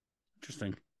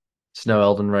 Interesting. It's no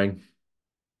Elden Ring.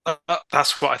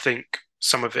 That's what I think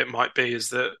some of it might be,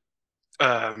 is that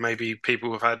maybe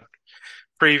people have had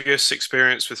previous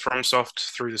experience with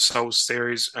FromSoft through the Souls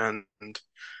series and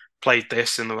played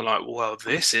this, and they were like, "Well,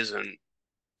 this isn't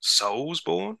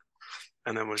Soulsborne,"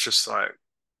 and then was just like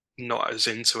not as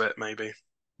into it, maybe.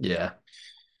 Yeah.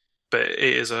 But it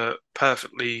is a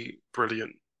perfectly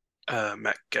brilliant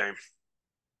mech game.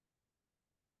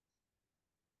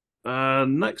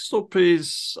 Next up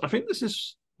is, I think this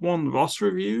is one Ross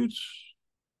reviewed.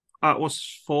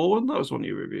 Atlas Fallen. That was one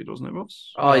you reviewed, wasn't it,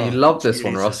 Ross? Oh, you love this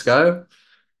one, Jesus. Roscoe.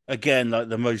 Again, like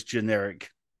the most generic,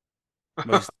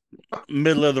 most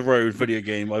middle of the road video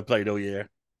game I played all year.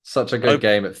 Such a good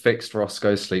game. It fixed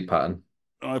Roscoe's sleep pattern.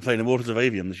 I played Immortals of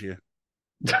Avium this year.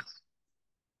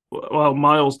 Well,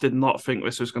 Miles did not think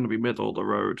this was going to be middle of the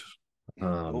road.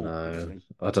 Oh, no.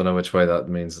 I don't know which way that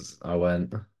means I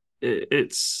went.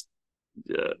 It's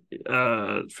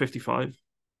 55.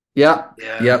 Yeah,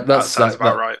 that sounds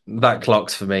about right. That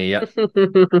clocks for me. Yeah.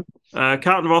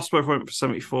 Cat and Ross both went for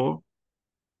 74.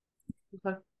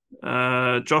 Okay.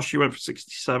 Josh, you went for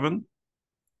 67.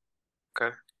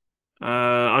 Okay.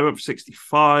 I went for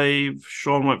 65.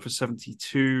 Sean went for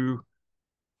 72.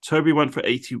 Toby went for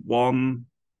 81.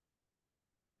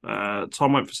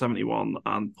 Tom went for 71,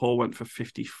 and Paul went for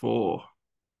 54.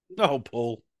 Oh,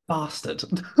 Paul. Bastard.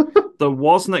 There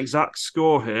was an exact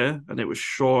score here, and it was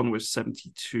Sean with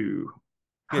 72.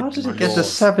 How did it get to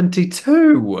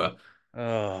 72?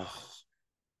 Oh,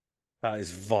 that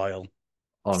is vile.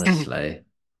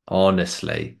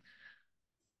 Honestly.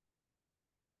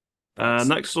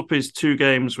 Next up is two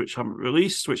games which haven't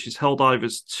released, which is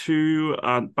Helldivers 2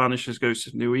 and Banisher's Ghost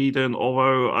of New Eden.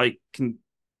 Although I can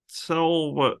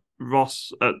tell what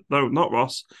Ross, no, not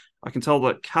Ross, I can tell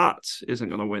that Cat isn't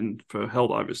going to win for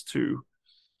Helldivers 2.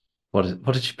 What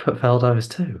did you put for Helldivers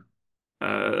 2?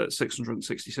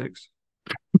 666.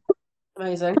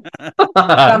 Amazing.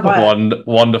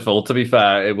 Wonderful. To be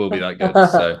fair, it will be that good.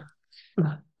 So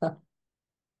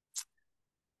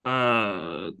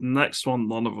next one,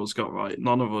 none of us got right.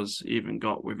 None of us even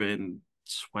got within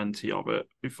 20 of it.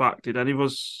 In fact, did any of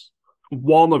us?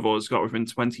 One of us got within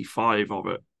 25 of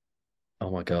it. Oh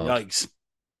my god! Yikes!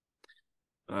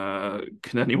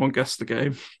 Can anyone guess the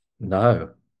game? No.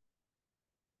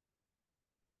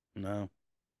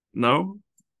 No.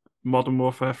 Modern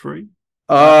Warfare 3.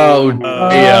 Oh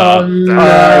dear!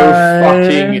 no.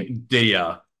 Fucking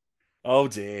dear! Oh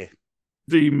dear!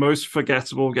 The most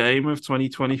forgettable game of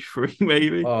 2023,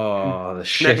 maybe. Oh, the Next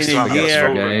shit game.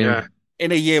 Yeah.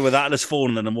 In a year with Atlas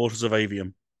Fallen and Immortals of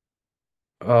Avium.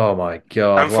 Oh my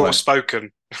god! And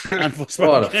Forspoken. And what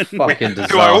a fucking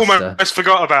disaster! Who I almost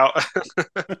forgot about.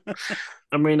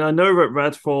 I mean, I know that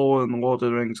Redfall and Lord of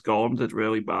the Rings Gollum did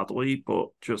really badly, but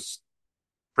just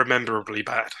rememberably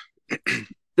bad.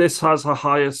 This has a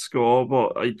higher score,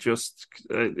 but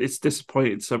it's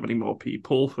disappointed so many more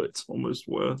people. It's almost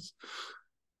worse.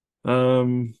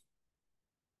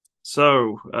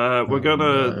 So we're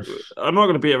gonna. I'm not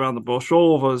gonna beat around the bush.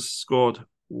 All of us scored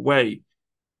way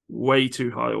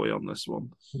too highly on this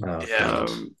one.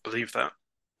 Believe that.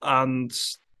 And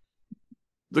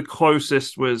the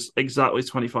closest was exactly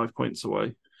 25 points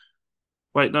away.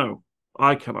 Wait, no,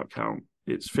 I cannot count.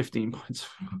 It's 15 points.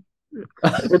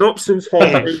 Been up since 4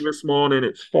 this morning.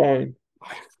 It's fine.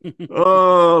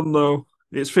 Oh no,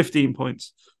 it's 15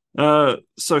 points. So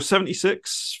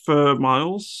 76 for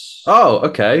Miles. Oh,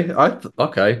 okay.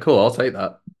 Okay, cool. I'll take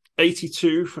that.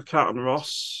 82 for Cat and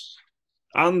Ross,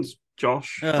 and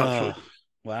Josh. Actually,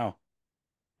 wow.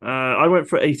 I went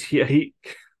for 88.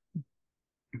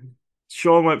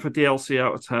 Sean went for DLC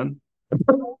out of 10.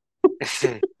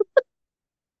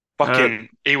 Fucking,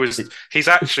 he's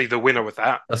actually the winner with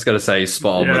that. I was going to say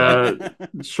spot on with that.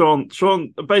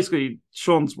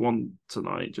 Sean's won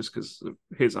tonight just because of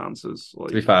his answers.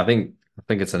 To be fair, I think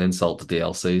it's an insult to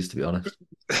DLCs, to be honest.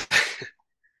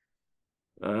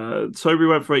 Toby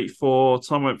went for 84,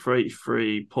 Tom went for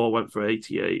 83, Paul went for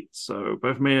 88. So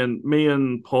both me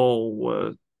and Paul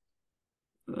were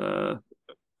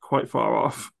quite far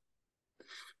off.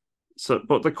 So,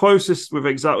 but the closest with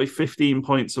exactly 15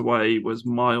 points away was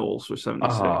Miles with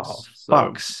 76. Oh,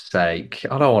 fuck's sake!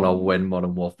 I don't want to win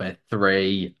Modern Warfare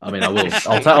 3. I mean, I will.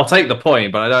 I'll take the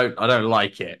point, but I don't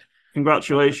like it.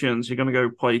 Congratulations! You're going to go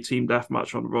play Team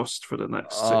Deathmatch on Rust for the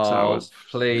next 6 hours.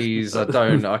 Please,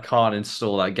 I can't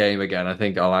install that game again. I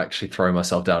think I'll actually throw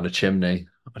myself down a chimney.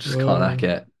 I just can't hack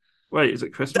it. Wait, is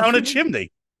it Christmas? Down a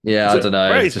chimney? Yeah, I don't know.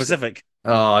 Very specific.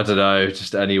 Oh, I don't know.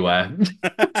 Just anywhere.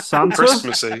 Santa?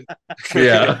 Christmassy.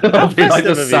 Yeah. I'll be like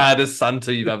the saddest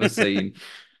Santa you've ever seen.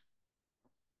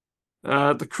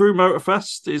 The Crew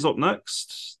Motorfest is up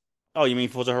next. Oh, you mean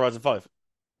Forza Horizon 5?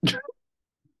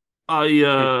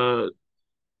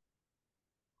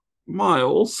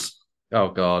 Miles, Oh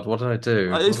God, what did I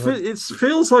do? It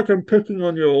feels like I'm picking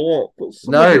on you a lot, but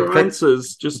some of No, your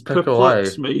answers just pick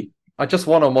perplex away. me. I just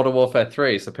won on Modern Warfare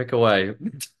 3, so pick away.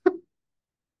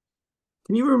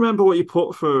 Can you remember what you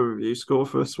put for a review score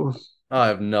for this one? I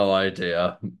have no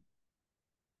idea.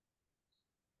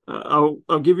 I'll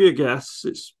give you a guess.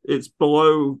 It's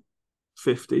below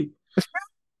 50.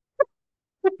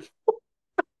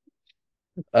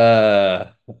 Uh,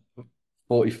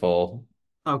 44.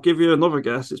 I'll give you another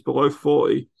guess. It's below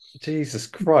 40. Jesus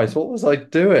Christ, what was I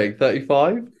doing?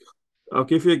 35? I'll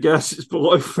give you a guess. It's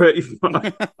below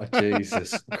 35. Oh,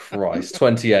 Jesus Christ,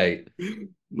 28.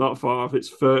 Not far off. It's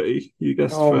 30. You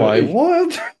guessed Oh my, 30.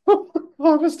 what?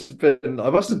 I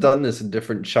must have done this in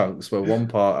different chunks where one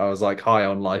part I was like high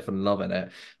on life and loving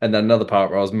it, and then another part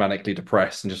where I was manically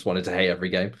depressed and just wanted to hate every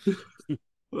game. It's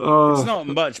Uh, not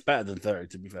much better than 30,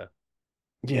 to be fair.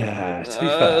 Yeah, to be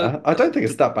uh, fair, I don't think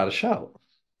it's that bad a shout.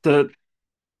 the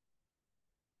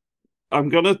I'm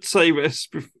gonna say this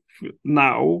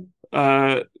now.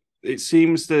 It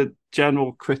seems the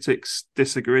general critics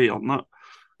disagree on that.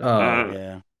 Oh,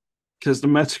 Yeah. Because the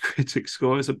Metacritic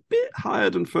score is a bit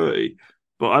higher than 30,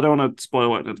 but I don't want to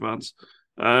spoil it in advance.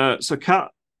 So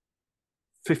Cat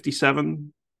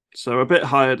 57, so a bit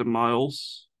higher than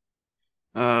Miles.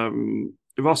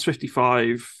 Ross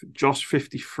 55, Josh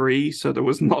 53, so there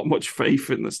was not much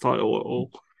faith in this title at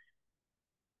all.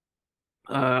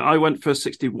 I went for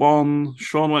 61,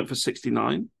 Sean went for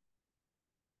 69,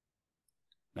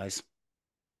 Nice.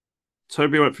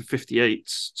 Toby went for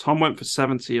 58, Tom went for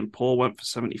 70, and Paul went for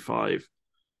 75.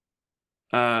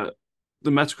 The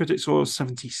Metacritic score was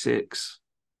 76.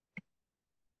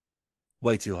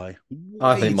 Way too high.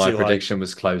 I Way think my too high. prediction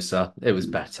was closer. It was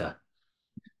better.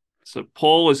 So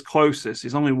Paul is closest.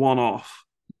 He's only one off.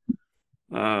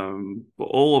 But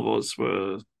all of us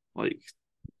were like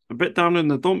a bit down in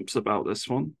the dumps about this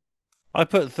one. I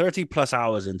put 30 plus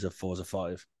hours into Forza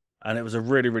 5, and it was a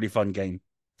really, really fun game.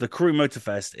 The Crew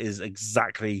Motorfest is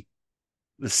exactly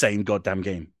the same goddamn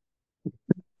game.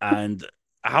 And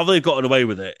how they've gotten away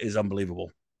with it is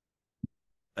unbelievable.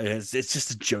 It's just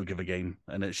a joke of a game,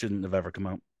 and it shouldn't have ever come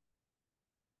out.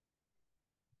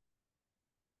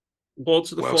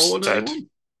 Lords of the Well Fallen, said. anyone?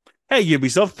 Hey,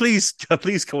 Ubisoft,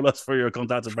 please call us for your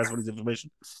contact and press release information.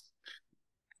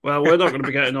 Well, we're not going to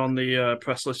be getting on the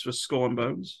press list for Skull and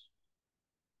Bones.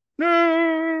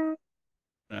 No.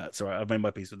 That's all right. I've made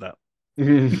my peace with that.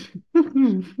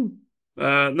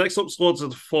 Next up's Lords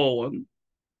of the Fallen,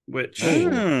 which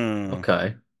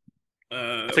Okay.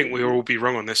 I think we'll all be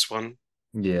wrong on this one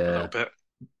a Yeah. little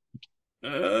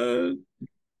bit.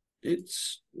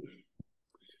 It's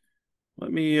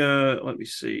let me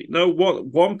see. No,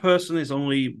 one person is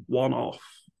only one off.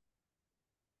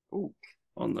 Ooh.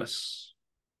 On this.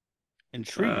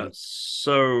 Intriguing.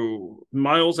 So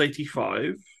Miles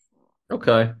 85,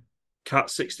 Okay. Cat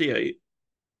 68,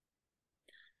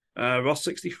 Ross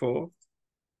 64,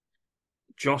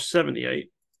 Josh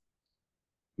 78,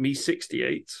 me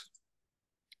 68.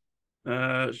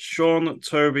 Sean and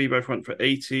Toby both went for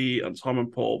 80, and Tom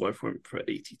and Paul both went for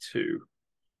 82.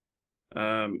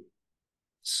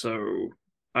 So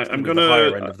I'm be the higher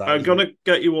end gonna of that, I'm isn't gonna it?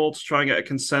 get you all to try and get a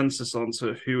consensus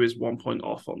onto who is 1 point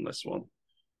off on this one.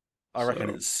 I reckon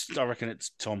it's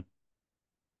Tom.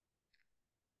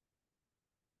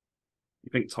 You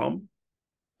think Tom?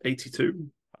 82?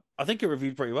 I think it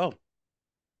reviewed pretty well.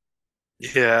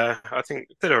 Yeah, I think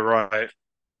they did all right.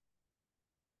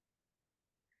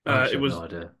 I actually It have was no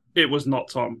idea. it was not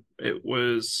Tom. It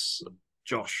was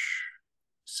Josh.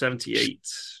 78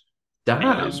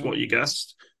 Damn. is what you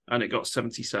guessed, and it got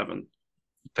 77.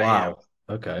 Wow.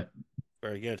 Okay.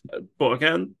 Very good. But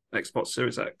again, Xbox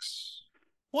Series X.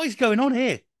 What is going on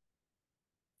here?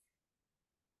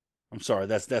 I'm sorry,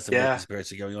 that's a real Yeah.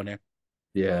 conspiracy going on here.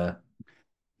 Yeah.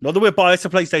 Not that we're biased to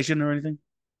PlayStation or anything.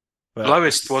 But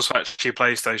Lowest was actually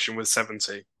PlayStation with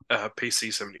 70,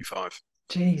 PC 75.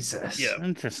 Jesus. Yeah.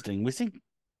 Interesting. We think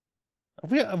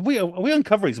are we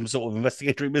uncovering some sort of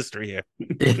investigatory mystery here?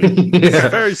 Yeah.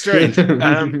 Very strange.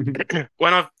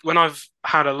 When I've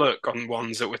had a look on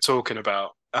ones that we're talking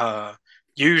about,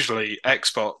 usually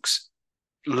Xbox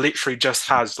literally just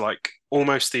has like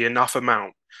almost the enough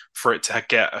amount for it to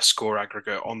get a score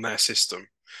aggregate on their system,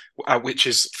 which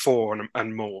is 4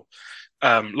 and more.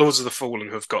 Lords of the Fallen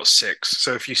have got 6.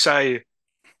 So if you say,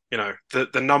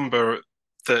 the number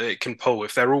that it can pull,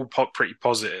 if they're all pretty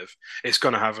positive, it's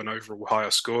going to have an overall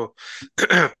higher score.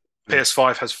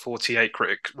 PS5 has 48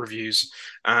 critic reviews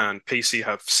and PC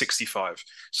have 65.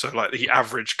 So like the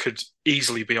average could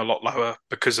easily be a lot lower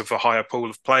because of a higher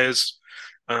pool of players.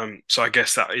 So I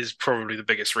guess that is probably the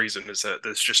biggest reason, is that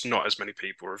there's just not as many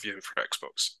people reviewing for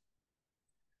Xbox.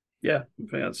 Yeah, I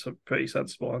think that's a pretty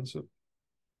sensible answer.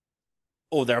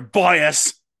 Oh, they're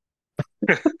biased.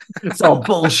 It's all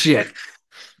bullshit.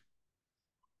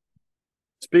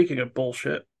 Speaking of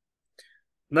bullshit,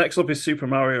 next up is Super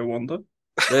Mario Wonder.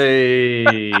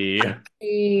 Hey.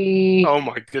 Oh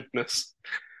my goodness.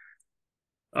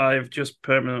 I've just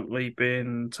permanently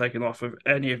been taken off of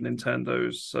any of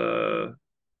Nintendo's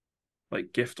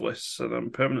like gift lists, and I'm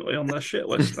permanently on their shit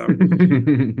list now.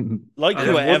 Like And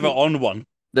you I were ever wouldn't- on one.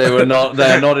 They're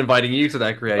not inviting you to their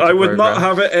I creative would not program.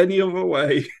 have it any other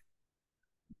way.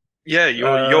 Yeah,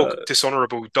 you're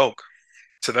dishonorable dog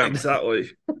to them.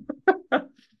 Exactly.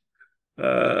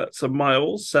 So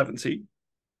Miles 70.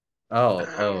 That's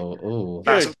a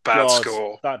Good bad God.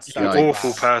 Score. That's You Yikes.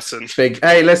 awful person. Big.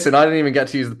 Hey, listen, I didn't even get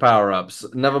to use the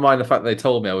power-ups. Never mind the fact they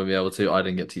told me I wouldn't be able to. I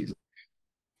didn't get to use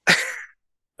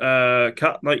it.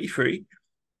 Cat 93.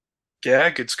 Yeah,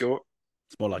 good score.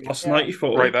 It's more like Ross Yeah.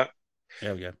 94. Rate that.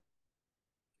 There we go.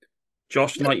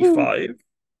 Josh 95.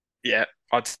 Yeah,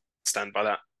 I'd stand by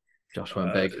that. Josh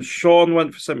went big. Sean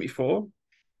went for 74.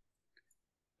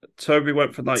 Toby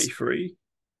went for 93.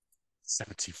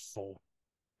 74.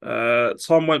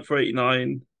 Tom went for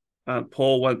 89. And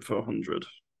Paul went for 100.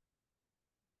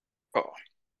 Oh,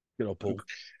 Good old Paul.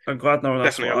 I'm glad no one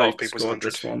asked definitely what a lot I of people's scored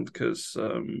 100. this one because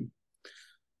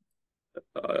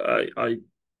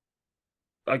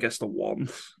I guess the one.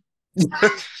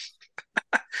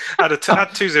 Had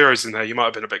 2 zeros in there, you might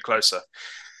have been a bit closer.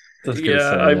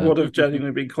 I would have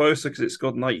genuinely been closer because it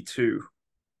scored 92.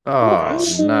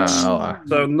 Oh, no.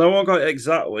 So no one got it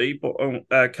exactly, but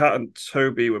Kat and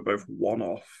Toby were both one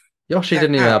off. Yoshi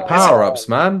didn't even have It's- power-ups,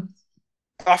 man.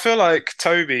 I feel like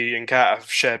Toby and Kat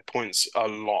have shared points a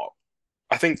lot.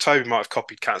 I think Toby might have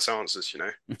copied Kat's answers, Bit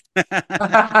of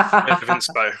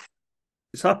inspo.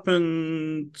 It's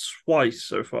happened twice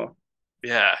so far.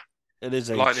 Yeah. It is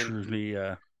a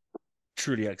Lightning.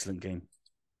 truly excellent game.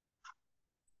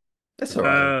 It's all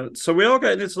right. So we are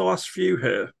getting into the last few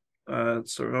here.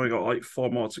 So we've only got like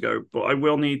 4 more to go. But I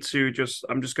will need to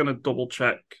I'm just going to double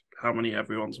check how many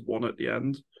everyone's won at the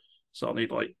end. So I'll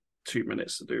need like 2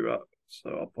 minutes to do that. So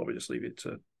I'll probably just leave you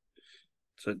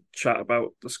to chat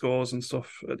about the scores and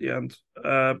stuff at the end.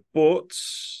 But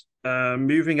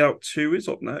Moving Out 2 is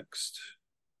up next.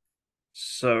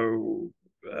 So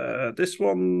this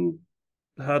one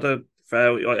had a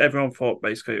fairly, like everyone thought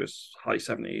basically it was high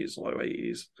 70s, low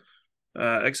 80s,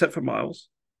 except for Miles,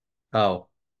 Oh,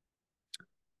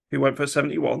 who went for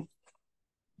 71.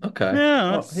 okay.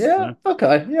 Yeah. Yeah,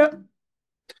 okay, yeah.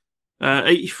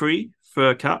 83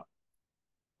 for Kat,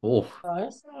 Oh,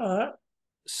 Nice. All right.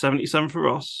 77 for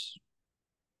Ross,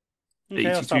 Okay,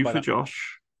 I'll stand 82 by for that.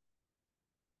 Josh.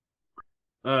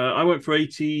 I went for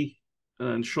 80,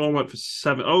 and Sean went for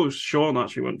 7. Oh, Sean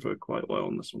actually went for quite well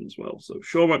on this one as well. So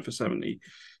Sean went for 70.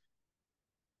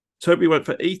 Toby went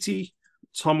for 80.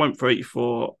 Tom went for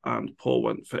 84, and Paul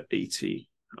went for 80.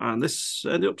 And this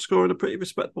ended up scoring a pretty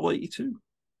respectable 82,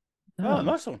 Oh,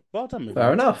 nice one. Well done, movie.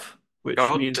 fair enough. which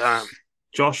God means damn.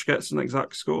 Josh gets an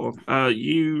exact score.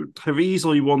 You have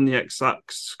easily won the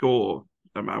exact score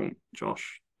amount,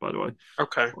 Josh, by the way.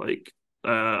 Okay. Like,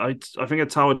 I think I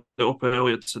tallied it up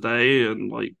earlier today, and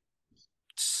like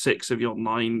 6 of your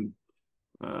 9.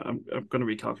 I'm going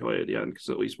to recalculate at the end because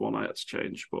at least one I had to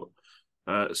change,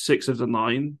 but 6 of the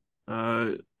 9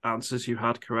 answers you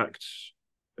had correct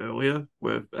earlier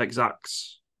were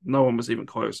exacts. No one was even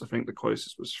close. I think the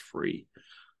closest was 3.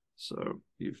 So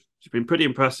you've been pretty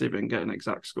impressive in getting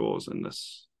exact scores in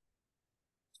this.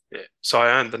 Yeah. So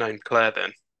I earned the name Claire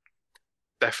then.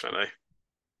 Definitely.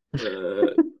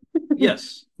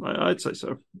 Yes, I'd say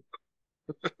so.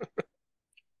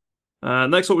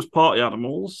 Next up was Party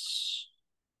Animals,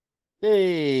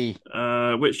 Hey.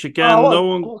 which again, no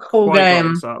one what a cool quite got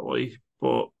game. exactly,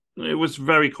 but it was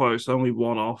very close, only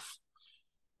one off.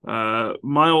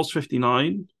 Miles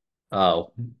 59.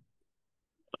 Oh,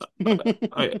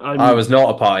 I I was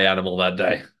not a party animal that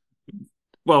day.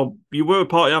 Well, you were a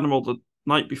party animal the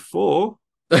night before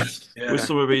Yeah. with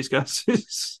some of these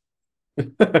guesses.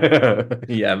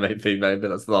 Yeah, maybe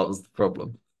that was the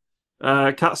problem.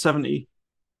 Cat 70,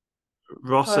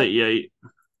 Ross Right. 88,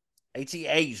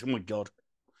 88. Oh my God.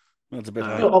 That's a bit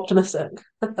high. You're optimistic.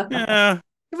 Yeah.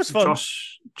 It was fun.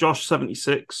 Josh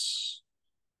 76.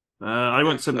 I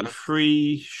went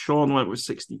 73. Sean went with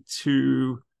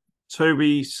 62.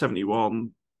 Toby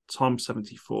 71. Tom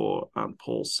 74. And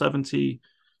Paul 70.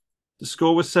 The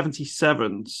score was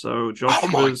 77. So Josh Oh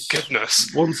my was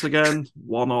goodness. once again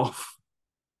one off.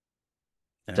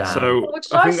 Yeah. So What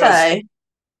did I think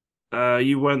say?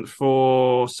 you went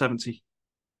for 70.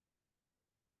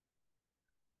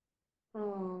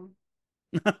 Hmm.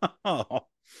 Oh,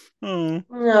 Oh.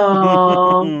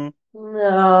 No,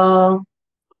 no.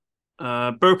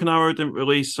 Broken Arrow didn't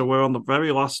release, so we're on the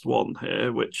very last one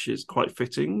here, which is quite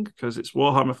fitting because it's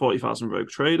Warhammer 40,000 Rogue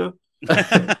Trader.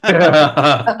 I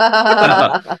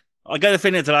got to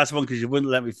finish the last one because you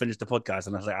wouldn't let me finish the podcast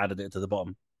unless I added it to the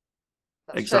bottom.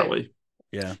 That's Exactly.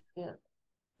 true.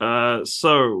 Yeah.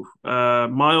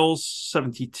 Miles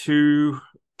 72,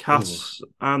 Cass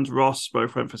and Ross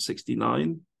both went for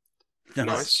 69.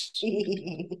 Nice.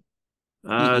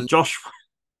 Josh,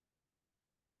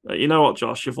 you know what,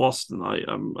 Josh, you've lost tonight.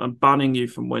 I'm banning you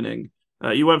from winning.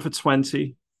 You went for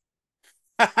 20.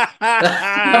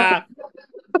 That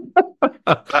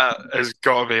has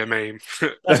got to be a meme.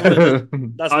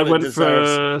 That's what it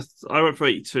deserves. I went for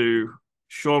 82.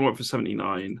 Sean went for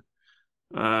 79.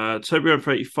 Toby went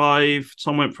for 85.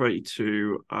 Tom went for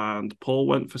 82, and Paul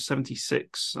went for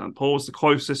 76. And Paul was the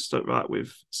closest at that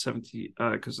with 70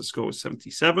 because the score was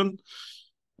 77,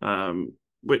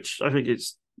 which I think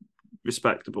is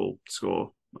respectable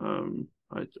score.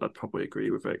 I'd probably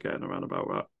agree with it getting around about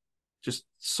that. Just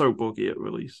so buggy at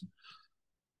release,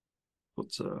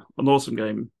 but an awesome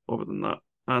game other than that.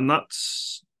 And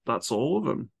that's all of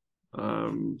them.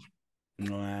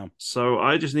 Wow. So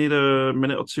I just need a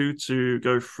minute or two to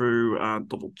go through and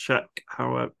double check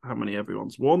how many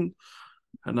everyone's won,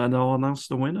 and then I'll announce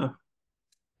the winner.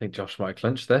 I think Josh might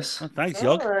clinch this. Oh, thanks,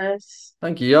 Yog. Nice.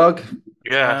 Thank you, Yog.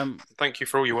 Yeah, thank you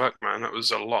for all your work, man. That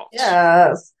was a lot.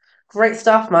 Yes. Great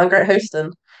stuff, man. Great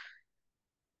hosting.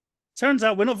 Turns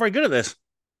out we're not very good at this.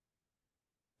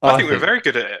 I think we're very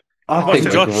good at it. I think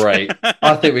we're Josh. great.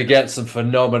 I think we get some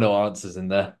phenomenal answers in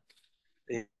there.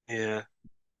 Yeah.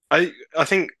 I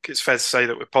think it's fair to say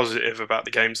that we're positive about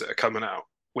the games that are coming out,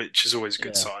 which is always a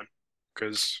good sign,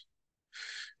 because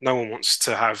no one wants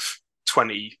to have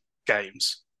 20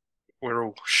 games. We're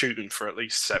all shooting for at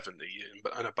least 70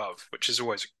 and above, which is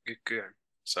always a good game.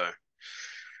 So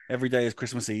every day is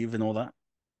Christmas Eve and all that.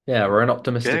 Yeah, we're an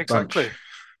optimistic bunch.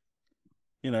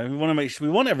 You know, we want to make sure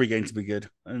we want every game to be good,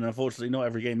 and unfortunately, not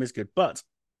every game is good. But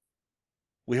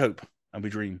we hope and we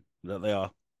dream that they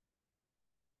are.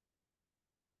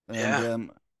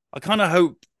 And I'm kind of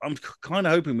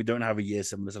hoping we don't have a year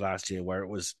similar to last year where it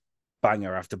was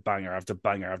banger after banger after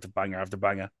banger after banger after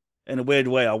banger. In a weird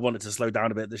way, I want it to slow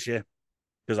down a bit this year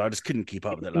because I just couldn't keep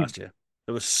up with it last year.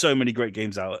 There were so many great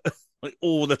games out, like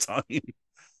all the time.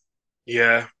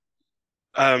 Yeah,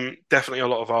 definitely a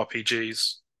lot of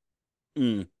RPGs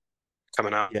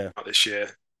coming out this year.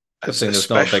 Good thing there's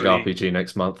not a big RPG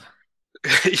next month.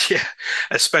 Yeah,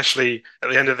 especially at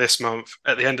the end of this month,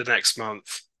 at the end of next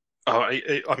month. I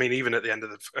mean, even at the end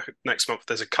of the next month,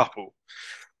 there's a couple.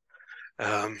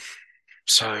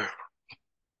 So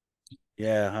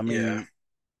yeah, I mean,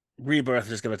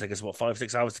 Rebirth is going to take us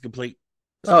 5-6 hours to complete.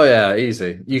 So oh yeah,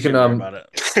 easy. You can about it.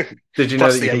 Did you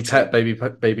know that you can pet baby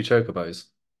chocobos?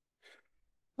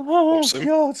 Oh awesome.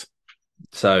 God!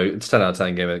 So it's 10 out of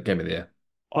 10 game of the year.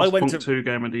 I went to 2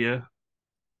 game of the year.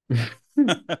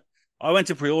 I went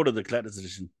to pre-order the collector's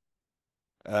edition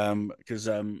because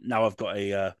now I've got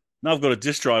a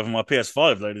disc drive on my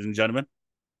PS5, ladies and gentlemen.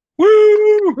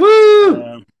 Woo!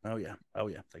 Woo! Oh yeah.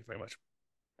 Thank you very much.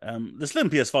 The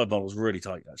slim PS5 model is really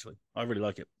tight, actually. I really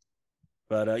like it.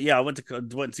 But I went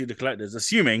to see the collectors,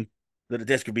 assuming that the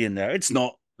disc would be in there. It's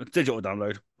not. It's digital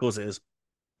download, of course it is.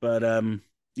 But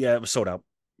it was sold out.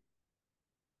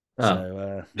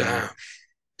 Oh. So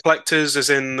collectors is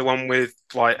in the one with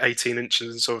like 18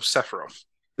 inches of Sephiroth.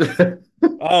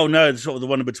 Oh no, it's sort of the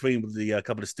one in between with the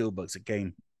couple of steelbooks at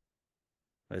Game.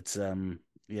 It's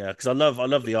because I love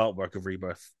the artwork of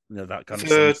Rebirth. You know, that kind of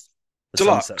the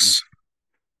deluxe.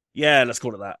 Yeah, let's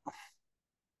call it that.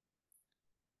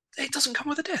 It doesn't come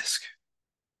with a disc.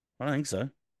 I don't think so.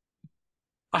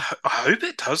 I hope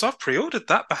it does. I've pre-ordered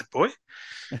that bad boy.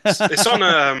 It's on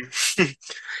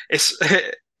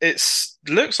it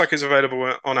looks like it's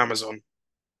available on Amazon.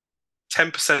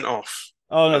 10% off.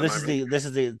 Oh no, this is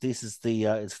the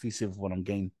exclusive one on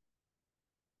Game.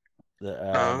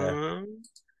 They're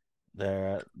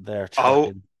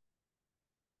tracking.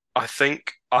 I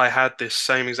think I had this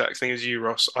same exact thing as you,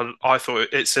 Ross. I thought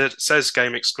it says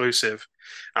game exclusive,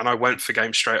 and I went for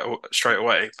game straight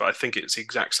away. But I think it's the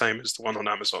exact same as the one on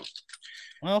Amazon.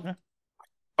 Well, okay.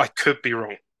 I could be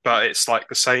wrong, but it's like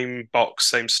the same box,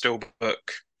 same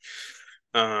steelbook,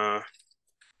 and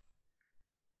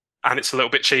it's a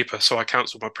little bit cheaper. So I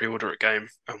cancelled my pre-order at Game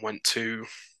and went to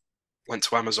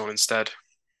Amazon instead.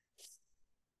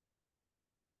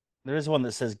 There is one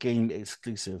that says game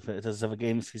exclusive. It does have a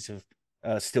game exclusive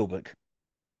steelbook.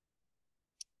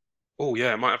 Oh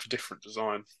yeah, it might have a different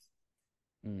design.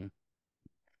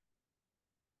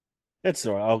 It's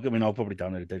all right. I'll probably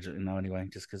download it digitally now anyway,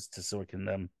 just so I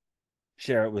can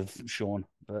share it with Sean.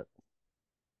 But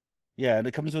yeah, and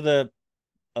it comes with a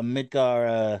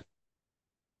Midgar.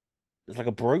 It's like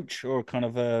a brooch or kind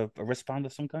of a wristband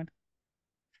of some kind.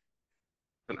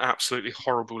 An absolutely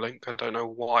horrible link. I don't know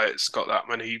why it's got that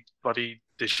many bloody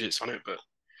digits on it, but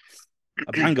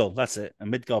A bangle. That's it. A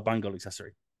Midgar bangle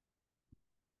accessory.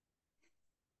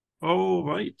 All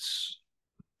right.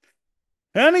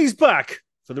 And he's back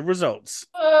for the results.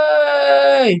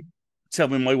 Hey! Tell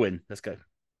me my win. Let's go.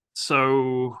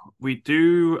 So we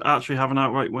do actually have an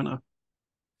outright winner.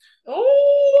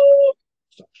 Oh!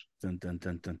 Dun, dun,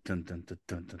 dun, dun, dun, dun, dun,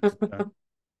 dun, dun, dun.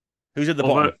 Who's at the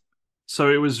Although- bottom? So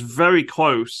it was very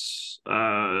close At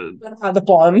the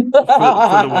bottom. for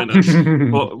the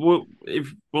winners. But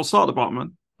we'll start at the bottom,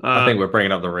 man. I think we're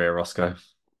bringing up the rear, Roscoe.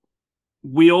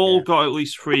 We all Yeah. got at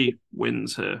least 3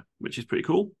 wins here, which is pretty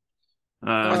cool.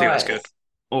 I think that's good.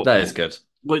 That is good.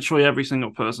 Literally every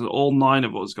single person, all 9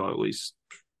 of us got at least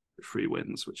 3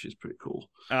 wins, which is pretty cool.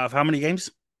 Of how many games?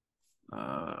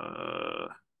 How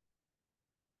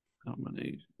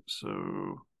many?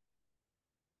 So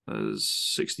there's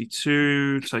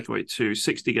 62, take away 2,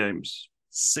 60 games.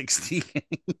 60.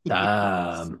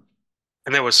 Damn.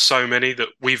 And there were so many that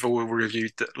we've all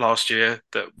reviewed last year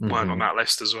that weren't on that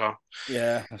list as well.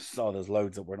 Yeah. Oh, there's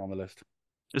loads that weren't on the list.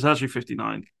 It's actually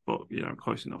 59, but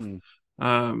close enough.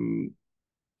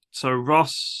 So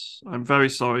Ross, I'm very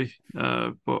sorry,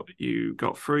 but you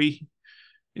got 3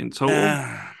 in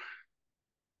total.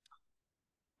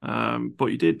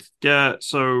 But you did get,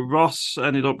 so Ross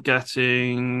ended up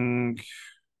getting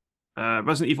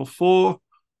Resident Evil 4,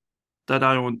 Dead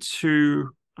Island 2,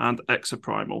 and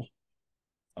Exoprimal.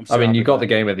 I mean, you got the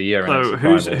game of the year. So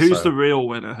who's the real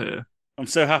winner here? I'm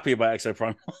so happy about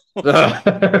Exoprimal.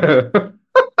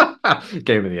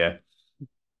 Game of the year.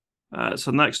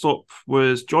 So next up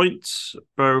was Joint.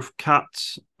 Both Kat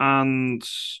and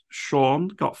Sean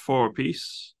got 4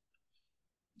 apiece.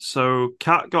 So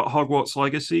Kat got Hogwarts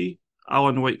Legacy,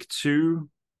 Alan Wake 2,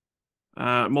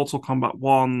 Mortal Kombat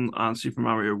 1, and Super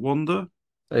Mario Wonder.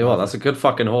 Tell you what, that's a good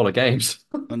fucking haul of games.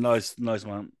 Nice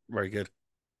man. Very good.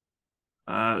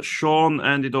 Sean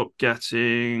ended up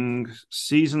getting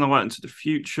Season of Light into the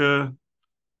Future,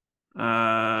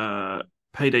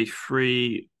 Payday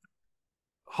 3,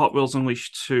 Hot Wheels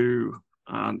Unleashed 2,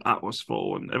 and Atlas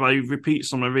Fallen. If I repeat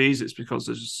some of these, it's because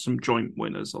there's some joint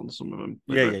winners on some of them.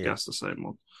 They guess the same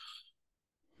one.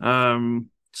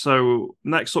 So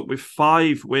next up with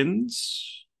 5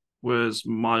 wins was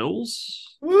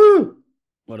Miles. Woo!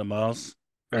 What a Miles.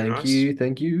 Thank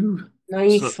you.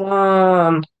 Nice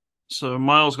one. So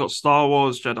Miles got Star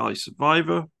Wars Jedi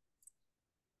Survivor,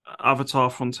 Avatar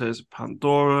Frontiers of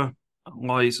Pandora,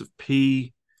 Lies of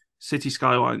P, City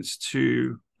Skylines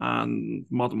 2, and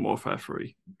Modern Warfare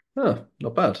 3. Oh,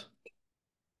 not bad.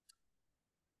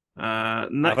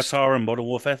 Next, Avatar and Modern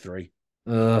Warfare 3.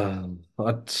 I'm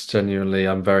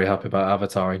very happy about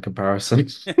Avatar in comparison.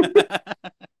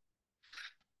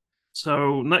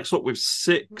 so next up with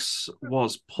 6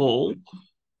 was Paul.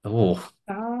 Oh,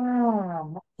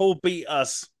 Paul beat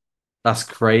us. that's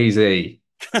crazy.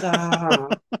 Damn.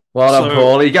 Well done,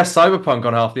 Paul. He gets Cyberpunk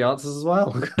on half the answers as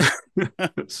well.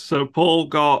 So Paul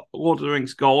got Lord of the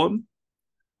Rings Golem.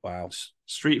 Wow.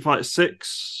 Street Fighter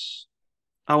 6,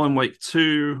 Alan Wake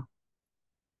 2,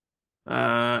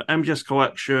 MGS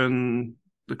Collection,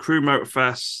 The Crew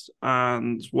Motorfest,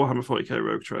 and Warhammer 40k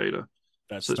Rogue Trader.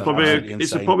 So it's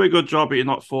probably a good job that you're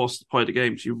not forced to play the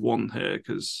games you've won here,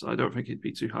 because I don't think he'd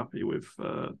be too happy with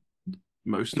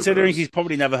most Considering of those. he's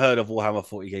probably never heard of Warhammer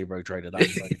 40k Rogue Trader.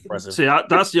 That's like impressive. See,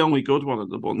 that's the only good one of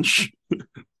the bunch.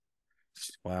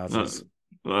 Wow.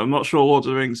 I'm not sure Lord of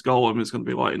the Rings Golem is going to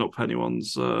be lighting up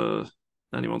anyone's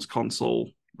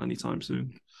console anytime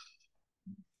soon.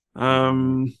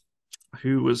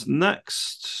 Who was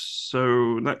next?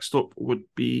 So next up would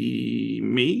be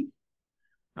me.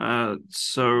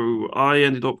 So I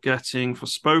ended up getting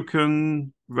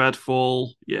Forspoken,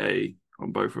 Redfall, yay,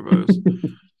 on both of those.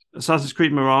 Assassin's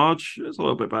Creed Mirage, it's a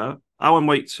little bit better. Alan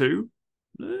Wake 2,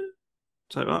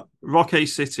 take that. Rock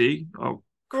City, oh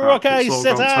crap, Rock it's all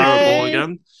City! gone terrible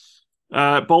again.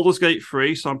 Baldur's Gate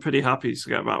 3, so I'm pretty happy to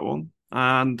get that one.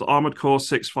 And Armored Core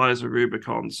 6 Fires of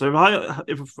Rubicon. So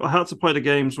if I had to play the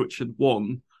games which had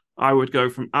won, I would go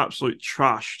from absolute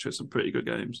trash to some pretty good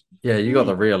games. Yeah, you got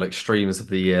the real extremes of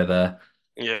the year there.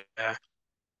 Yeah.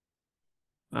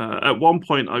 At one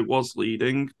point, I was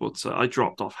leading, but I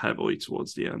dropped off heavily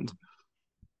towards the end.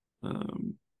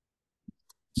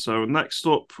 So next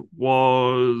up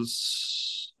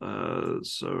was...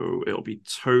 so it'll be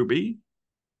Toby.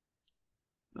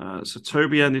 So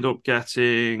Toby ended up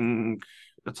getting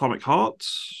Atomic Heart,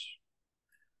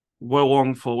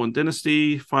 Long Fallen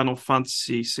Dynasty, Final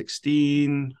Fantasy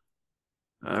 16,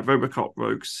 Robocop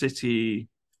Rogue City,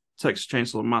 Texas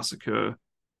Chainsaw Massacre,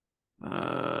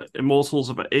 Immortals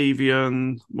of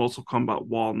Avian, Mortal Kombat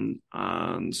 1,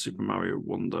 and Super Mario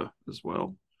Wonder as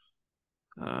well.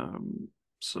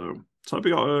 So Toby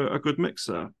got a good mix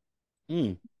there.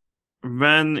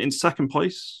 Then in second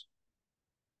place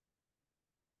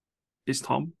is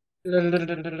Tom.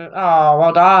 Oh,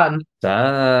 well done.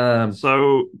 Damn.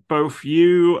 So both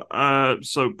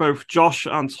Josh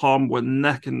and Tom were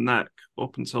neck and neck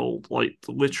up until like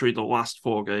literally the last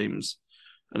 4 games.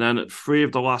 And then at 3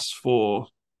 of the last 4,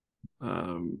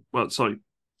 until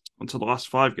the last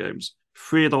 5 games,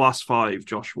 3 of the last 5,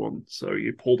 Josh won. So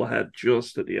you pulled ahead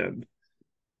just at the end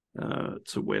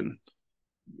to win.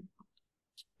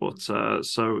 But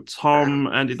so Tom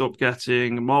ended up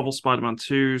getting Marvel Spider-Man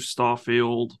 2,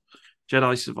 Starfield,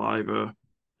 Jedi Survivor,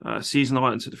 Season of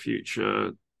Light into the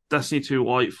Future, Destiny 2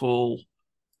 Lightfall,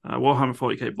 Warhammer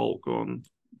 40k Bolt Gun,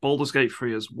 Baldur's Gate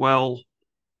 3 as well,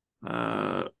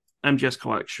 MGS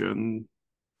Collection,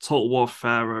 Total War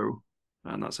Pharaoh,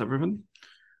 and that's everything.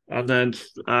 And then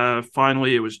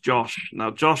finally it was Josh. Now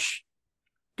Josh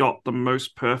got the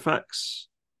most perfects.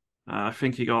 I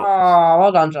think he got. Oh,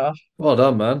 well done, Josh. Well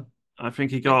done, man. I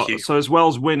think he got. So as well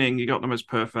as winning, he got the most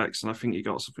perfects, and I think he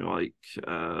got something like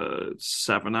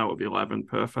 7 out of 11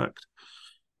 perfect,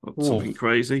 something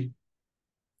crazy.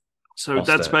 So Lost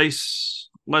Dead it. Space,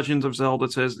 Legend of Zelda: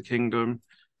 Tears of the Kingdom,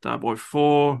 Dead Boy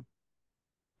 4,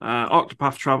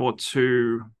 Octopath Traveler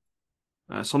 2,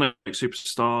 Sonic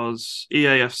Superstars,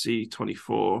 EAFC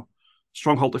 24,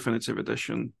 Stronghold Definitive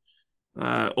Edition,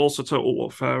 also Total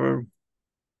War Pharaoh,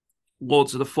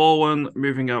 Lords of the Fallen,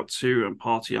 Moving Out 2, and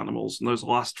Party Animals. And those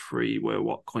last 3 were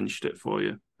what clinched it for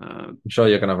you. I'm sure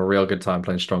you're going to have a real good time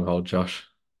playing Stronghold, Josh.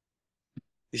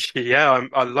 Yeah,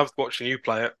 I loved watching you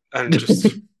play it. And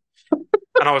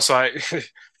and I was like,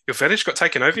 your village got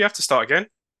taken over, you have to start again?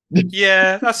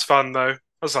 Yeah, that's fun though. I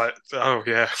was like, oh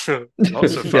yeah,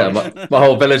 lots of fun. Yeah, my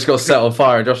whole village got set on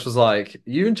fire, and Josh was like,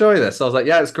 "You enjoy this?" I was like,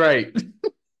 "Yeah, it's great."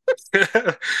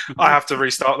 I have to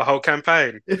restart the whole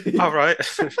campaign. All right.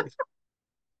 So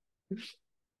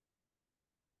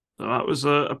that was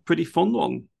a pretty fun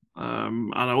one.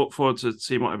 And I look forward to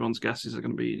seeing what everyone's guesses are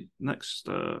going to be next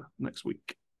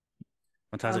week.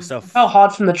 Fantastic stuff. I fell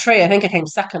hard from the tree. I think I came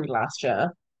second last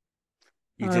year.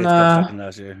 You did come second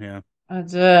last year, yeah. I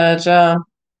did, yeah.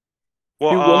 Who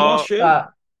won last year?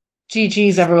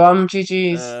 GG's, everyone.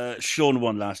 GG's. Sean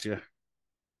won last year.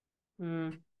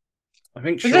 I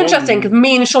think It's interesting because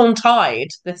me and Sean tied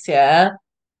this year.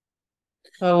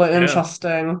 Oh,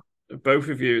 interesting. Both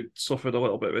of you suffered a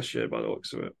little bit this year by the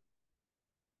looks of it.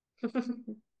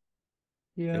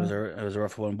 Yeah. It was a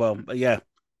rough one. Well, yeah.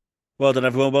 Well done,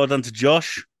 everyone. Well done to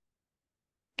Josh.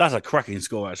 That's a cracking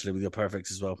score, actually, with your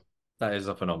perfects as well. That is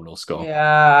a phenomenal score.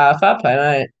 Yeah, fair play,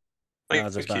 mate.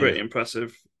 It's pretty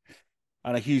impressive.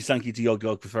 And a huge thank you to Yog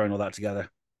Yog for throwing all that together.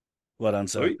 Well done,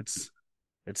 sir.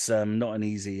 It's not an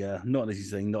easy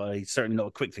thing, certainly not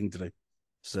a quick thing to do.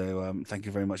 So thank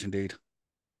you very much indeed.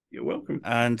 You're welcome.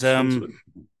 And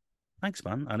thanks,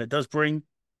 man. And it does bring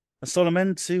a solemn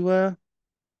end to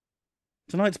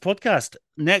tonight's podcast.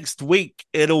 Next week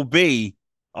it'll be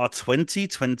our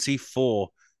 2024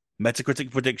 Metacritic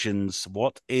predictions.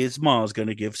 What is Mars going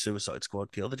to give Suicide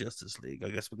Squad Kill the Justice League? I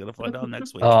guess we're going to find out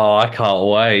next week. Oh, I can't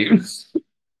wait.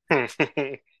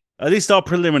 At least our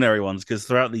preliminary ones, because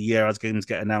throughout the year, as games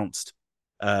get announced,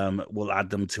 we'll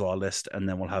add them to our list, and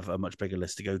then we'll have a much bigger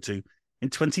list to go to in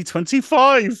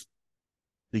 2025,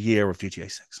 the year of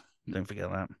GTA 6. Don't forget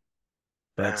that.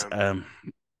 But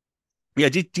yeah,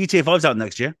 GTA 5's out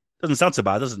next year. Doesn't sound so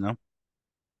bad, does it? Now,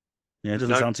 yeah, it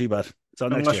doesn't sound too bad. It's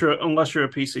out next year. Unless you're a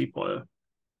PC player.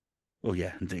 Oh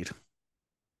yeah, indeed.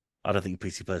 I don't think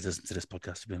PC players listen to this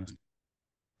podcast, to be honest.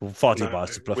 We're far too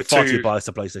biased to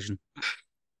PlayStation.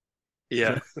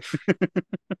 Yeah.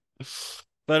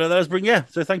 But that was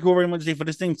so thank you all very much for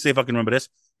listening. See if I can remember this.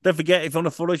 Don't forget, if you want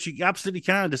to follow us, you absolutely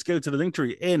can. Just go to the link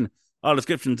tree in our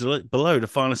description below to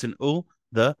find us in all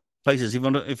the places. If you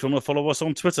want to follow us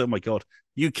on Twitter, oh my God,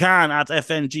 you can at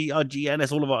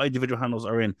FNGRGNS. All of our individual handles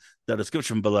are in the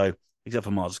description below, except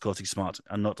for Mars, of course, he's smart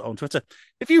and not on Twitter.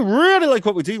 If you really like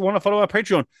what we do, you want to follow our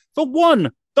Patreon for $1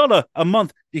 a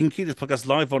month, you can keep this podcast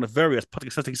live on various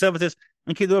podcast hosting services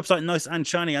and keep the website nice and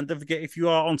shiny. And don't forget, if you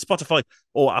are on Spotify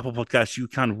or Apple Podcasts, you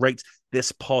can rate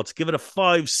this pod. Give it a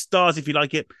 5 stars if you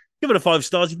like it. Give it a 5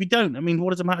 stars if you don't. I mean,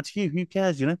 what does it matter to you? Who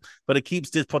cares, But it keeps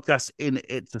this podcast in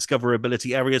its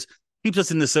discoverability areas, keeps us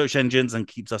in the search engines, and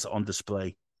keeps us on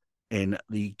display in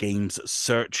the games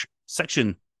search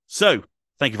section. So,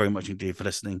 thank you very much indeed for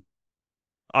listening.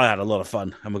 I had a lot of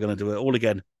fun, and we're going to do it all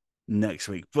again next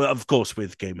week. But of course,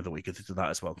 with Game of the Week to do that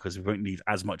as well, because we won't need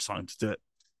as much time to do it.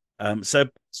 So,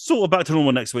 sort of back to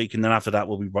normal next week, and then after that,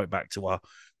 we'll be right back to our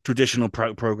traditional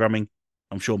programming.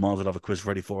 I'm sure Miles will have a quiz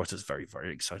ready for us. It's very,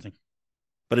 very exciting.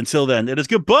 But until then, it is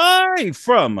goodbye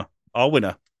from our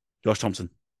winner, Josh Thompson.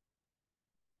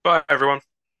 Bye, everyone.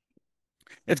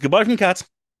 It's goodbye from Kat.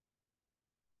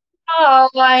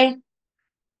 Bye.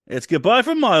 It's goodbye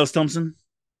from Miles Thompson.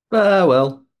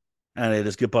 Well. And it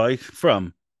is goodbye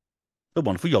from the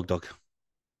wonderful Yog Dog.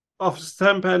 Officer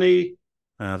Tenpenny.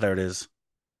 There it is.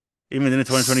 Even in the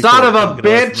 2024. Son of a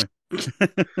bitch!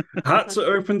 Had to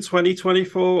open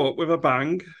 2024 up with a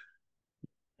bang.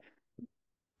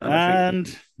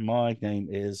 And my name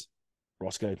is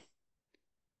Roscoe.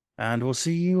 And we'll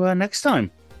see you next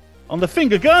time on the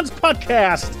Finger Guns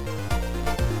Podcast.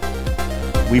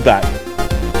 We back.